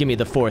 give me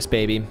the force,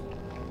 baby.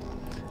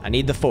 I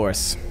need the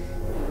force.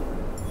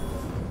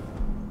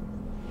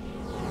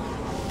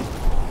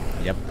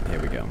 Yep, here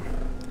we go.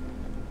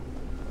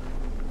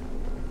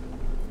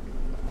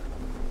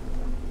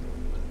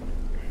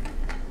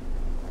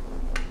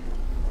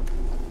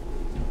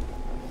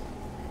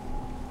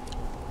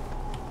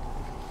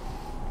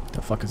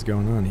 the fuck is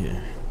going on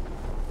here?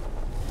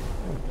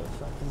 What the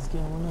fuck is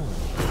going on?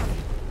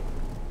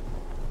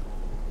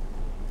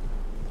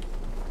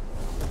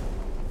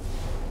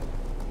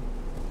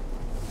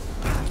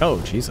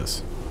 Oh,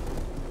 Jesus.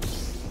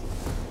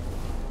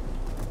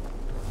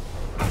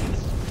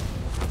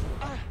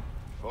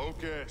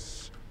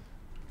 Focus.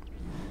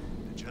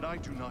 The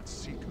Jedi do not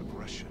seek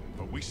aggression,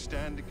 but we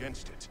stand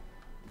against it.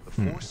 The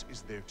Force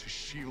is there to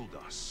shield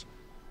us.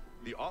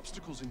 The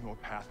obstacles in your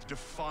path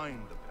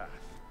define the path.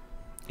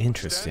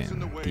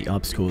 Interesting. The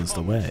obstacle is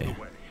the way.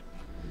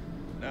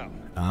 Now,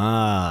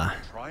 ah.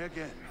 Try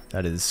again.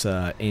 That is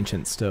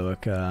ancient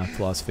Stoic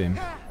philosophy.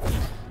 Yep.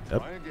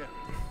 Try again.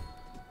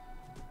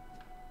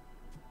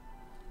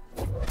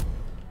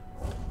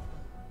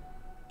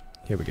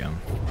 Here we go.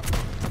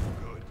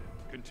 Good.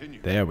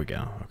 Continue. There we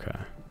go. Okay.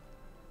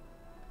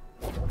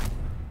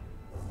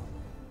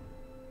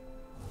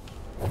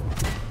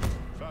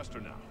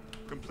 Faster now.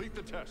 Complete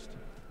the test.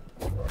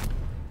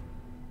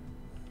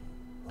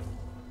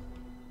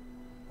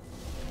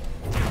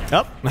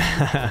 Oh.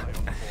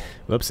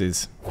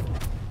 Whoopsies.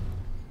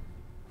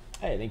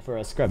 Hey, thank you for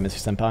a scrub,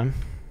 Mr. Senpai.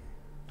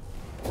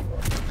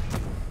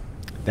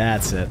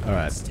 That's it. All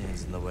right.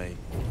 Stands in the way.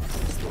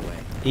 It's the way.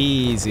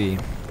 Easy.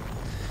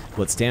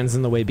 What stands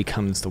in the way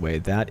becomes the way.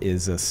 That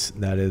is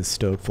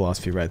Stoic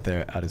philosophy right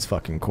there at its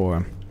fucking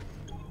core.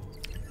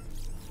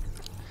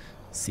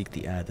 Seek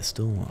the eye of the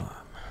storm.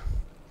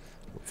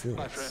 What's this?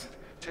 My friend,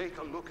 take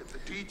a look at the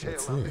detail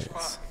What's on this this?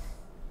 part.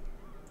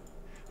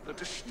 The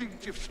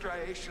distinctive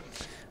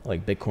striations.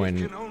 Like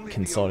Bitcoin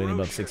consolidating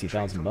above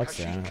 60,000 bucks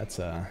there. That's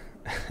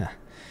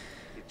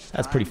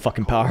that's pretty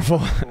fucking powerful.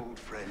 Old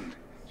friend.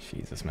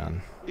 Jesus,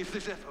 man. If the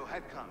Zepho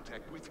had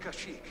contact with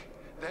Kashyyyk,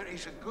 there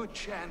is a good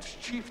chance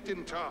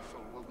Chieftain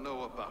Tarful will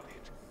know about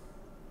it.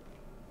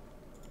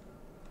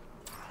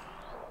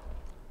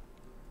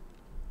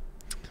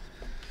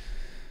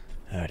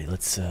 Alrighty,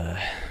 let's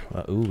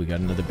well, ooh, we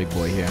got another big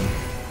boy here.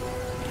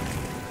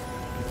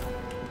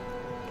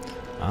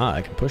 Ah,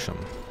 I can push him.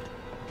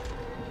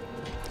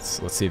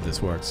 Let's see if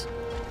this works.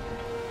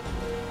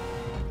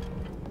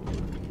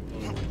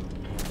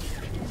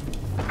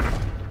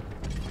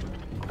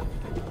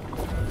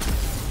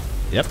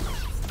 Yep.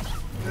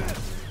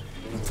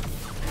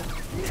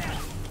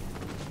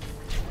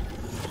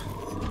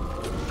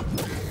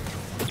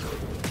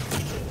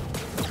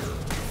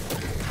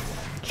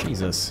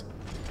 Jesus.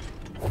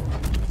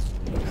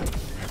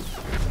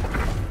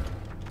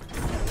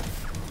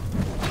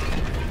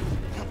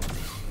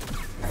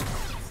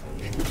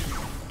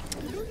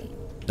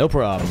 No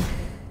problem.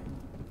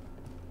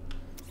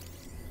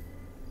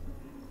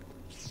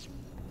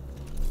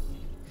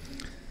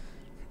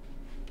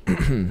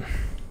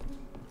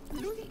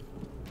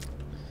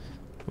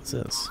 What's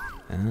this?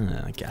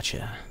 Ah,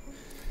 gotcha.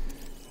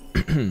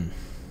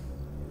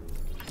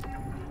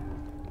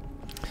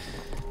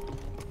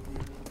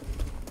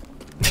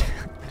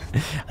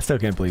 I still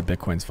can't believe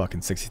Bitcoin's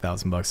fucking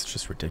 60,000 bucks. It's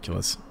just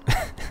ridiculous.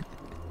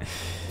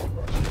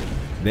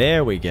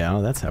 There we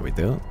go. That's how we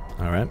do it.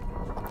 All right.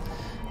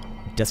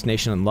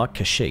 Destination unlocked,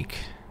 Kashyyyk.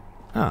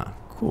 Ah,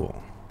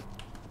 cool.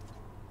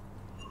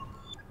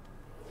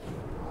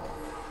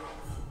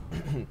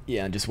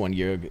 Yeah, just 1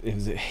 year ago,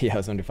 it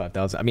was under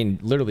 5,000. I mean,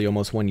 literally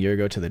almost 1 year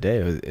ago to the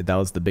day, that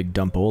was the big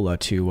dump-ola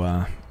to,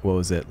 what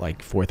was it,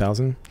 like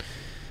 4,000?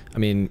 I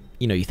mean,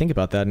 you know, you think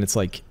about that and it's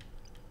like,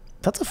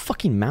 that's a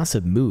fucking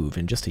massive move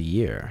in just a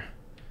year,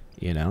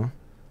 you know?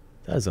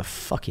 That is a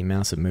fucking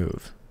massive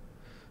move.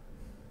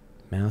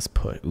 Mass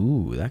put.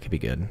 Ooh, that could be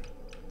good.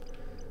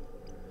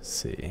 Let's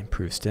see,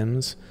 improve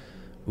stims.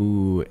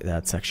 Ooh,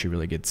 that's actually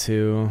really good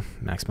too.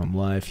 Maximum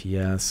life,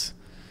 yes.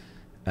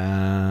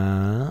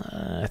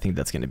 I think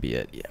that's gonna be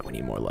it. Yeah, we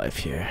need more life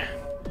here.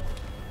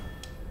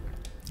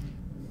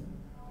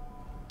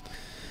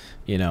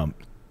 You know,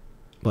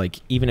 like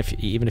even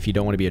if you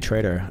don't want to be a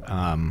trader,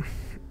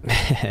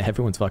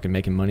 everyone's fucking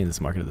making money in this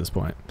market at this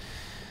point.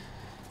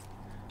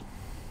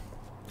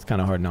 It's kind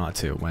of hard not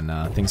to when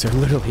things are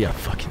literally up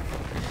fucking.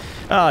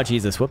 Oh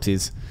Jesus,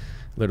 whoopsies!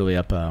 Literally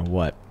up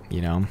what? You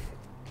know,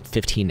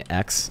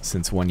 15x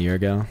since 1 year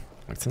ago.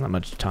 It's not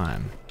much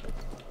time.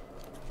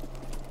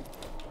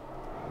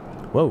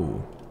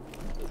 Whoa.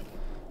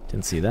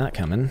 Didn't see that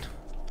coming.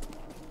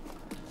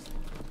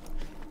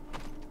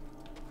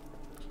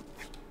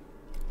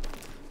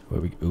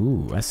 Where we?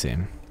 Ooh, I see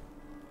him.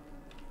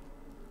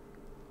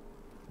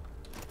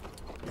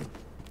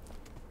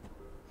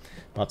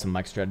 Lots of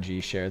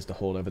MicroStrategy shares to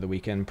hold over the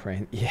weekend.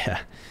 Praying.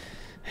 Yeah.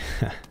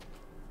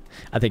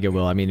 I think it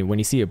will. I mean, when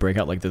you see a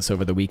breakout like this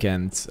over the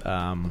weekend,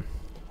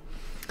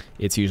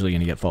 it's usually going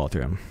to get follow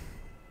through.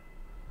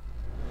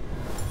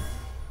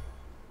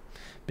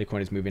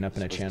 Bitcoin is moving up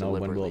in a channel.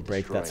 When will it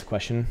break? That's the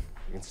question.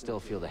 You can still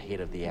feel the hate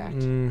of the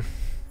act.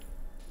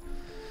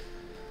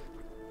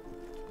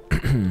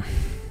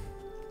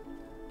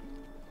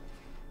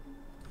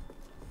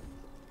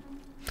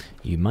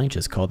 You might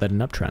just call that an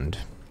uptrend.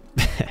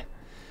 Let's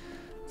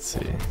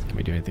see. Can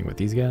we do anything with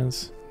these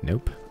guys?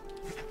 Nope.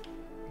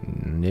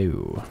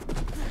 No.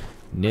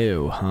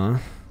 No, huh?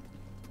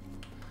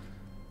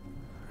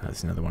 Oh,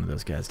 there's another one of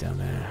those guys down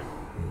there.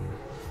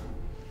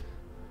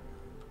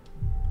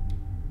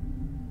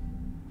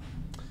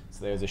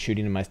 So there's a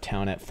shooting in my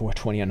town at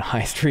 420 on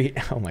High Street.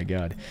 Oh my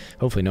god.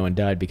 Hopefully no one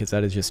died because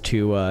that is just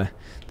too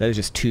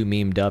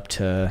memed up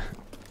to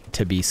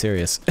be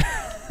serious.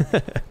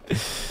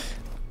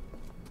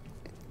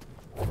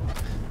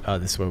 Oh,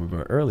 this is where we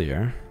were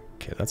earlier.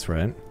 Okay, that's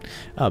right.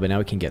 Oh, but now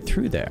we can get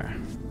through there.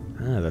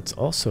 Ah, that's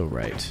also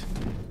right.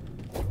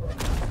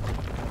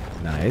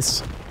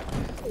 Nice.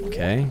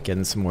 Okay,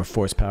 getting some more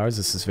force powers.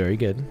 This is very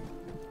good.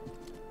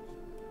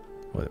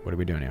 What are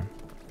we doing here?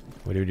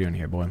 What are we doing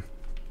here, boy?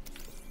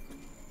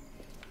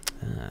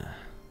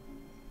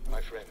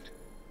 My friend,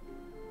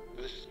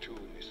 this tomb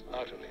is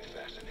utterly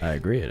fascinating. I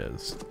agree it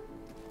is.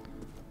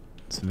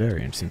 It's a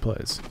very interesting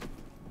place.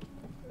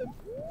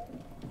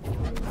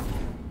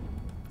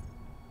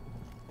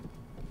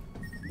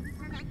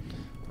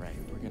 Right,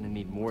 we're gonna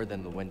need more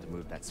than the wind to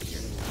move that sphere.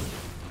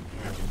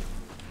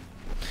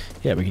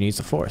 Yeah, we can use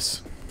the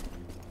force.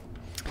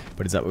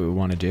 But is that what we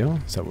want to do?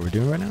 Is that what we're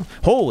doing right now?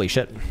 Holy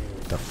shit!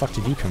 The fuck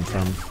did you come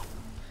from?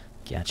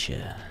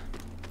 Gotcha.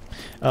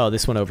 Oh,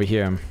 this one over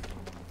here.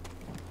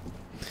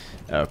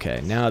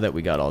 Okay, now that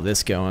we got all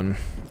this going,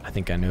 I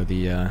think I know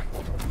the,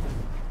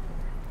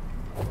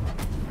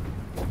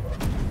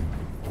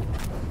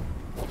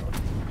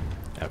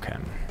 Okay.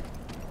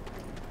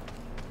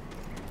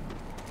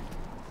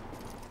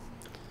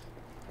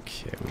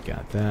 Okay, we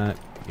got that.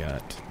 We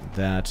got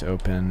that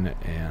open,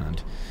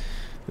 and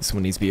this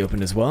one needs to be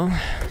opened as well.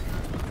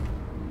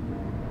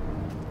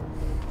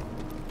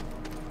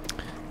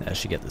 That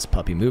should get this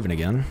puppy moving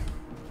again.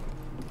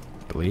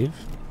 I believe.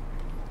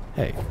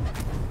 Hey.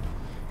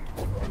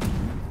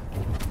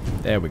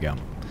 There we go.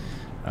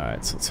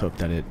 Alright, so let's hope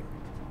that it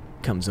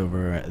comes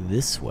over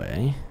this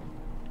way.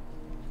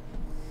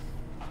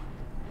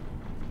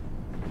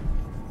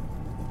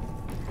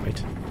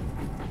 Wait.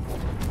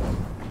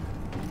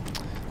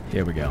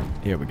 Here we go.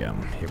 Here we go.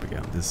 Here we go.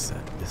 This is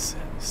it. This is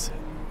it. This is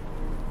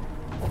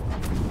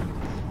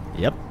it.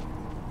 Yep.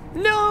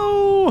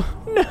 No!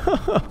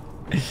 No!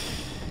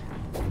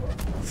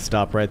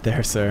 Stop right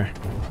there, sir.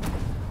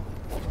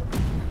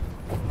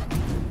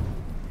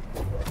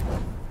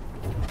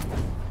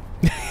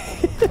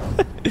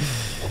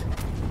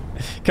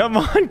 Come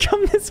on,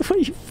 come this way,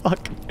 you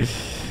fuck.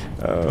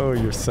 Oh,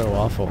 you're so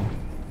awful.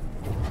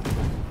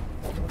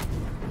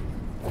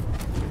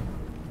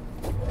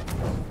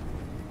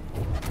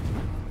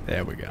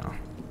 There we go.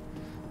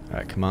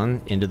 Alright, come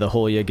on. Into the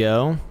hole you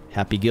go.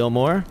 Happy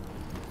Gilmore.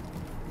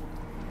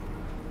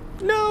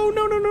 No,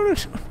 no, no, no, no.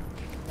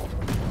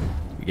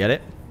 You get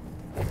it?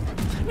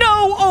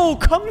 No! Oh,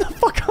 come the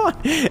fuck on!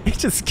 It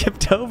just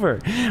skipped over.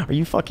 Are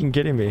you fucking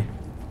kidding me?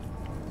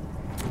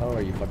 Oh,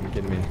 are you fucking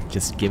kidding me?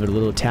 Just give it a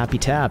little tappy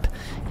tap.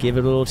 Give it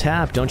a little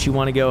tap. Don't you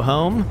want to go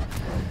home?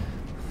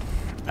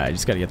 I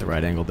just gotta get the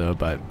right angle though,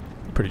 but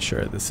I'm pretty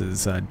sure this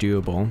is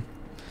doable.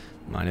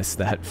 Minus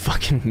that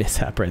fucking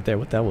mishap right there.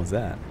 What the hell was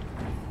that?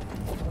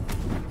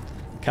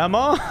 Come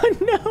on!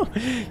 No!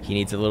 He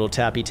needs a little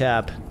tappy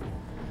tap.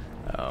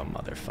 Oh,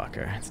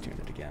 motherfucker. It's doing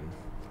it again.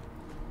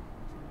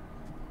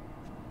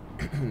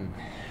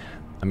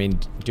 I mean,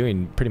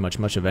 doing pretty much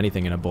of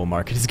anything in a bull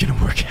market is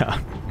gonna work out.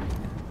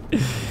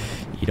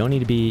 You don't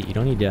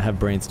need to have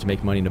brains to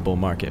make money in a bull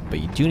market, but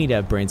you do need to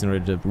have brains in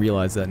order to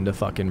realize that and to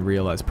fucking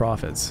realize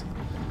profits.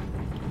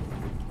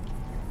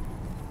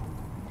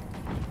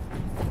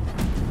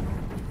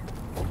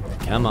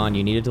 Come on,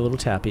 you needed a little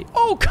tappy.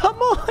 Oh, come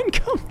on,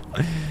 come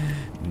on.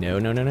 No,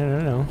 no, no, no,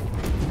 no, no.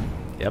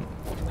 Yep.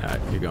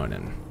 Alright, you're going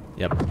in.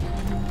 Yep.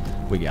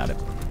 We got it.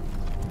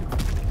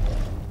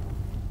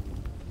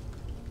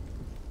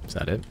 Is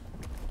that it?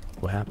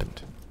 What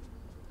happened?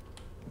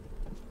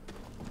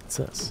 What's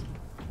this?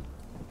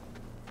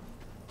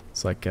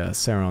 It's like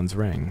Sauron's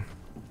ring.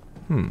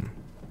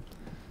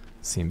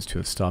 Seems to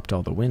have stopped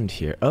all the wind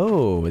here.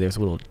 Oh, there's a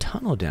little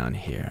tunnel down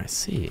here. I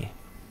see.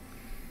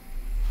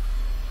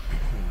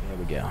 There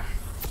we go.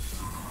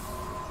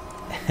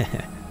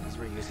 These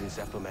were using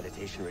Zepho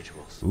meditation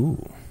rituals. Ooh.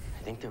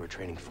 I think they were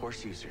training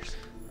Force users.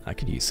 I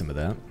could use some of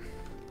that.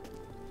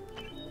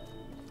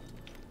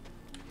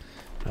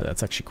 Oh,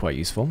 that's actually quite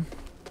useful.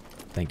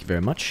 Thank you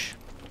very much.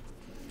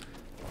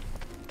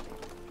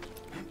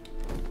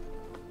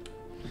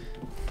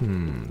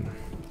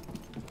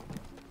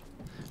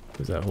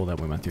 Where's that hole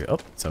that we went through? Oh,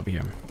 it's over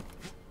here.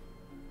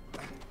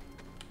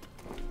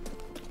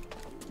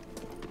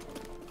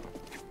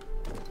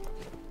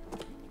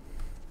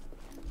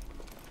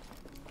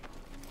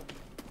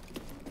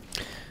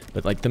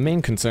 But like the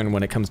main concern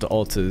when it comes to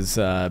alts is,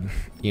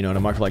 you know, in a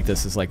market like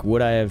this is like,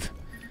 would I have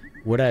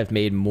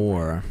made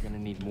more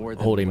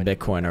holding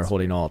Bitcoin or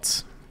holding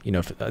alts? You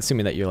know,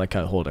 assuming that you're like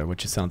a holder,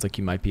 which it sounds like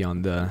you might be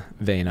on the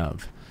vein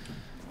of.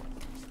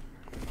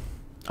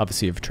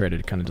 Obviously, if traded,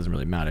 it kind of doesn't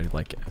really matter.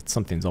 Like,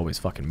 something's always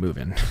fucking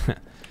moving.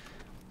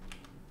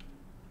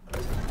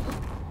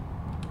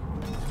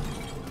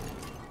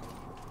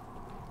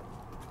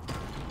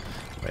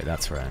 Wait,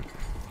 that's right.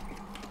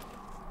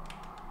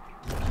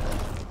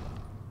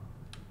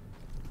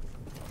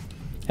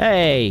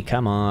 Hey,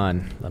 come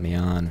on. Let me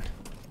on.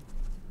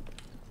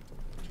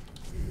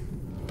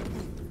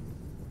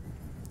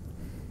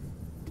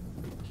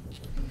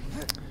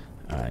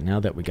 Alright, now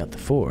that we got the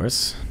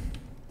force,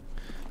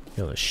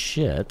 feel the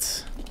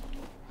shit.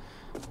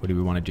 What do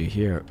we want to do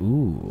here?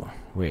 Ooh,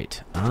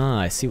 wait. Ah,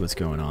 I see what's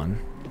going on.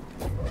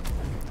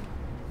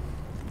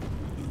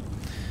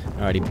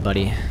 Alrighty,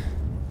 buddy.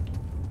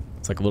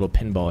 It's like a little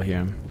pinball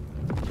here.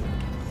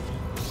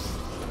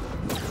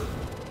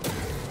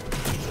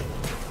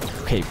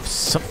 Okay,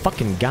 so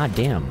fucking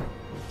goddamn.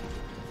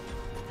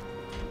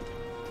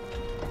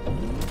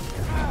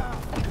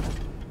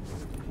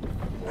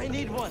 I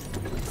need one.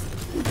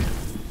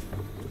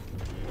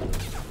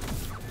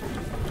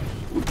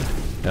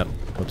 Yep,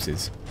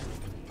 whoopsies.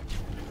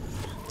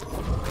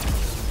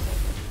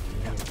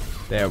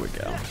 There we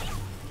go.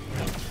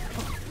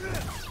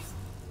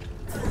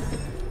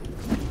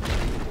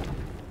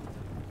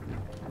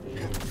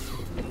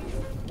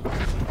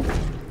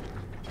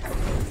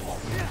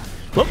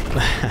 Whoop!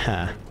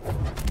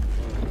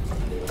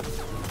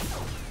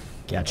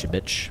 Gotcha,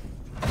 bitch.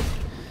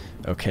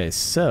 Okay,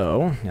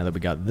 so now that we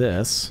got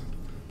this,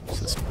 let's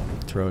just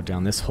throw it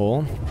down this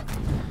hole.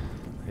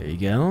 There you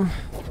go.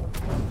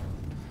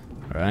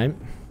 Alright.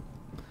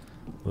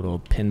 Little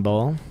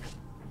pinball.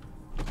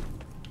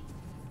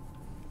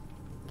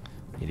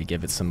 Need to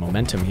give it some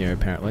momentum here,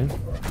 apparently.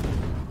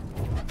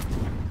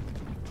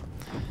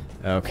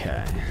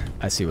 Okay.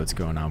 I see what's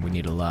going on. We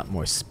need a lot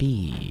more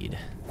speed.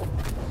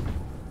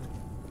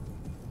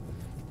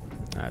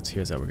 Alright, so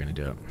here's how we're gonna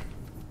do it.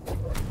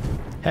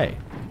 Hey.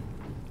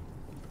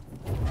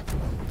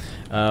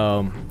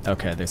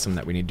 Okay, there's something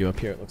that we need to do up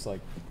here, it looks like.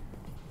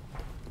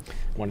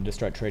 Wanted to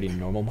start trading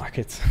normal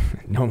markets.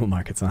 Normal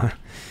markets, huh?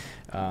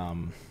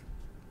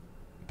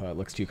 But it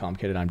looks too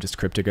complicated. I'm just a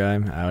crypto guy.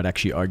 I would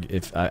actually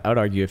argue I would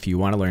argue if you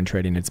want to learn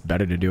trading, it's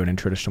better to do it in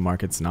traditional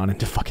markets, not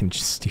into fucking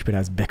stupid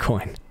ass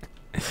Bitcoin.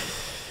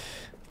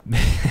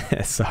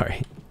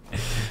 Sorry.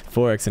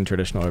 Forex and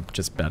traditional are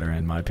just better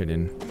in my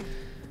opinion.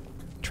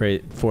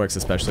 Forex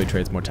especially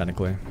trades more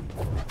technically.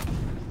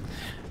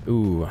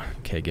 Ooh,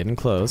 okay, getting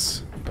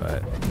close,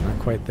 but not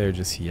quite there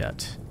just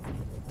yet.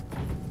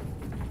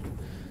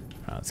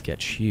 Let's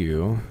get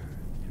you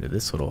into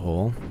this little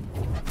hole.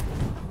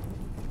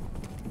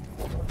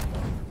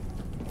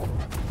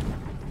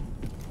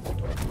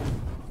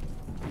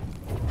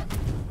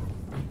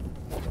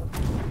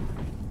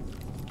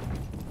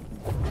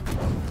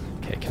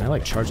 Okay, can I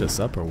like charge this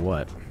up or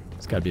what?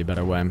 There's gotta be a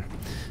better way.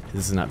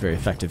 This is not very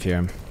effective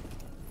here.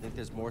 Think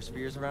there's more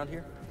spheres around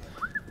here?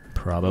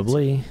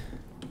 Probably.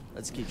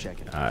 Let's keep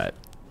checking. Alright.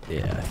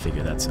 Yeah, I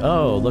figure that's...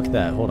 Oh, look at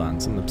that. Hold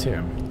on. Something up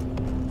here.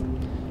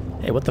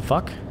 Hey, what the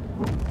fuck?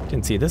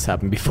 Didn't see this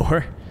happen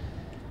before.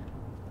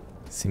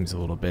 Seems a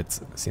little bit...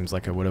 Seems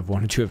like I would have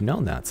wanted to have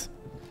known that.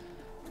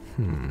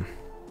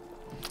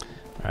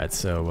 Alright,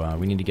 so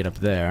we need to get up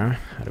there.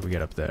 How do we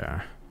get up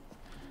there?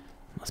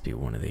 Must be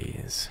one of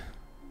these.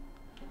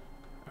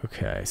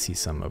 Okay, I see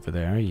some over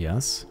there.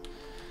 Yes.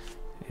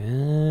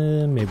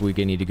 And maybe we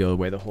need to go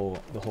away the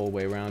whole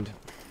way around.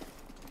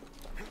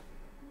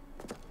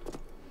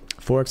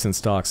 Forex and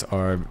stocks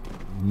are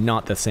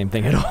not the same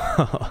thing at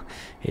all.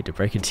 Hate to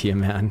break it to you,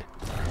 man.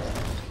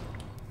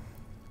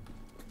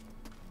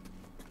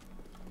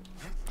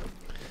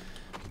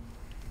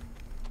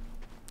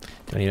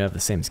 Don't even have the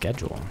same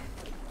schedule.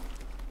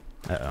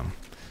 Uh-oh.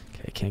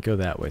 Okay, can't go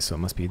that way, so it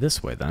must be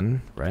this way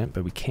then, right?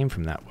 But we came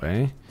from that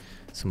way,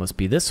 so it must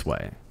be this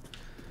way.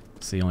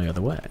 It's the only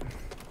other way.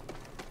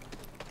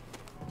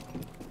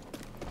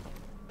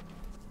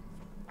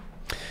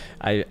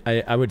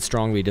 I would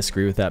strongly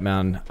disagree with that,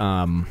 man.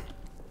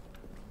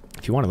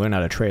 If you want to learn how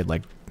to trade,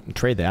 like,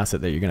 trade the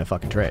asset that you're going to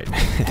fucking trade.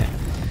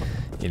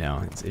 You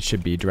know, it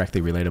should be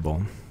directly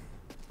relatable.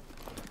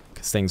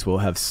 Because things will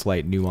have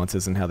slight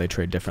nuances in how they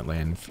trade differently,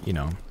 and, you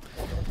know.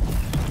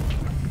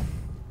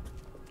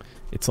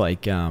 It's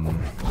like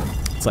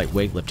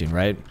weightlifting,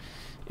 right?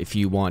 If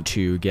you want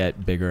to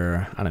get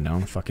bigger, I don't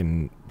know,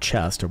 fucking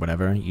chest or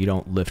whatever, you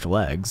don't lift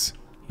legs,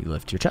 you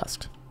lift your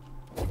chest.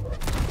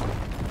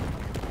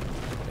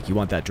 You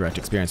want that direct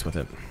experience with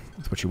it.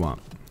 That's what you want.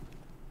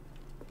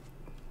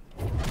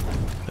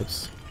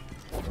 Oops.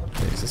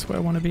 Okay, is this where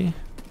I want to be?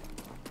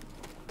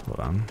 Hold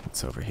on,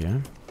 it's over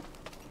here.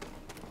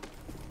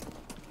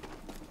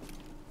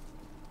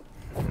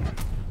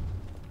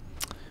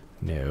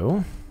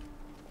 No.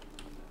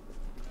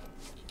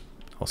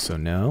 Also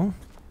no.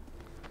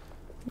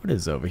 What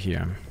is over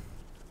here?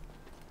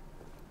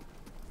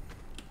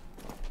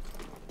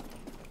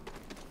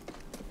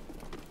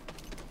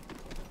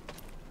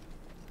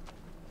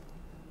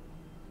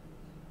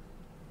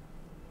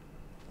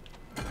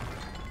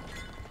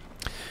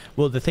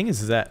 Well, the thing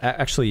is that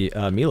actually,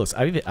 Milos,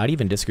 I'd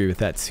even disagree with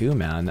that too,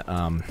 man.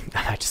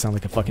 I just sound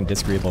like a fucking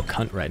disagreeable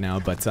cunt right now,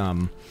 but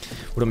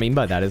what I mean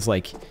by that is,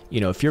 like, you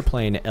know, if you're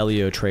playing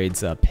Elio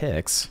Trades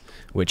picks,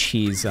 which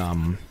he's,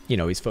 you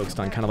know, he's focused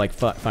on kind of like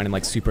finding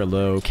like super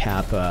low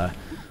cap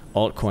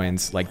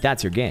altcoins, like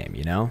that's your game,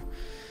 you know?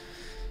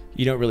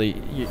 you don't really,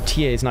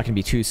 TA is not going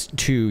to be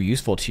too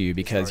useful to you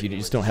because you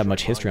just don't have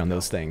much history on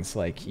those things.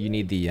 Like you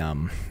need the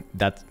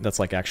that's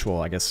like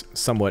actual, I guess,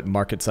 somewhat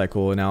market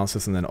cycle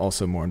analysis, and then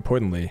also more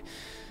importantly,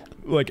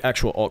 like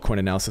actual altcoin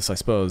analysis, I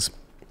suppose.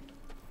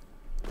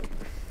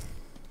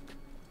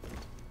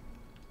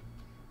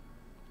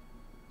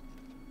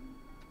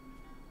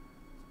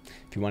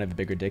 If you want to have a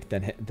bigger dick,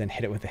 then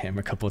hit it with a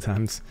hammer a couple of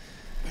times.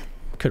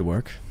 Could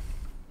work.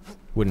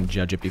 Wouldn't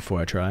judge it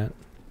before I try it.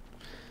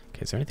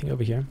 Okay, is there anything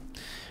over here?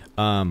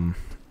 Well,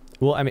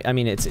 I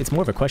mean, it's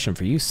more of a question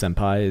for you,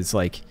 Senpai. Is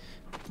like,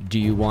 do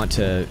you want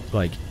to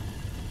like,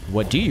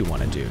 what do you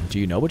want to do? Do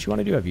you know what you want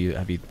to do?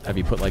 Have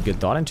you put like good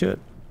thought into it?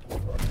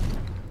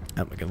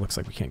 Oh, it looks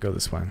like we can't go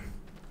this way.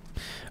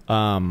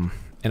 And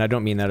I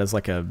don't mean that as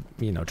like a,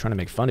 you know, trying to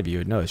make fun of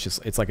you. No,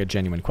 it's like a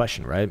genuine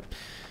question, right?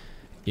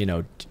 You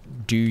know,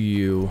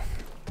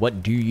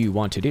 what do you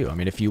want to do? I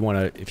mean, if you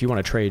want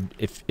to trade,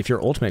 if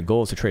your ultimate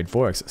goal is to trade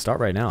Forex, start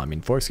right now. I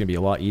mean, Forex is gonna be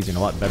a lot easier and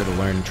a lot better to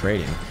learn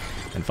trading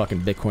than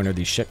fucking Bitcoin or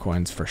these shit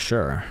coins for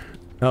sure.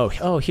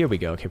 Oh, here we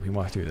go. Okay, we can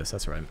walk through this.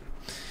 That's right.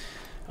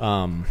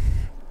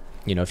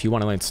 You know, if you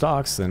want to learn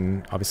stocks,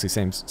 then obviously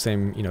same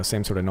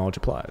sort of knowledge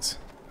applies.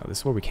 Oh, this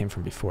is where we came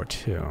from before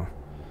too.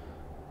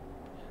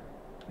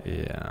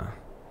 Yeah.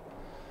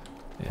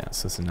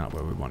 So this is not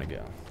where we want to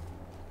go.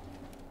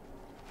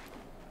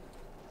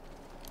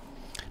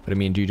 But I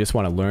mean, do you just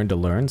want to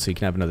learn so you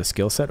can have another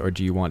skill set, or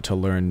do you want to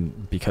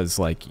learn because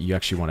like you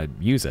actually want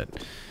to use it?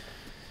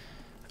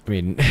 I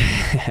mean,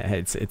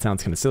 it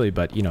sounds kind of silly,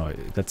 but you know,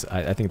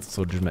 I think it's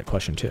a legitimate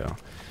question too. All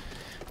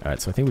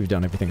right, so I think we've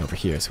done everything over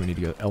here, so we need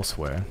to go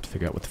elsewhere to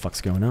figure out what the fuck's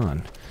going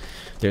on.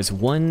 There's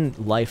one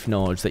life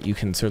knowledge that you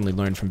can certainly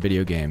learn from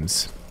video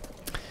games,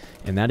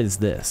 and that is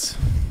this: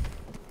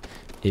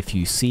 if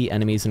you see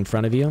enemies in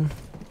front of you,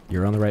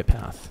 you're on the right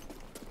path.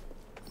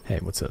 Hey,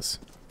 what's this?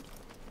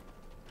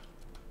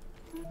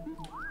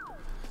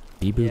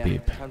 Beep boop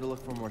beep. Time to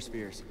look for more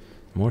spheres.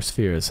 More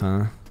spheres,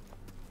 huh?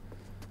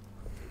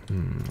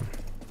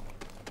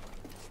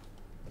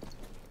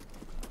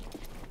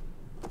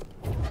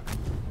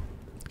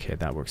 Okay,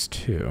 that works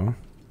too.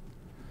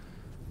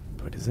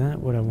 But is that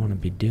what I want to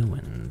be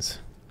doing?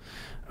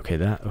 Okay,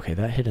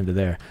 that hit into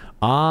there.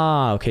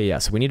 Ah, okay, yeah.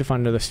 So we need to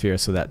find another sphere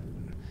so that.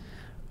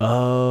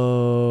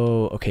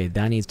 Oh, okay.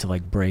 That needs to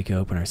like break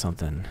open or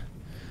something.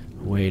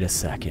 Wait a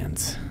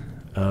second.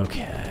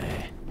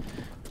 Okay.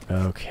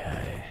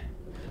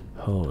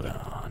 Hold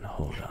on.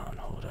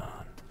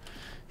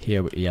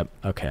 Here, yep,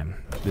 okay.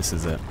 This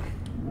is it.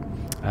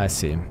 I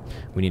see.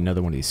 We need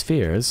another one of these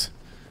spheres.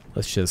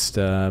 Let's just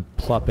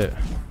plop it.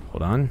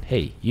 Hold on.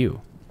 Hey,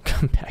 you.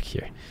 Come back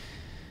here.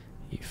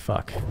 You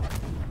fuck.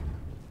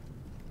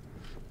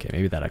 Okay,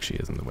 maybe that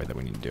actually isn't the way that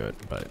we need to do it,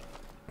 but...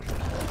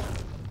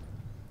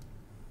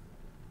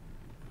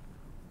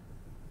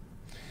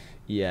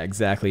 Yeah,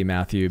 exactly,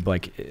 Matthew.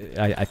 Like,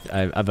 I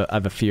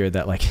have a fear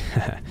that, like...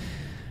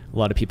 A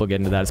lot of people get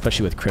into that,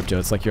 especially with crypto.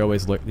 It's like you're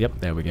always yep,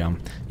 there we go.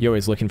 You're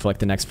always looking for like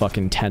the next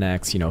fucking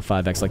 10x, you know,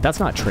 5x. Like that's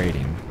not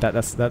trading.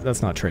 That's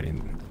not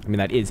trading. I mean,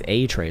 that is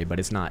a trade, but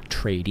it's not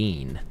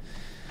trading.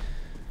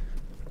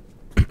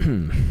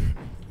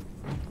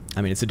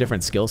 I mean, it's a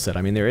different skill set.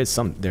 I mean, there's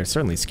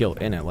certainly skill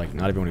in it. Like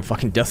not everyone who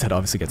fucking does that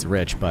obviously gets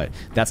rich, but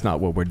that's not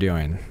what we're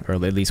doing, or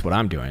at least what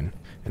I'm doing,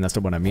 and that's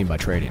not what I mean by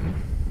trading.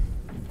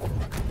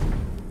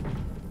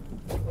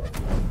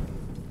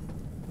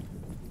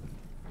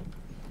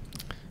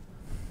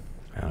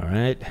 All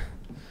right,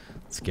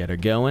 let's get her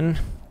going.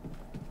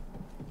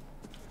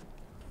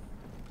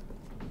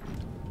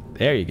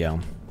 There you go.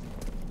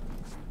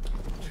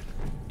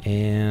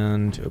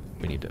 And oh,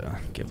 we need to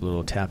give a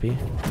little tappy.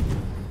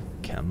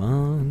 Come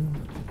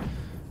on.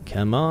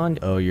 Come on.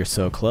 Oh, you're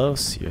so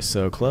close. You're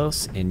so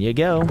close. In you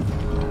go.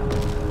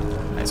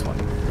 Nice one.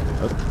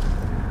 Oh.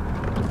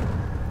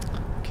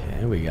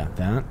 Okay, we got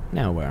that.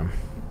 Now where?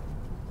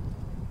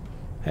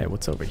 Hey,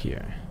 what's over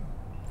here?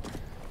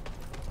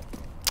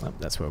 Oh,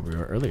 that's where we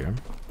were earlier.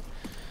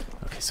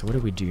 Okay, so what do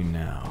we do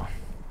now?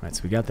 Alright,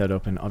 so we got that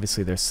open.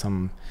 Obviously, there's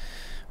some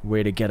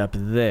way to get up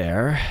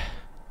there.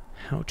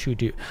 How to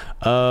do...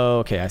 Oh,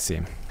 okay, I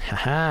see.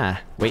 Haha!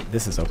 Wait,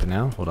 this is open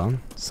now. Hold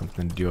on.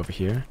 Something to do over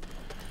here.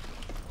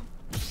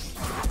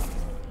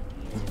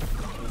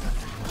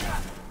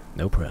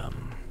 No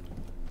problem.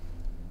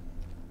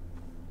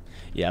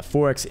 Yeah,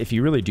 Forex, if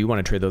you really do want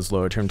to trade those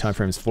lower term time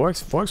frames,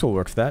 Forex will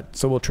work for that.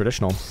 So will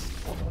traditional.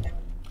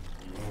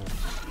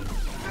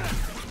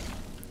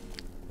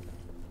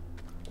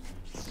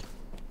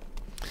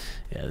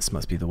 Yeah, this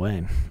must be the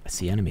way. I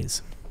see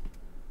enemies.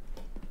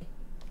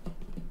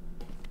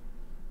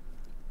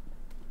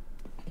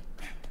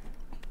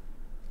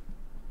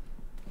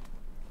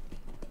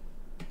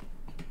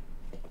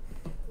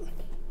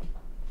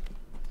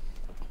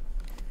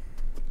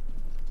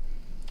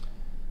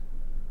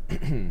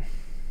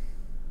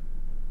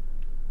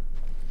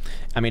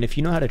 I mean, if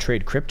you know how to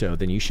trade crypto,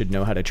 then you should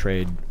know how to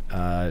trade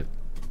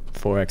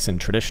Forex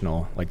and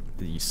traditional. Like,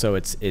 so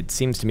it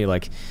seems to me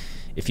like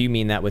if you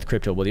mean that with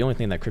crypto, well, the only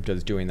thing that crypto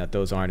is doing that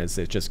those aren't is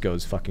it just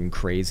goes fucking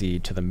crazy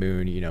to the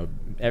moon. You know,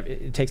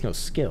 it takes no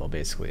skill,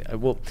 basically.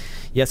 Well,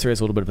 yes, there is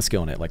a little bit of a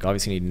skill in it. Like,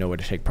 obviously, you need to know where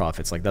to take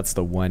profits. Like, that's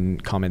the one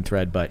common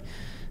thread. But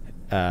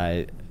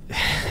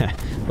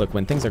look,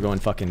 when things are going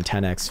fucking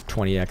 10x,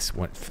 20x,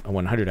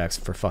 100x,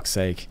 for fuck's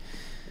sake,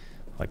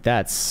 like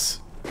that's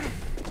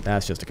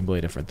just a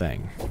completely different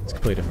thing. It's a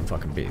completely different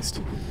fucking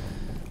beast.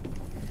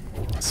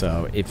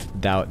 So if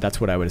that's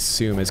what I would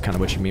assume is kind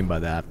of what you mean by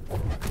that.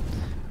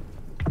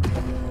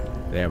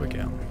 There we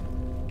go.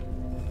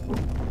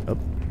 Oh,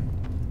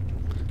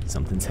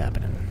 something's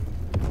happening.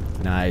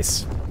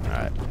 Nice. All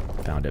right,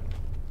 found it.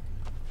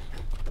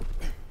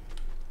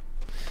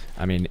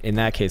 I mean, in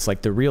that case,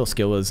 like, the real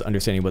skill is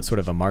understanding what sort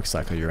of a mark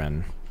cycle you're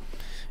in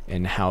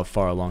and how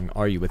far along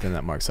are you within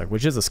that mark cycle,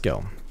 which is a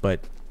skill, but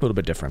a little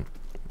bit different.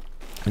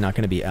 And not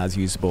going to be as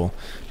usable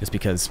just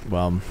because,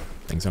 well,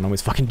 things aren't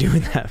always fucking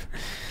doing that.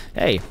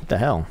 Hey, what the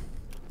hell?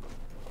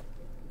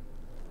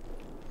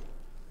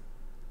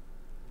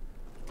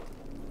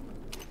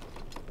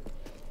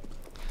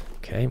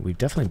 Okay, we've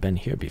definitely been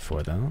here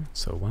before, though,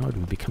 so why would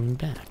we be coming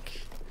back?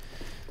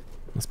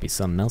 Must be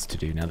something else to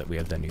do now that we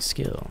have that new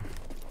skill.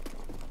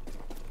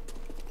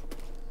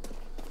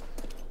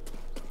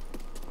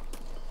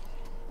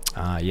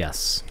 Ah,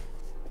 yes.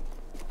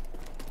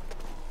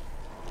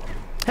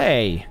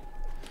 Hey!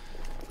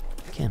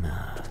 Come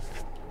on.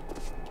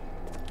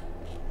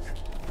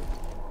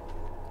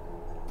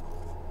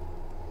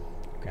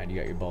 Glad you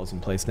got your balls in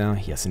place now?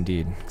 Yes,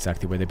 indeed.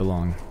 Exactly where they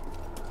belong.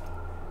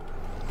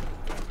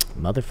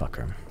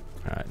 Motherfucker.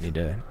 Alright, need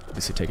to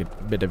obviously take a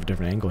bit of a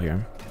different angle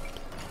here.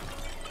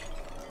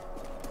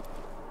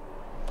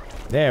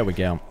 There we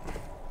go.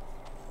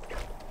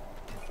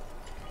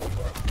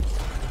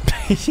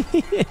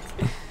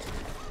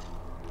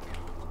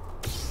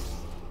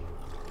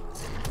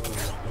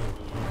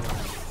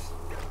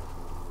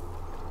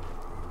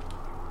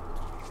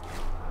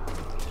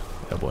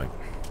 Oh boy.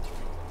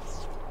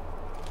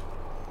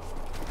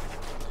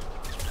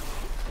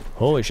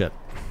 Holy shit.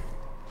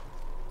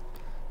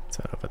 What's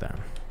that over there?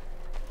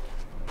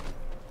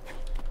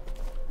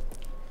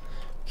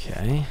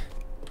 Okay.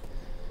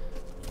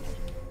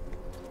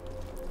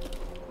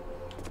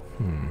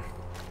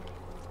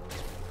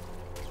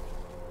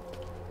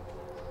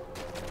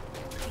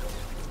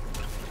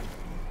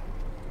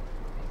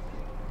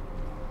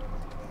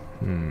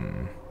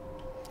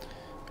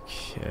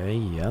 Okay,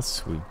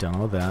 yes, we've done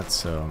all that,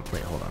 so...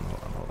 Wait, hold on.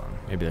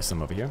 Maybe there's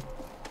some over here?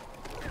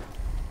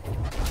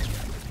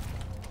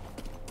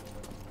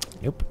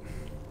 Nope.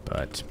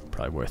 But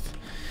probably worth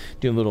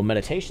doing a little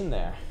meditation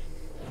there.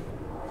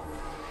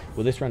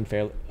 Will this run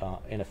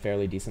in a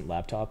fairly decent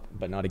laptop,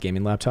 but not a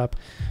gaming laptop?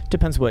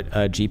 Depends what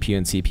GPU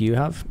and CPU you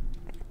have.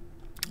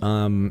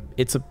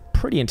 It's a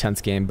pretty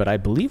intense game, but I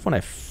believe when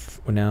I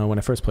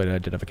first played it, I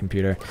did have a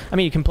computer. I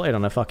mean, you can play it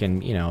on a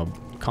fucking, you know,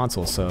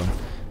 console, so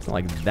it's not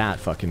like that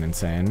fucking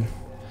insane.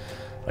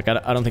 Like,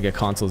 I don't think a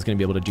console is going to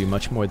be able to do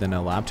much more than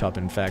a laptop.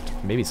 In fact,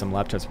 maybe some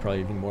laptops are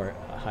probably even more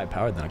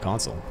high-powered than a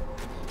console.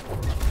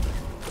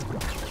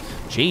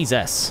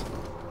 Jesus!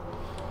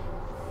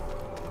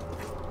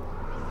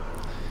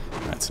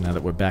 Alright, so now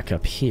that we're back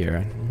up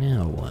here,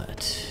 now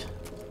what?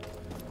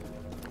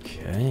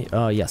 Okay.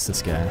 Oh, yes,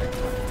 this guy.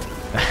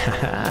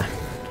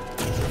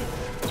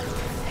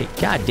 Hey,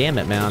 god damn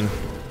it, man.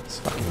 This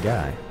fucking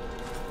guy.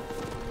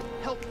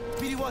 Help!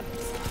 BD1!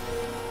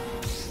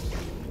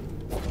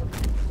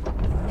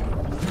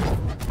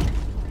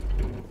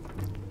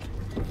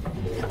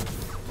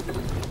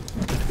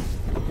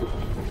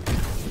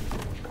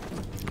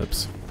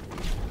 Oops.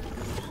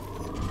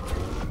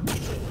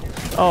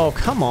 Oh,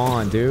 come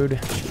on, dude.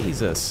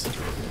 Jesus.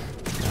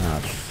 Ah,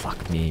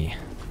 fuck me.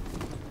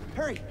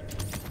 Hurry!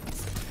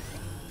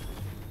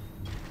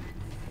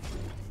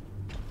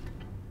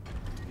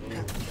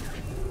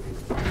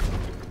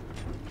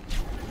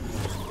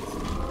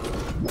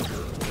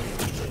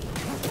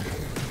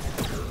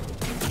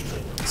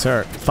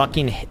 Sir,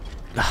 fucking...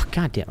 Oh,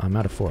 god damn, I'm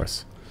out of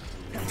force.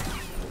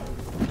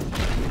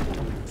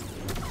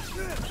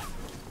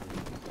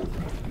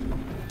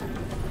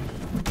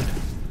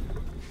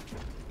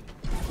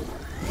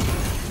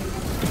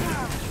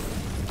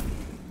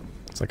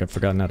 It's like I've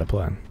forgotten how to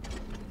play.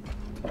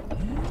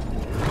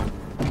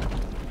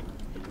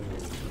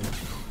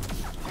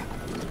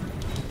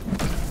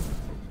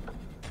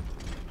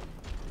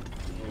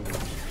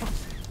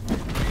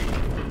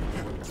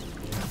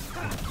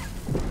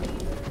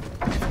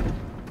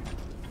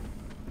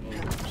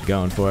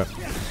 Going for it.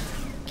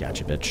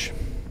 Gotcha, bitch.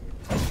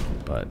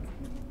 But...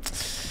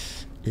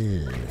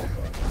 Ew.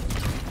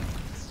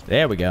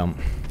 There we go.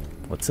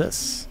 What's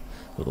this?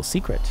 Little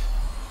secret.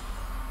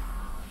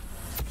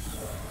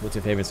 What's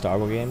your favorite Star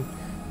Wars game?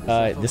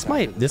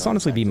 This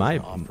honestly be my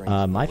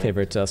my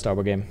favorite Star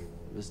Wars game.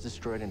 It was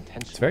destroyed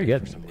intentionally. It's very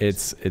good.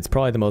 It's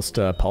probably the most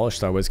polished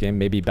Star Wars game.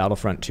 Maybe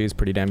Battlefront 2 is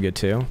pretty damn good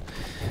too.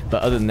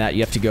 But other than that,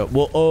 you have to go.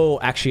 Well, oh,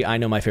 actually, I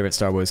know my favorite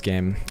Star Wars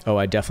game. Oh,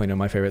 I definitely know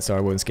my favorite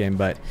Star Wars game.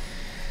 But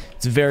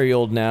It's very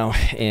old now,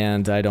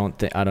 and I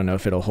don't know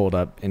if it'll hold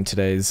up in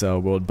today's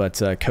world. But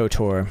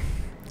KOTOR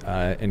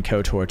and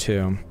KOTOR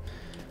 2,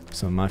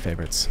 some of my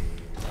favorites.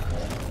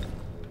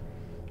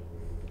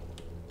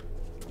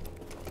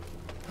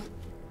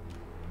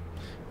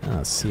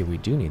 Let's see, we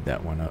do need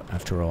that one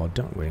after all,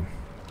 don't we?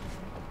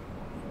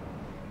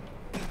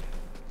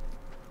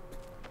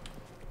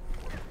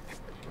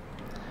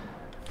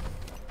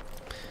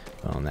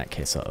 Well, in that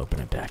case, I'll open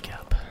it back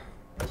up.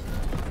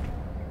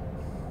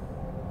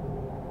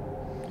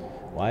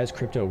 Why is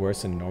crypto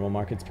worse than normal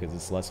markets? Because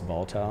it's less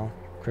volatile.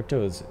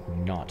 Crypto is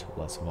not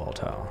less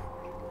volatile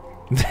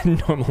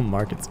than normal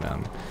markets,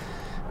 man.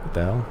 What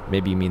the hell?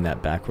 Maybe you mean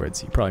that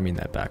backwards. You probably mean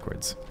that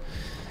backwards.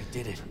 I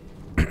did it.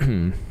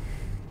 You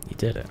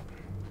did it.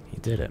 You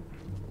did it.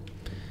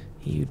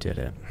 You did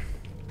it.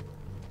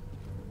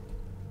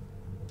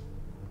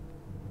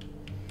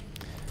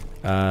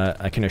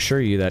 I can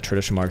assure you that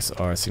traditional markets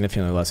are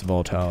significantly less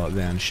volatile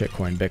than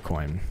shitcoin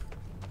Bitcoin.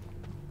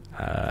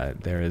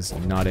 There is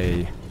not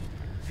a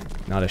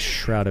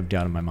shroud of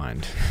doubt in my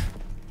mind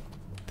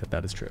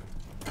that is true.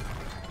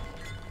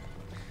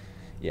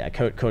 Yeah,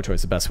 KOTOR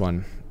is the best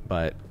one,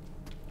 but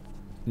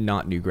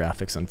not new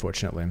graphics,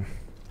 unfortunately.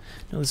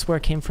 No, this is where I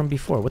came from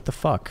before. What the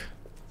fuck?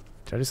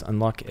 Did I just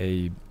unlock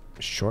a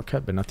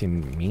shortcut but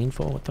nothing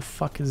meaningful? What the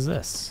fuck is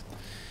this?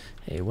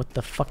 Hey, what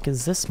the fuck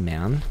is this,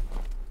 man?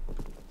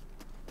 What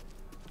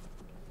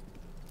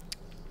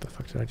the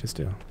fuck did I just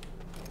do?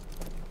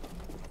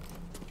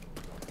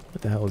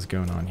 What the hell is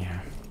going on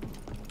here?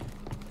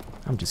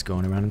 I'm just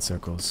going around in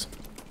circles.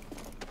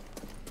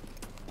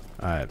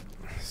 Alright,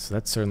 so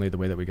that's certainly the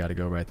way that we gotta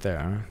go right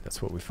there.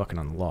 That's what we fucking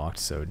unlocked,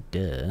 so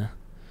duh.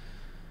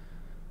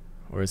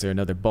 Or is there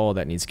another ball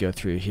that needs to go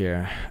through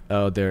here?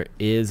 Oh, there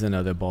is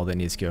another ball that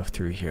needs to go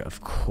through here,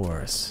 of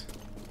course.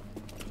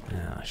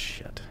 Ah,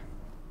 shit.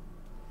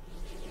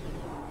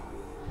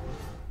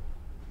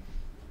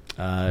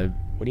 What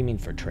do you mean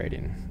for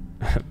trading?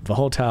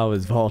 Volatile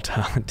is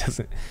volatile. It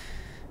doesn't...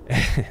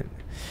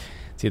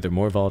 It's either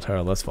more volatile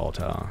or less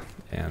volatile.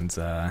 And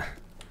I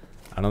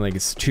don't think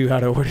it's too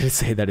out of order to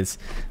say that it's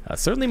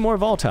certainly more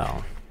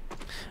volatile.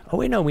 Oh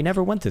wait, no, we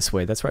never went this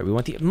way. That's right, we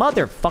went the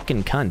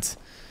motherfucking cunt.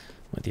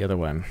 Went the other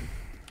way.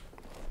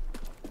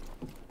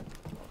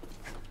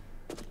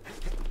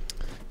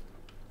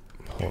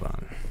 Hold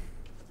on.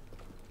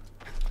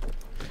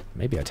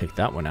 Maybe I take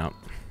that one out.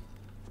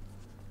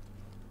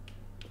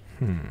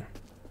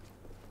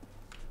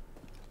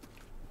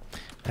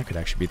 That could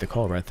actually be the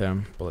call right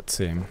there. But let's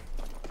see.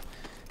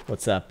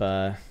 What's up,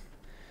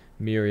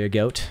 Miria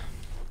Goat?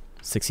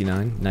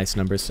 69. Nice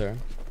numbers, sir.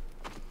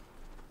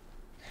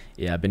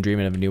 Yeah, I've been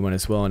dreaming of a new one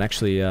as well. And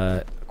actually,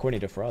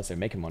 according to Faraz, they're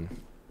making one.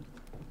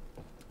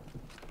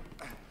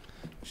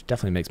 Which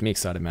definitely makes me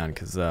excited, man,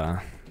 because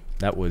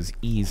that was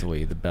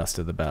easily the best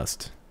of the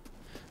best.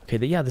 Okay,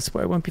 yeah, this is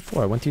where I went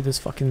before. I went through this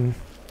fucking...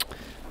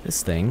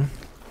 this thing.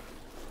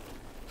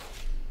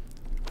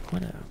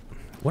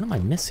 What am I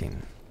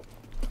missing?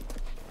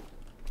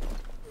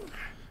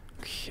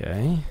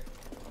 Okay.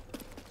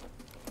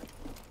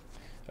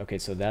 Okay,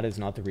 so that is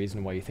not the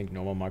reason why you think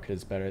normal market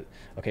is better.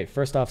 Okay,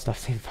 first off, stop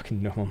saying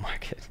fucking normal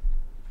market.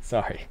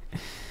 Sorry.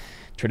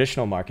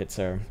 Traditional market,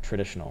 sir.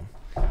 Traditional.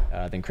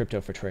 Then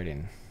crypto for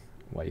trading.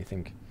 Why do you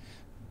think?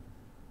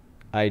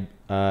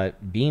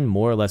 Being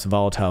more or less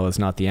volatile is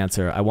not the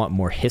answer. I want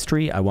more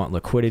history. I want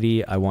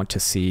liquidity. I want to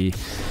see...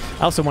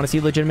 I also want to see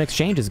legitimate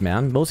exchanges,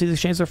 man. Most of these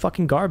exchanges are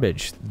fucking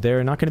garbage.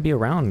 They're not going to be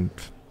around,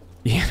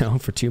 you know,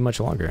 for too much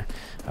longer,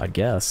 I'd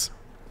guess.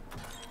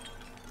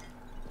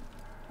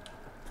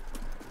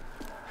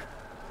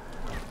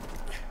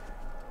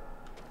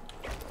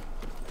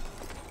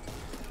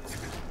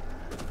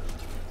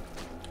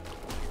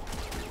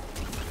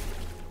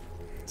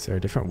 Is there a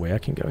different way I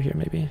can go here,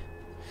 maybe?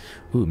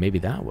 Ooh, maybe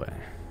that way.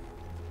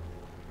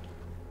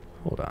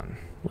 Hold on.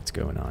 What's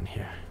going on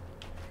here?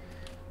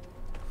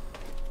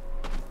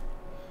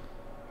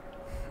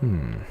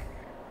 Can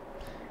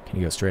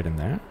you go straight in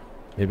there?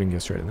 Maybe we can go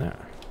straight in there.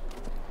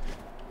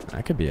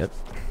 That could be it.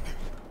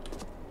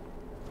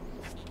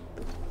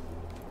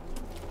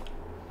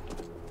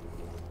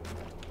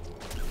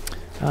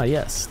 Ah,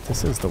 yes.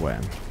 This is the way.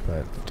 But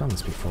I've done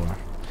this before.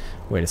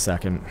 Wait a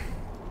second.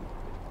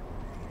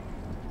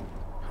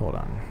 Hold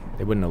on.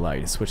 They wouldn't allow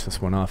you to switch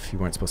this one off. You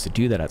weren't supposed to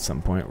do that at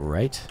some point,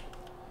 right?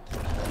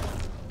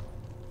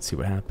 Let's see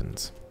what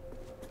happens.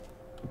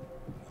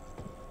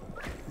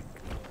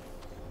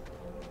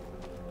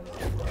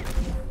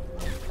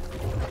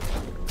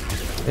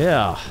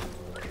 Yeah.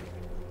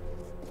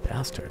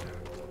 Bastard.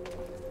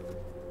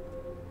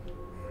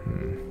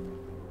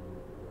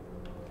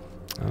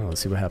 Oh,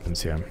 let's see what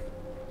happens here.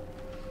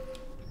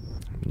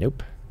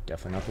 Nope.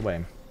 Definitely not the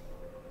way.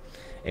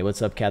 Hey,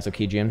 what's up,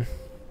 Kazukijian?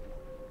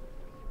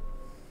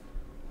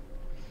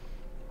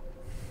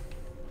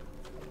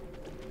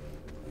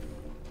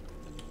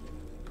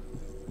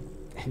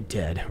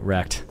 Dead.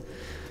 Wrecked.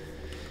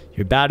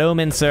 You're bad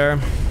omen, sir.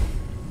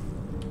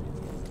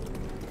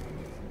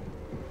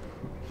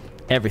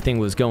 Everything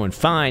was going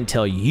fine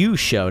till you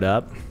showed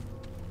up.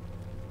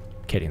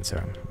 Kidding,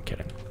 sir. I'm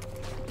kidding.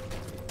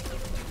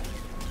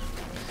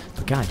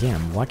 But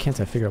goddamn, why can't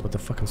I figure out what the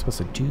fuck I'm supposed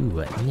to do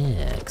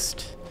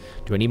next?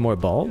 Do I need more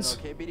balls?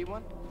 Okay,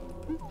 BD1?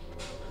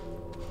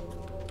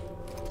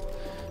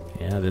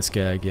 Yeah, this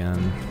guy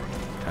again.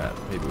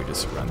 Maybe we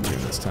just run through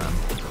this time.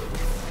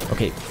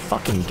 Okay,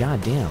 fucking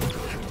goddamn.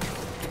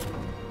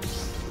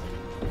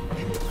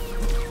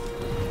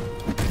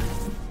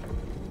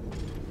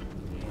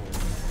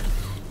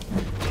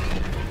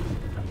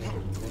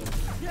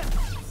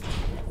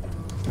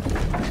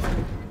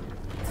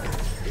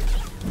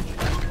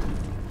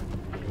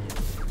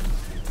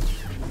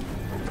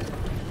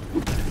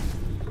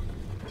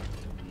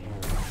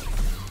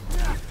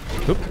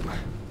 Oop.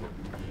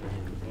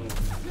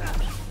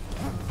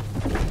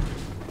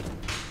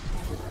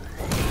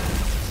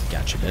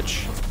 Gotcha,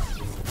 bitch.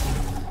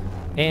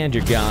 And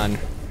you're gone.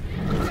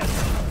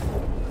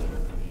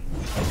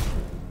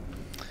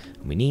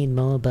 We need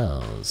more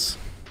balls.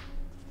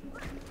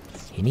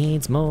 He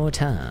needs more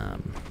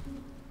time.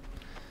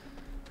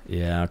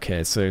 Yeah,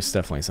 okay, so there's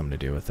definitely something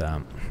to do with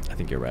that. I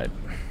think you're right.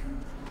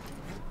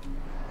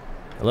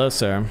 Hello,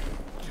 sir.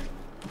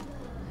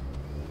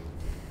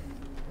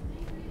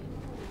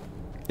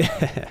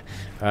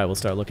 Alright, we'll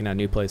start looking at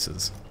new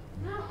places.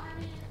 No, I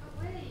mean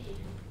away.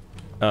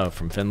 Oh,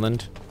 from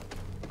Finland?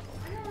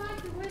 I don't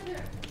like the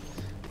weather.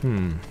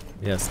 Hmm.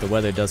 Yes, the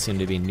weather does seem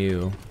to be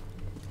new.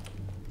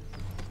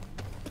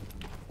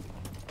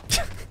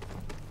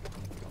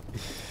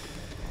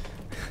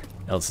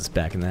 Else is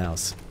back in the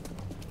house.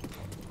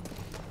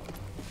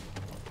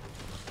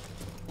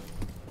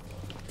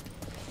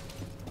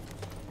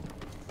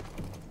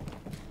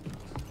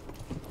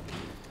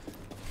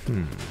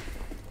 Hmm.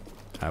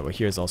 Alright, well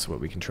here's also what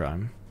we can try.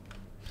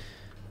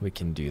 We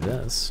can do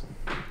this.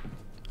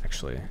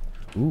 Actually,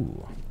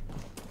 ooh.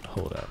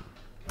 Hold up.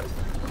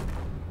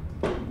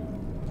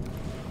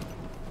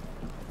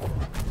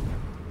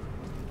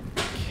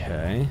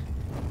 Okay.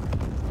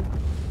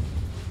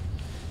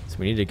 So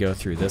we need to go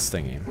through this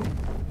thingy.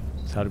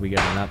 So how did we get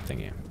on that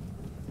thingy?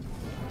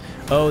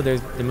 Oh, there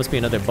must be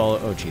another ball.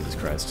 Oh, Jesus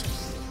Christ.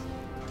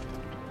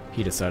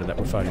 He decided that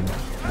we're fighting.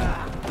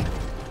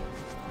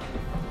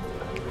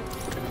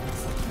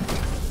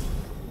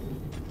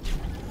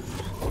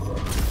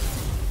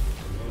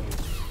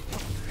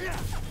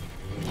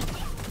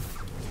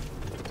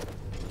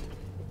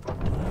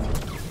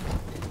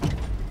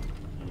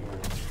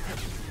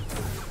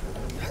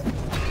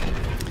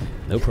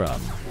 No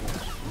problem.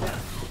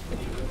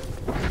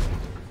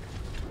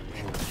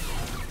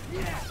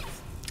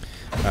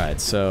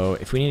 Alright, so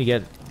if we need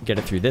to get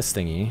it through this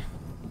thingy...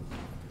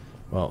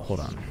 Well, hold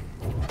on.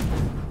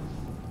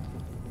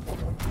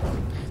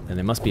 Then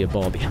there must be a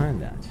ball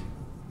behind that.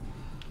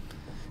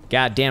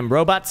 Goddamn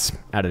robots!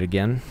 At it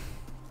again.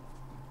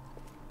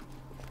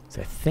 So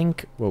I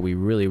think what we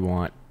really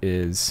want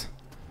is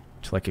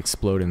to like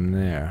explode in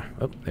there.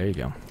 Oh, there you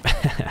go.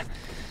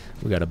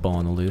 We got a ball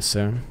on the loose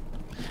there.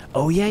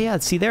 Oh, yeah, yeah.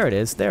 See, there it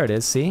is. There it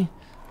is. See?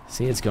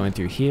 See, it's going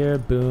through here.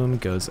 Boom.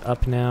 Goes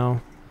up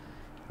now.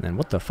 And then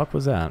what the fuck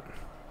was that?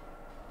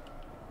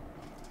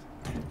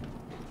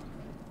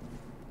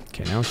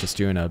 Okay, now it's just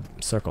doing a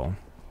circle.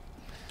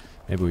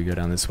 Maybe we go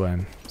down this way.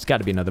 There's got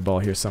to be another ball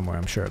here somewhere,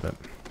 I'm sure of it.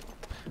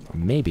 Or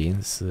maybe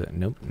this is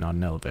nope, not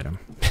an elevator.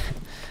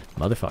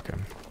 Motherfucker.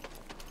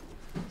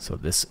 So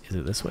this, is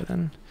it this way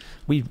then?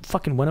 We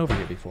fucking went over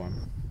here before.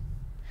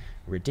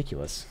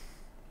 Ridiculous.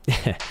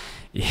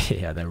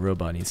 Yeah, that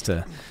robot needs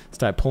to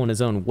start pulling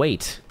his own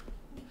weight.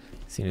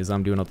 Seeing as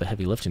I'm doing all the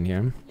heavy lifting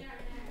here.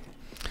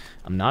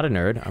 I'm not a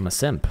nerd, I'm a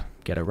simp.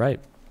 Get it right.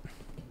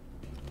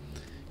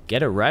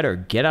 Get it right or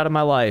get out of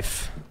my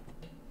life.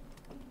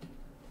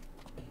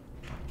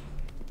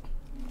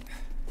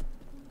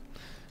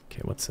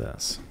 Okay, what's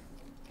this?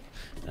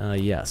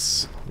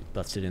 Yes. We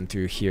busted in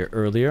through here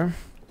earlier.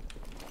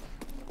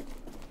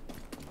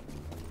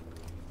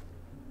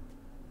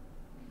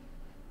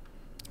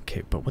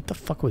 Okay, but what the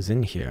fuck was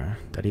in here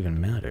that even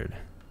mattered?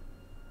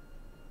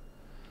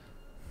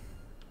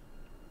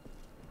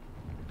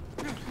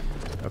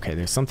 Okay,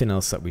 there's something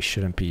else that we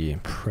shouldn't be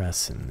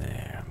pressing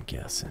there, I'm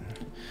guessing.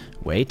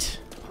 Wait,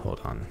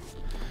 hold on.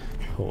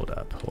 Hold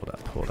up, hold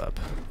up, hold up.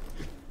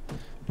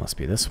 Must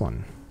be this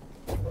one.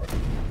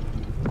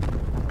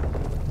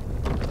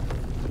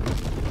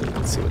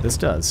 Let's see what this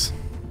does.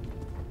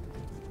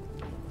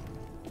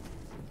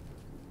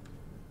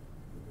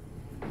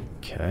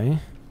 Okay.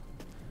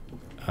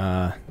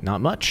 Not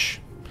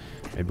much.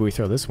 Maybe we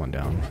throw this one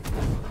down.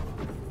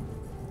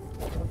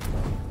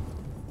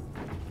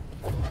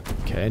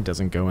 Okay, it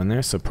doesn't go in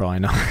there, so probably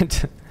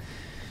not.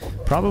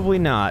 Probably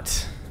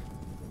not.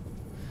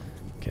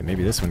 Okay,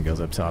 maybe this one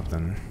goes up top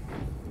then.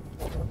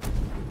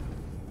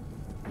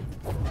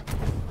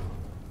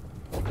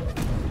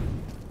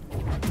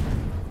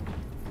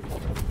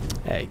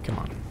 Hey, come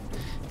on.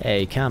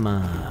 Hey, come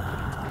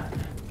on.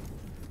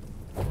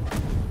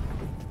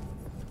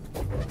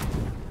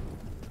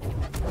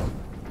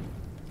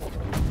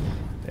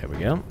 There we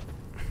go.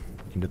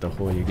 Into the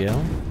hole you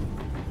go.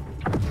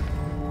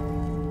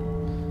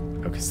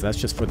 Okay, so that's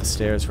just for the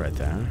stairs right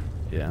there.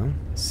 Yeah,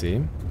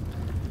 see?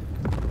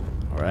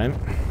 Alright.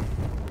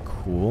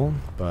 Cool,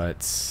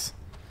 but...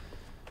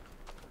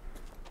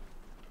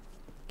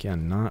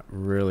 Again, not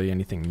really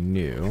anything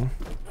new.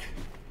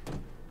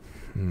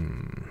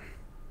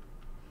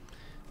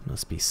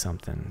 Must be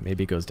something.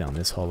 Maybe it goes down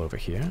this hall over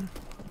here.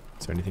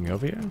 Is there anything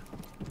over here?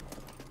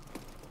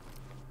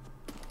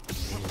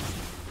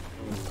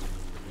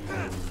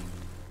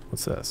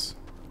 What's this?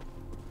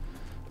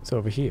 It's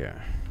over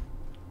here.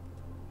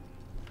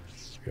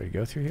 We gotta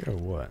go through here or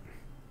what?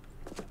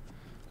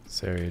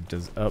 This area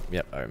does... Oh,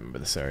 yep, I remember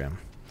this area.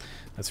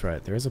 That's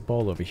right. There is a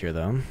ball over here,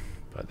 though.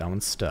 But that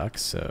one's stuck,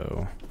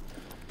 so...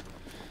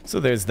 So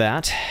there's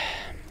that.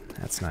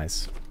 That's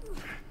nice.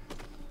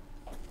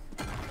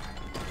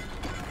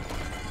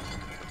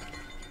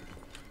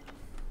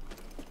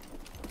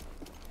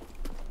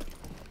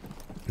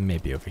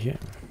 Maybe over here.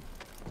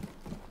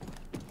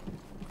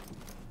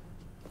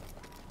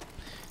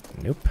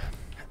 Nope.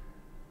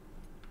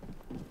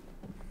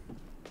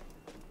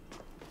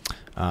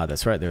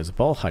 That's right, there's a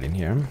ball hiding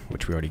here,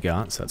 which we already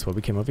got, so that's why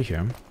we came over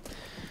here.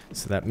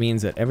 So that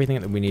means that everything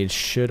that we need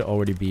should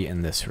already be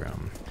in this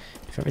room.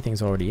 If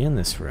everything's already in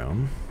this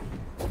room,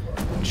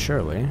 then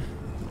surely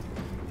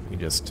we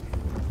just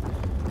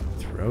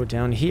throw it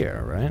down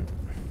here, right?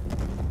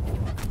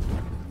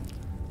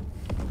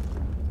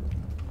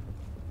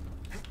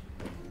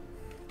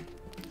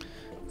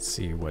 Let's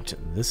see what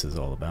this is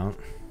all about.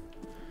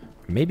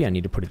 Maybe I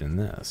need to put it in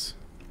this.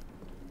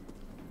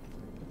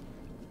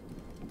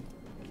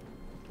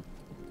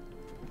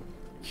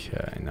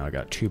 Okay, now I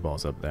got 2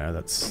 balls up there.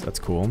 That's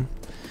cool.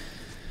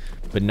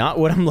 But not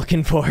what I'm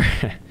looking for.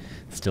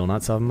 Still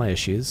not solving my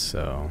issues,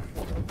 so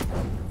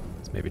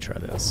let's maybe try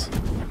this.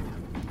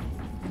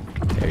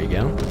 There you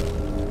go.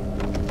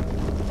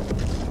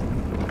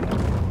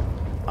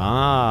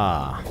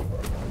 Ah.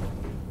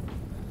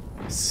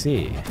 I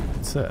see.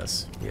 What's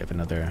this? We have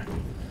another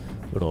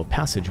little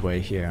passageway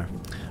here.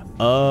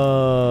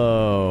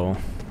 Oh.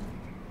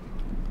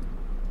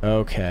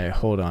 Okay,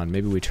 hold on.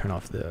 Maybe we turn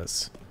off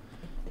this.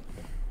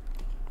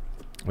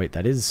 Wait,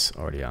 that is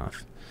already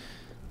off.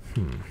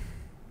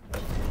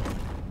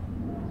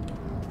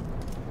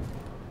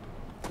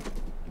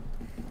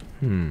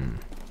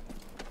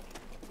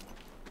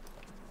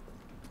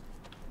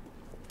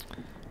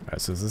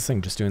 Alright, so is this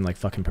thing just doing like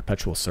fucking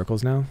perpetual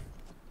circles now?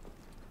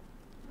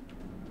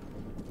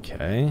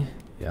 Okay.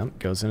 Yep,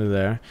 goes into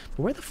there.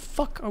 But where the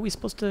fuck are we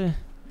supposed to...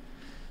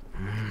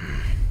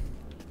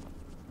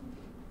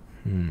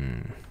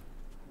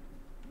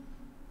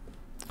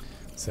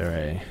 Is there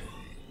a...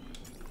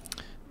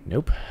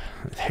 Nope.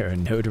 There are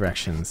no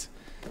directions.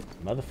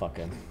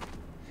 Motherfucker.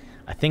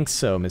 I think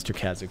so, Mr.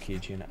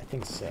 Kazukijin. I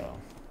think so.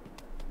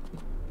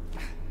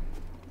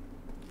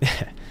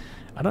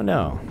 I don't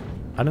know.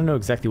 I don't know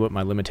exactly what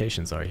my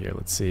limitations are here.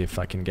 Let's see if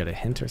I can get a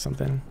hint or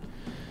something.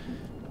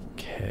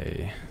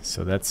 Okay.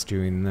 So that's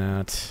doing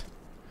that.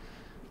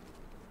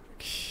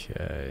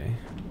 Okay.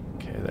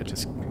 Okay, that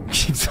just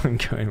keeps on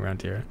going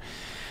around here.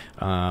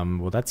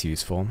 Well, that's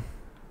useful.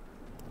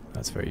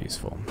 That's very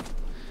useful.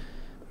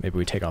 Maybe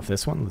we take off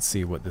this one. Let's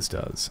see what this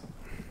does.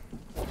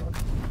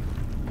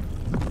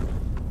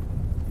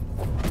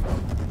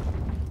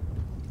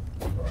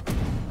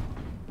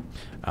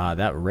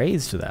 That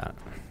raised that.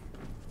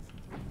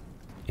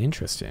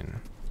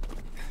 Interesting.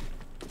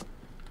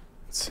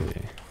 Let's see.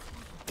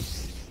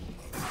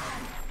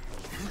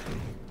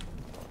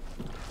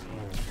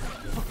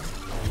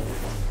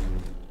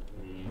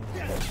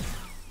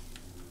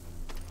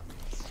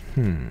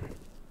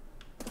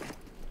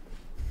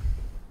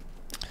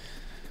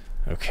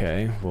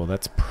 Okay, well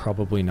that's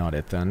probably not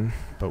it then.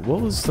 But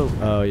what was the...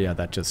 Oh yeah,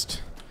 that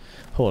just...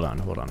 Hold on.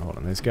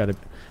 There's gotta...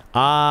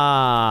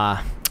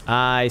 Ah!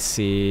 I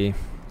see.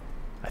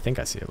 I think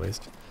I see at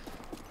least.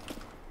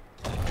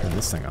 Turn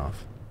this thing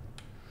off.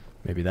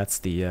 Maybe that's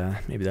the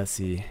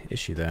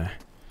issue there.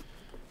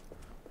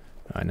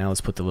 Alright, now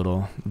let's put the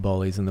little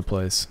ballies into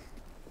place.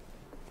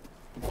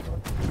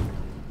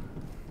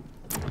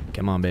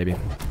 Come on, baby.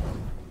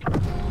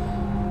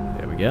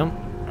 There we go.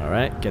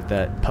 Alright, get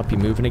that puppy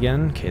moving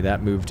again. Okay,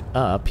 that moved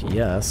up,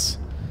 yes.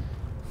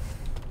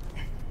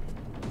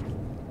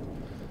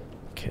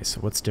 Okay, so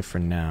what's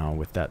different now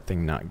with that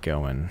thing not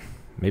going?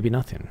 Maybe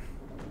nothing.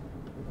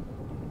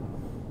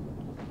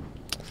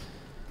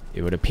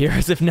 It would appear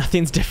as if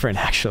nothing's different,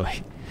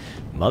 actually.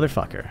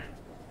 Motherfucker.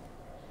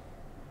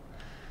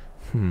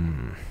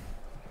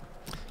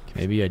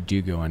 Maybe I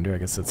do go under. I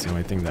guess that's the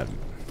only thing that...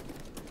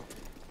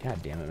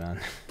 God damn it, man.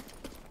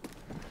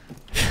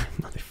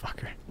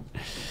 Motherfucker.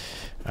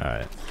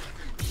 Alright.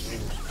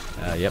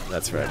 Yep,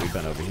 that's right. We've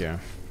been over here.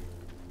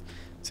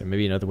 Is there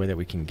maybe another way that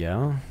we can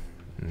go?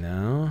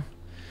 No.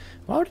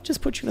 Why would it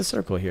just put you in a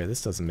circle here?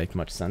 This doesn't make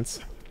much sense.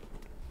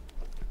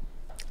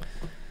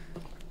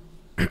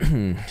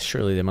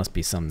 Surely there must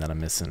be some that I'm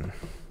missing.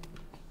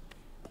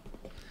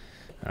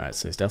 Alright,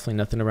 so there's definitely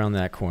nothing around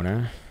that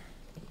corner.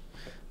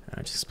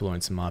 Alright, just exploring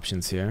some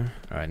options here.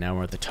 Alright, now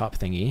we're at the top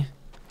thingy.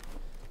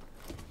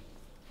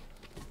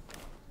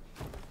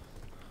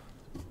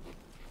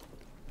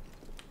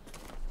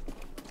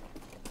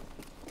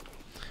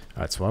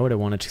 Alright, so why would I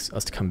want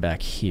us to come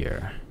back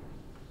here?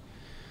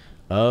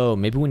 Oh,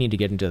 maybe we need to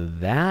get into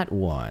that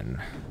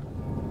one.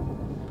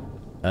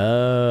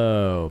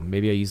 Oh,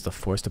 maybe I use the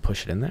force to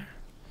push it in there?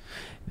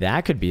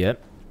 That could be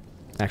it.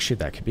 Actually,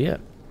 that could be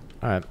it.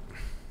 Alright.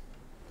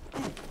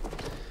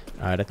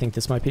 Alright, I think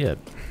this might be it.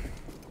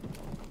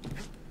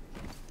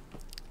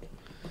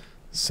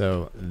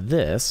 So,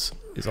 this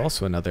is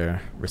also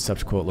another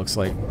receptacle, it looks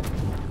like.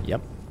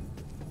 Yep.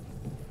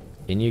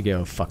 In you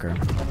go, fucker.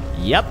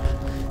 Yep!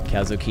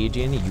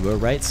 Kazukijin, you were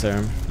right,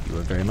 sir. You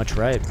were very much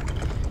right.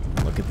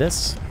 Look at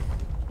this.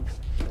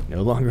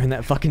 No longer in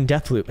that fucking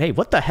death loop. Hey,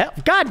 what the hell?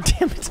 God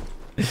damn it!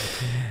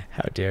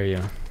 How dare you?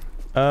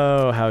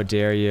 Oh, how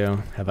dare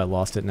you? Have I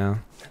lost it now?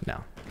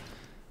 No.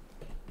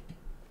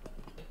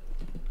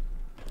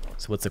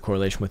 So what's the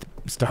correlation with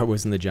Star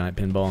Wars and the giant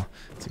pinball?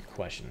 That's a good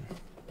question.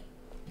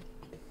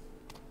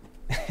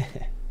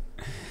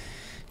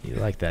 You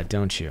like that,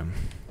 don't you?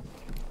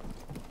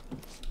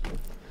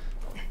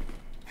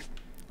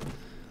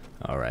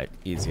 Alright,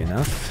 easy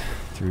enough.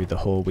 Through the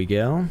hole we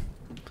go.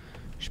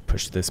 Should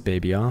push this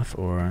baby off,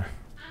 or...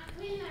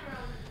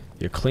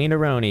 You're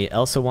clean-a-roni.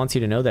 Elsa wants you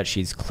to know that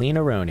she's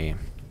clean-a-roni.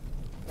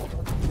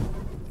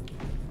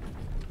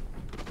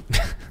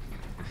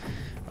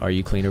 Are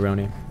you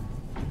clean-a-roni?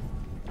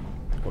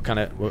 What kind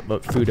of...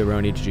 What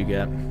food-a-roni did you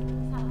get?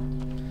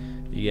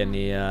 You get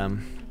any,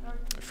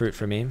 fruit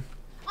for me?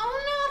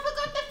 Oh no, I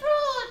forgot the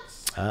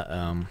fruits!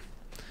 Uh-oh.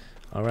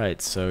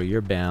 Alright, so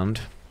you're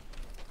bound.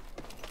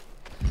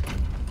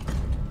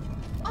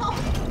 Oh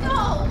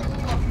no!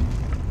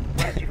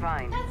 What did you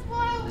find? That's what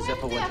I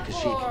Zeppo went went there to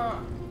for.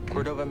 Kashyyyk.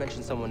 Cordova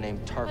mentioned someone named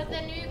But Tarful.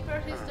 the new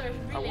grocery store is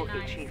A really Wookiee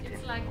nice. chieftain.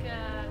 It's like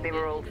They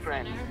were old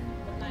friends.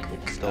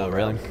 Oh,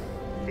 really?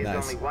 There's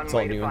Nice. only one It's all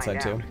way to new find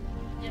inside, too. out.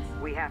 Yes.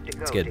 We have to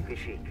go good. to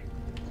Kashyyyk.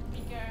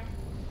 Bigger.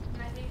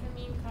 And I think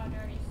the meme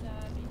counter is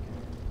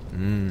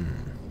bigger. Mmm.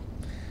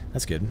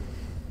 That's good.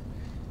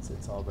 So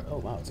it's all... Oh,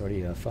 wow, it's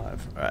already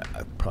 5. Alright,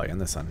 I'll probably end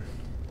this one.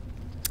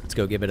 Let's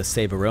go give it a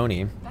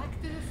saveroni.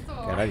 Back to the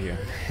store. Get out of here.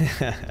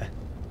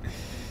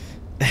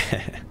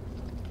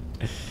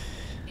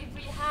 If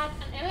we had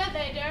an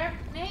elevator,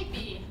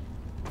 maybe.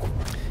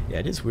 Yeah,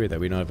 it is weird that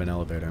we don't have an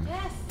elevator.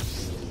 Yes.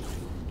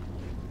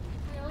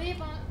 We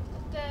live on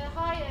the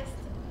highest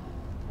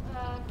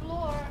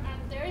floor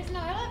and there is no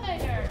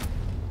elevator.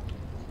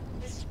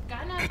 It's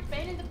kind of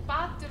pain in the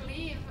butt to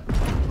leave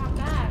and come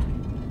back.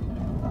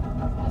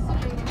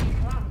 Especially when you're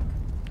drunk.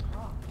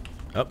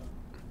 Oh.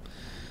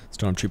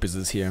 Stormtroopers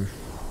is here.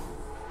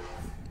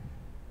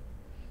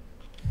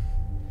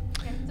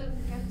 Kento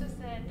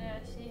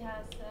said she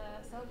has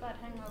so bad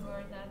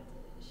hangover that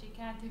she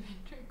can't even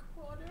drink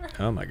water.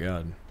 Oh my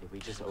god. Did we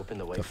just open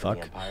the way The for fuck?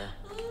 the Empire?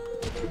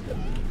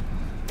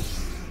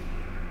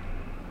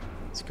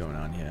 What's going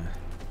on here?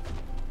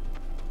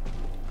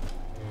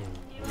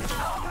 You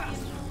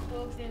want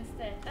books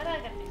instead. That I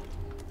can do.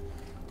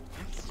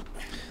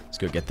 Let's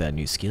go get that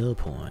new skill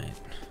point.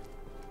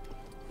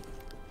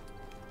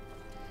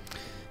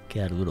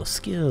 Got a little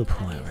skill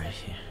point right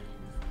here.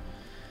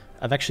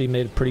 I've actually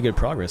made pretty good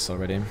progress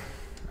already,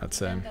 I'd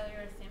say. Even though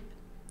you're a simp.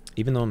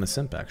 Even though I'm a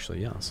simp,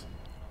 actually, yes.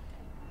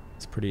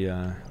 It's pretty,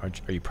 are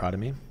you proud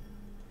of me?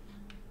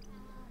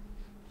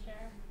 Sure.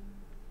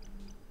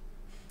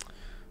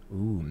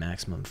 Ooh,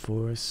 maximum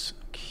force.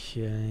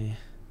 Okay.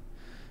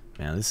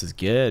 Man, this is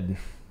good.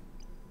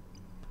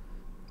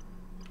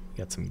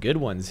 Got some good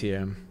ones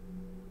here.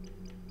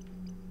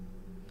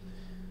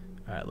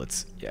 Alright,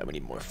 let's... Yeah, we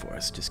need more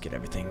force. Just get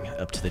everything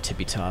up to the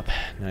tippy top.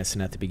 Nice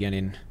and at the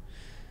beginning.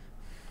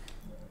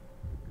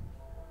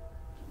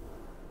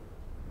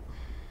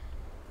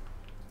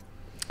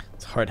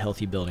 It's heart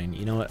healthy building.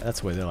 You know what? That's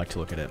the way they like to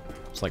look at it.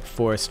 It's like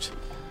forced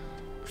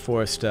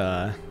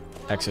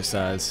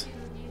exercise.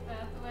 Use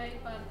that way,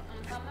 but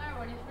on summer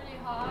when it's really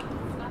hot,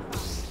 it's not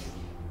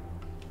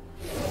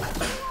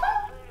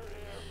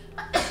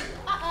fun.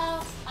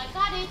 Uh-oh, I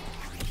got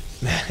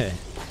it.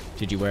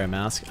 Did you wear a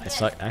mask? I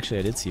saw. Actually,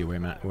 I did see you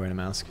wearing a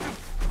mask. I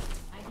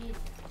did.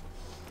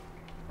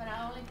 But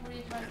I only put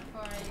it right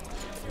before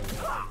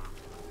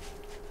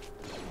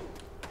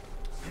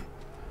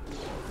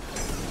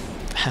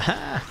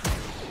Haha.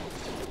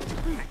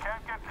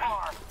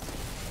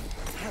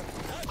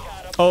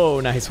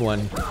 Oh, nice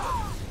one.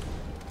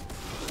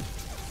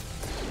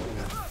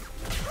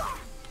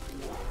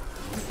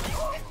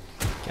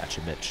 Gotcha,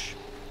 bitch.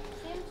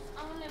 Sims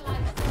only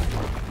like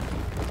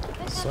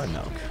Soy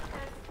milk.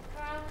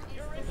 Crown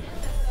is the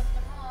simplest of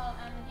them all,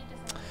 and he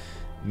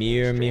doesn't.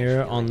 Mirror,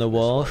 mirror on the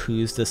wall,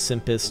 who's the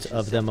simpest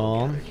of them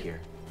all? Here.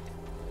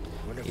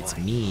 I wonder It's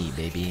why. me,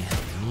 baby.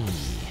 Me.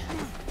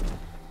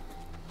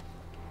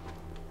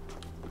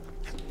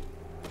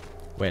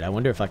 Wait, I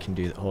wonder if I can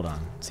do... Hold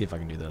on. See if I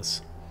can do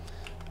this.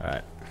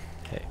 Alright.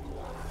 Hey.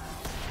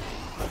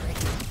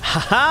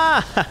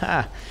 Ha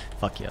ha!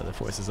 Fuck yeah, the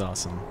force is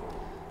awesome.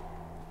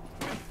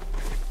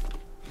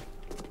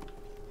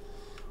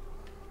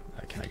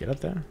 Can I get up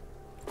there?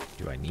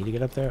 Do I need to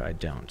get up there? I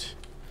don't.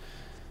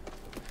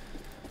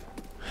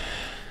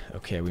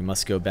 Okay, we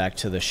must go back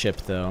to the ship,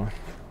 though.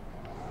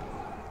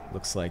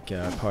 Looks like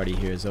our party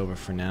here is over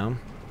for now.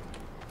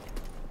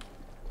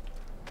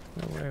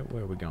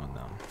 Where are we going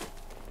though?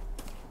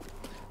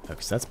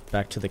 Okay, so that's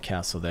back to the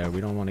castle there.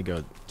 We don't want to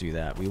go do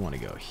that. We want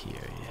to go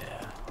here,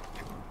 yeah.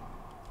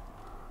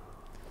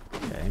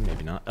 Okay,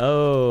 maybe not.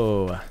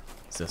 Oh!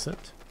 Is this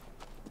it?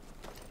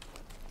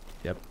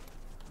 Yep.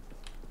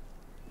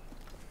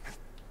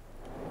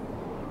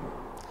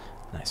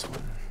 Nice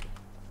one.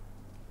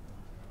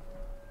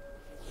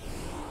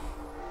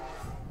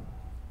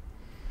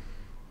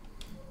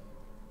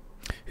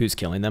 Who's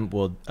killing them?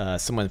 Well,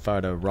 someone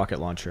fired a rocket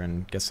launcher,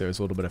 and guess there was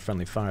a little bit of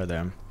friendly fire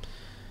there.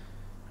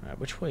 Alright,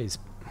 which way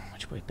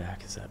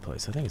back is that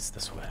place? I think it's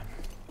this way.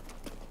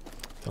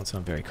 Don't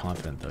sound very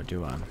confident though,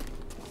 do I?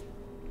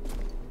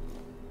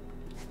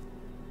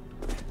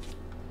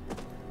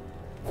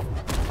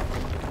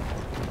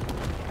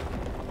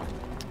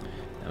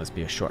 That must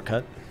be a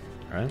shortcut.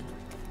 Alright.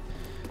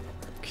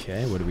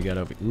 Okay, what do we got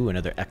over? Ooh,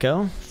 another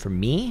echo? For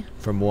me?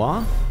 For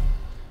moi?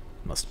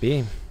 Must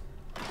be.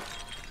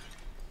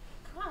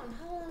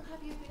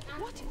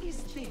 What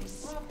is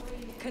this?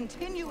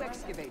 Continue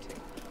excavating.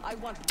 I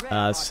want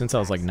since I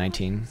was like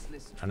 19.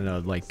 I don't know,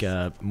 like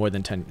more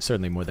than 10,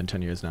 certainly more than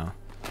 10 years now.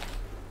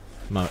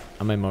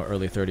 I'm in my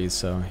early 30s,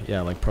 so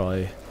yeah, like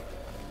probably,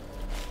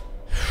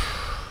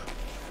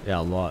 yeah,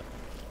 a lot.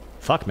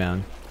 Fuck,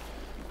 man.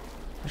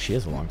 She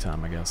is a long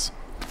time, I guess.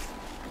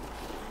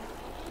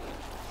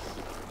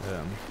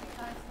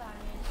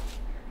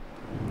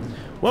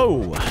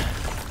 Whoa!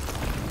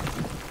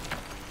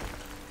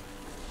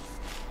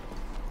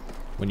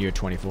 When you're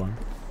 24.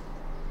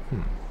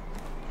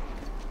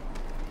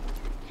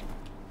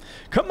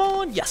 Come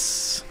on,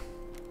 yes!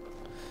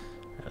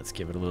 Right, let's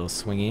give it a little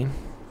swingy.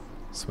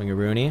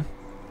 Swing-a-rooney.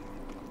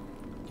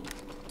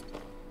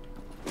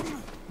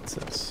 What's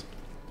this?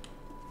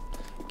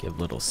 Give a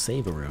little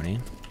save-a-rooney.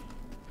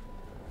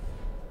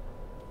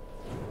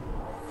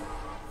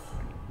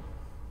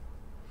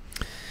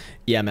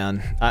 Yeah,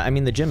 man. I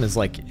mean, the gym is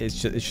like,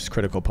 it's just a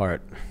critical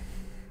part,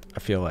 I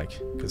feel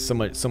like. Because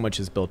so much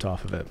is built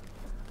off of it.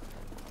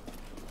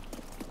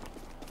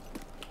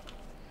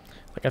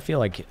 Like, I feel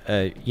like,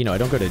 you know, I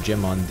don't go to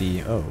gym on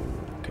the... Oh,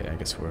 okay, I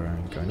guess we're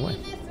going away.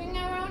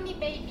 Swing-a-roni,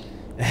 baby.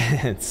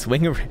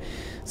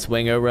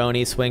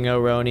 Swing-a-roni,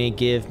 swing-a-roni,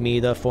 give me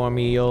the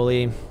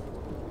formioli.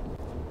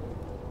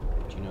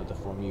 Do you know the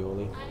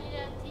formioli? I need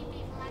a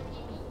TP for my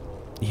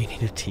PP. You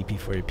need a TP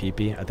for your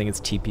PP? I think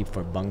it's TP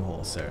for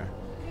bunghole, sir.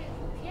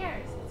 Who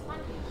cares? It's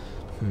funny.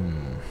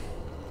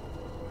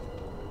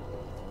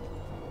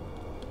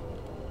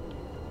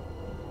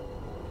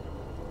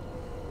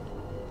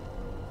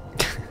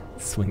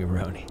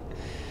 Swing-a-roni.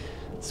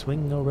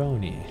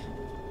 Swing-a-roni.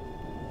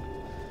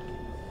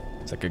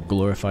 It's like a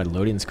glorified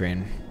loading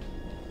screen.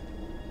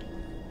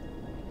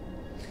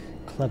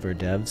 Clever,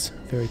 devs.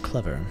 Very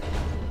clever.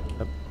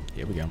 Oh,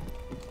 here we go.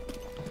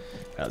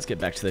 Alright, let's get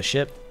back to the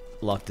ship.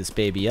 Lock this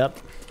baby up.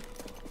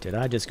 Did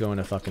I just go in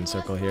a fucking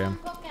circle here?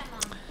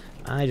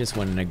 I just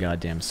went in a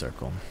goddamn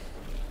circle.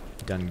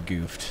 Done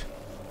goofed.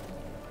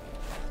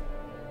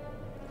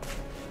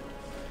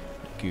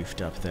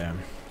 Goofed up there.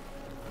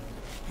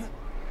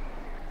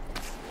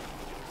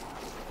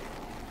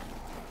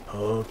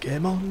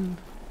 Pokemon.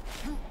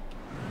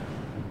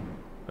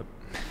 Oh.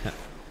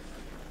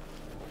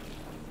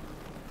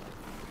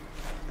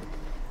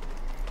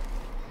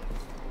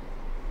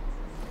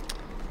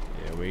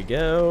 Here we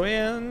go,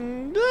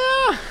 and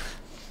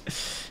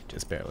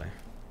just barely.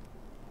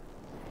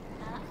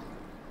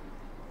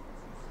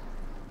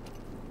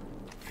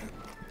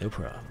 No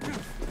problem.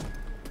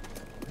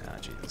 Ah,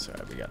 Jesus!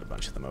 Alright, we got a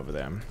bunch of them over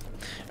there.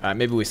 Alright,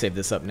 maybe we save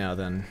this up now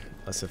then.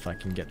 Let's see if I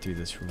can get through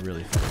this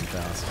really fucking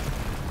fast.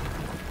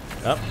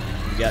 Oh,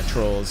 we got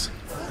trolls.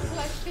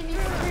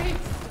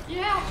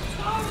 Yeah,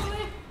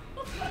 totally.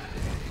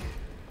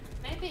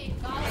 Maybe it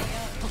got nice.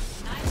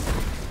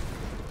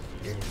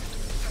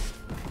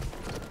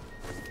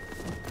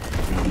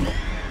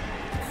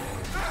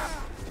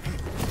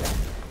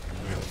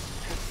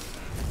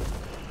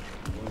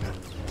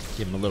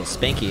 Give him a little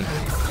spanky.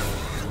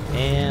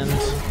 And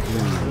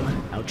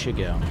ooh, out you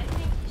go. I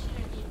think you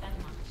shouldn't eat that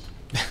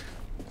much.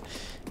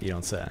 You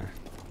don't say.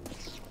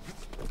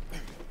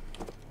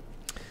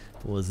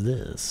 What was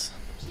this?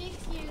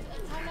 Chicks use a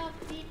ton of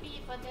TP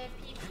for their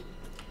PP.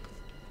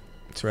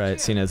 That's right,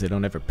 seeing as they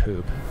don't ever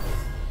poop.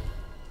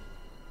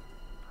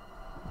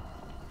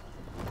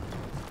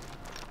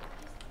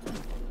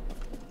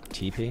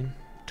 TP?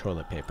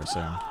 Toilet paper, sir.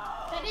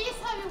 That is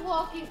how you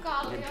walk in The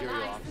Gallia, Imperial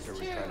nice, officer it's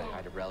was true. trying to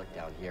hide a relic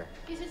down here.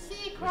 You should see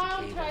There's a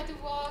Crown cave try in. to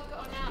walk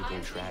on He an became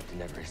ice. trapped and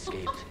never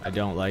escaped. I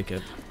don't like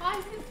it.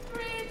 Ice is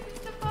great,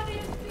 it's the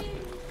funniest thing.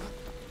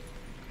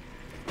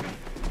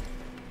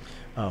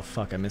 Oh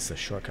fuck, I missed the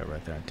shortcut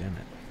right there, damn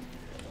it.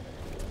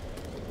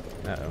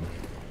 Uh-oh.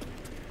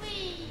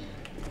 Whee!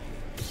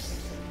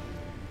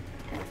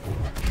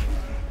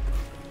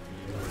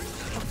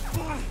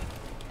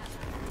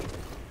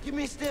 You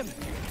missed him!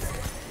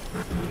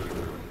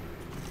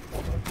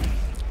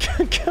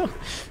 Go!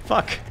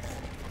 Fuck!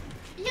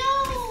 Yo! Can't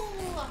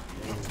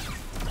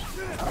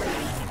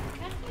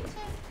we just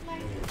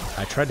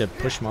I tried to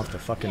push him off the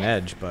fucking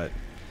edge, but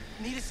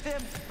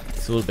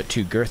it's a little bit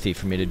too girthy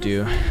for me to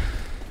do.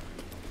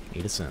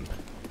 Need a simp.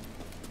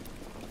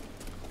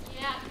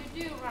 Yeah,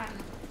 you do run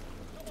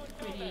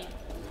pretty.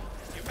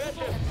 You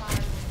betcha.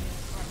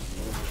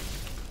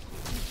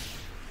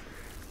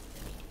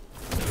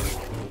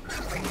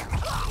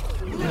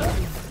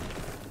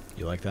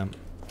 You like that?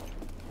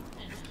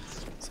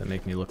 Does that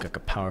make me look like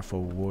a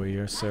powerful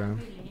warrior, sir?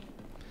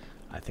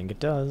 I think it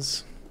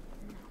does.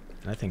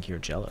 And I think you're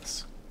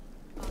jealous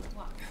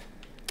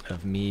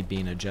of me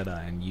being a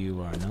Jedi and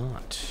you are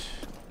not.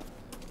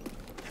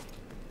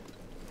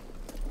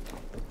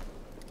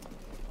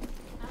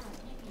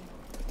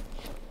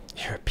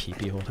 You're a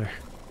pee-pee holder.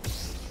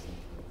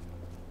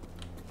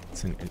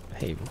 It's an,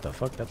 hey, what the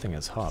fuck? That thing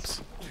has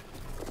hops.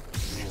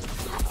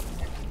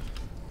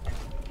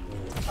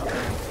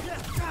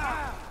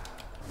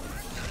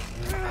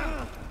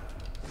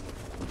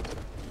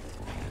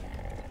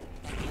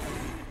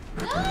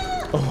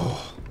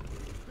 Oh.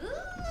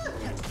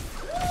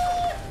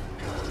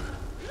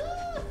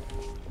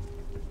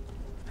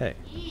 Hey.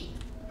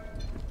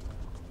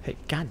 Hey,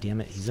 god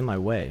damn it, he's in my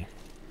way.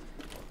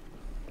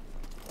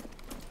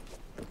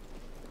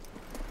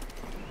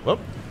 Whoop.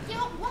 Yo,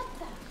 what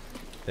the?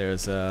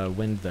 There's a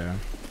wind there.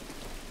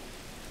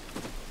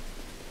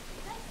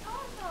 That's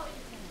also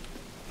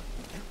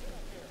insane.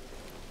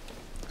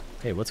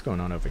 Hey, what's going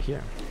on over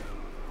here?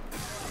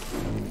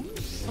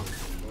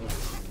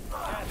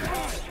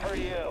 For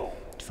you.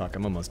 Fuck,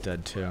 I'm almost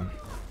dead too.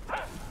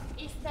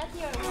 Is that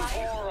your wife?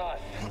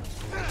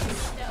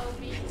 The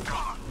obese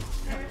person?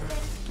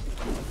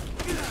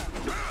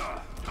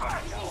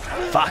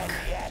 Fuck!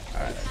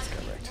 Alright, let's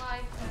get wrecked.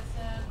 Wife,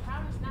 because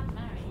Crown is not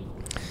married.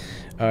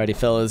 Alrighty,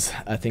 fellas.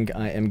 I think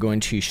I am going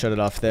to shut it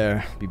off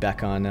there. Be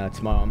back on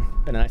tomorrow.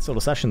 Been a nice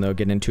little session, though,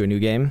 getting into a new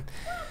game.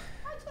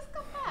 I just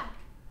got back.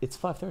 It's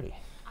 5:30.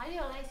 Are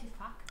you a lazy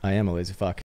fuck? I am a lazy fuck.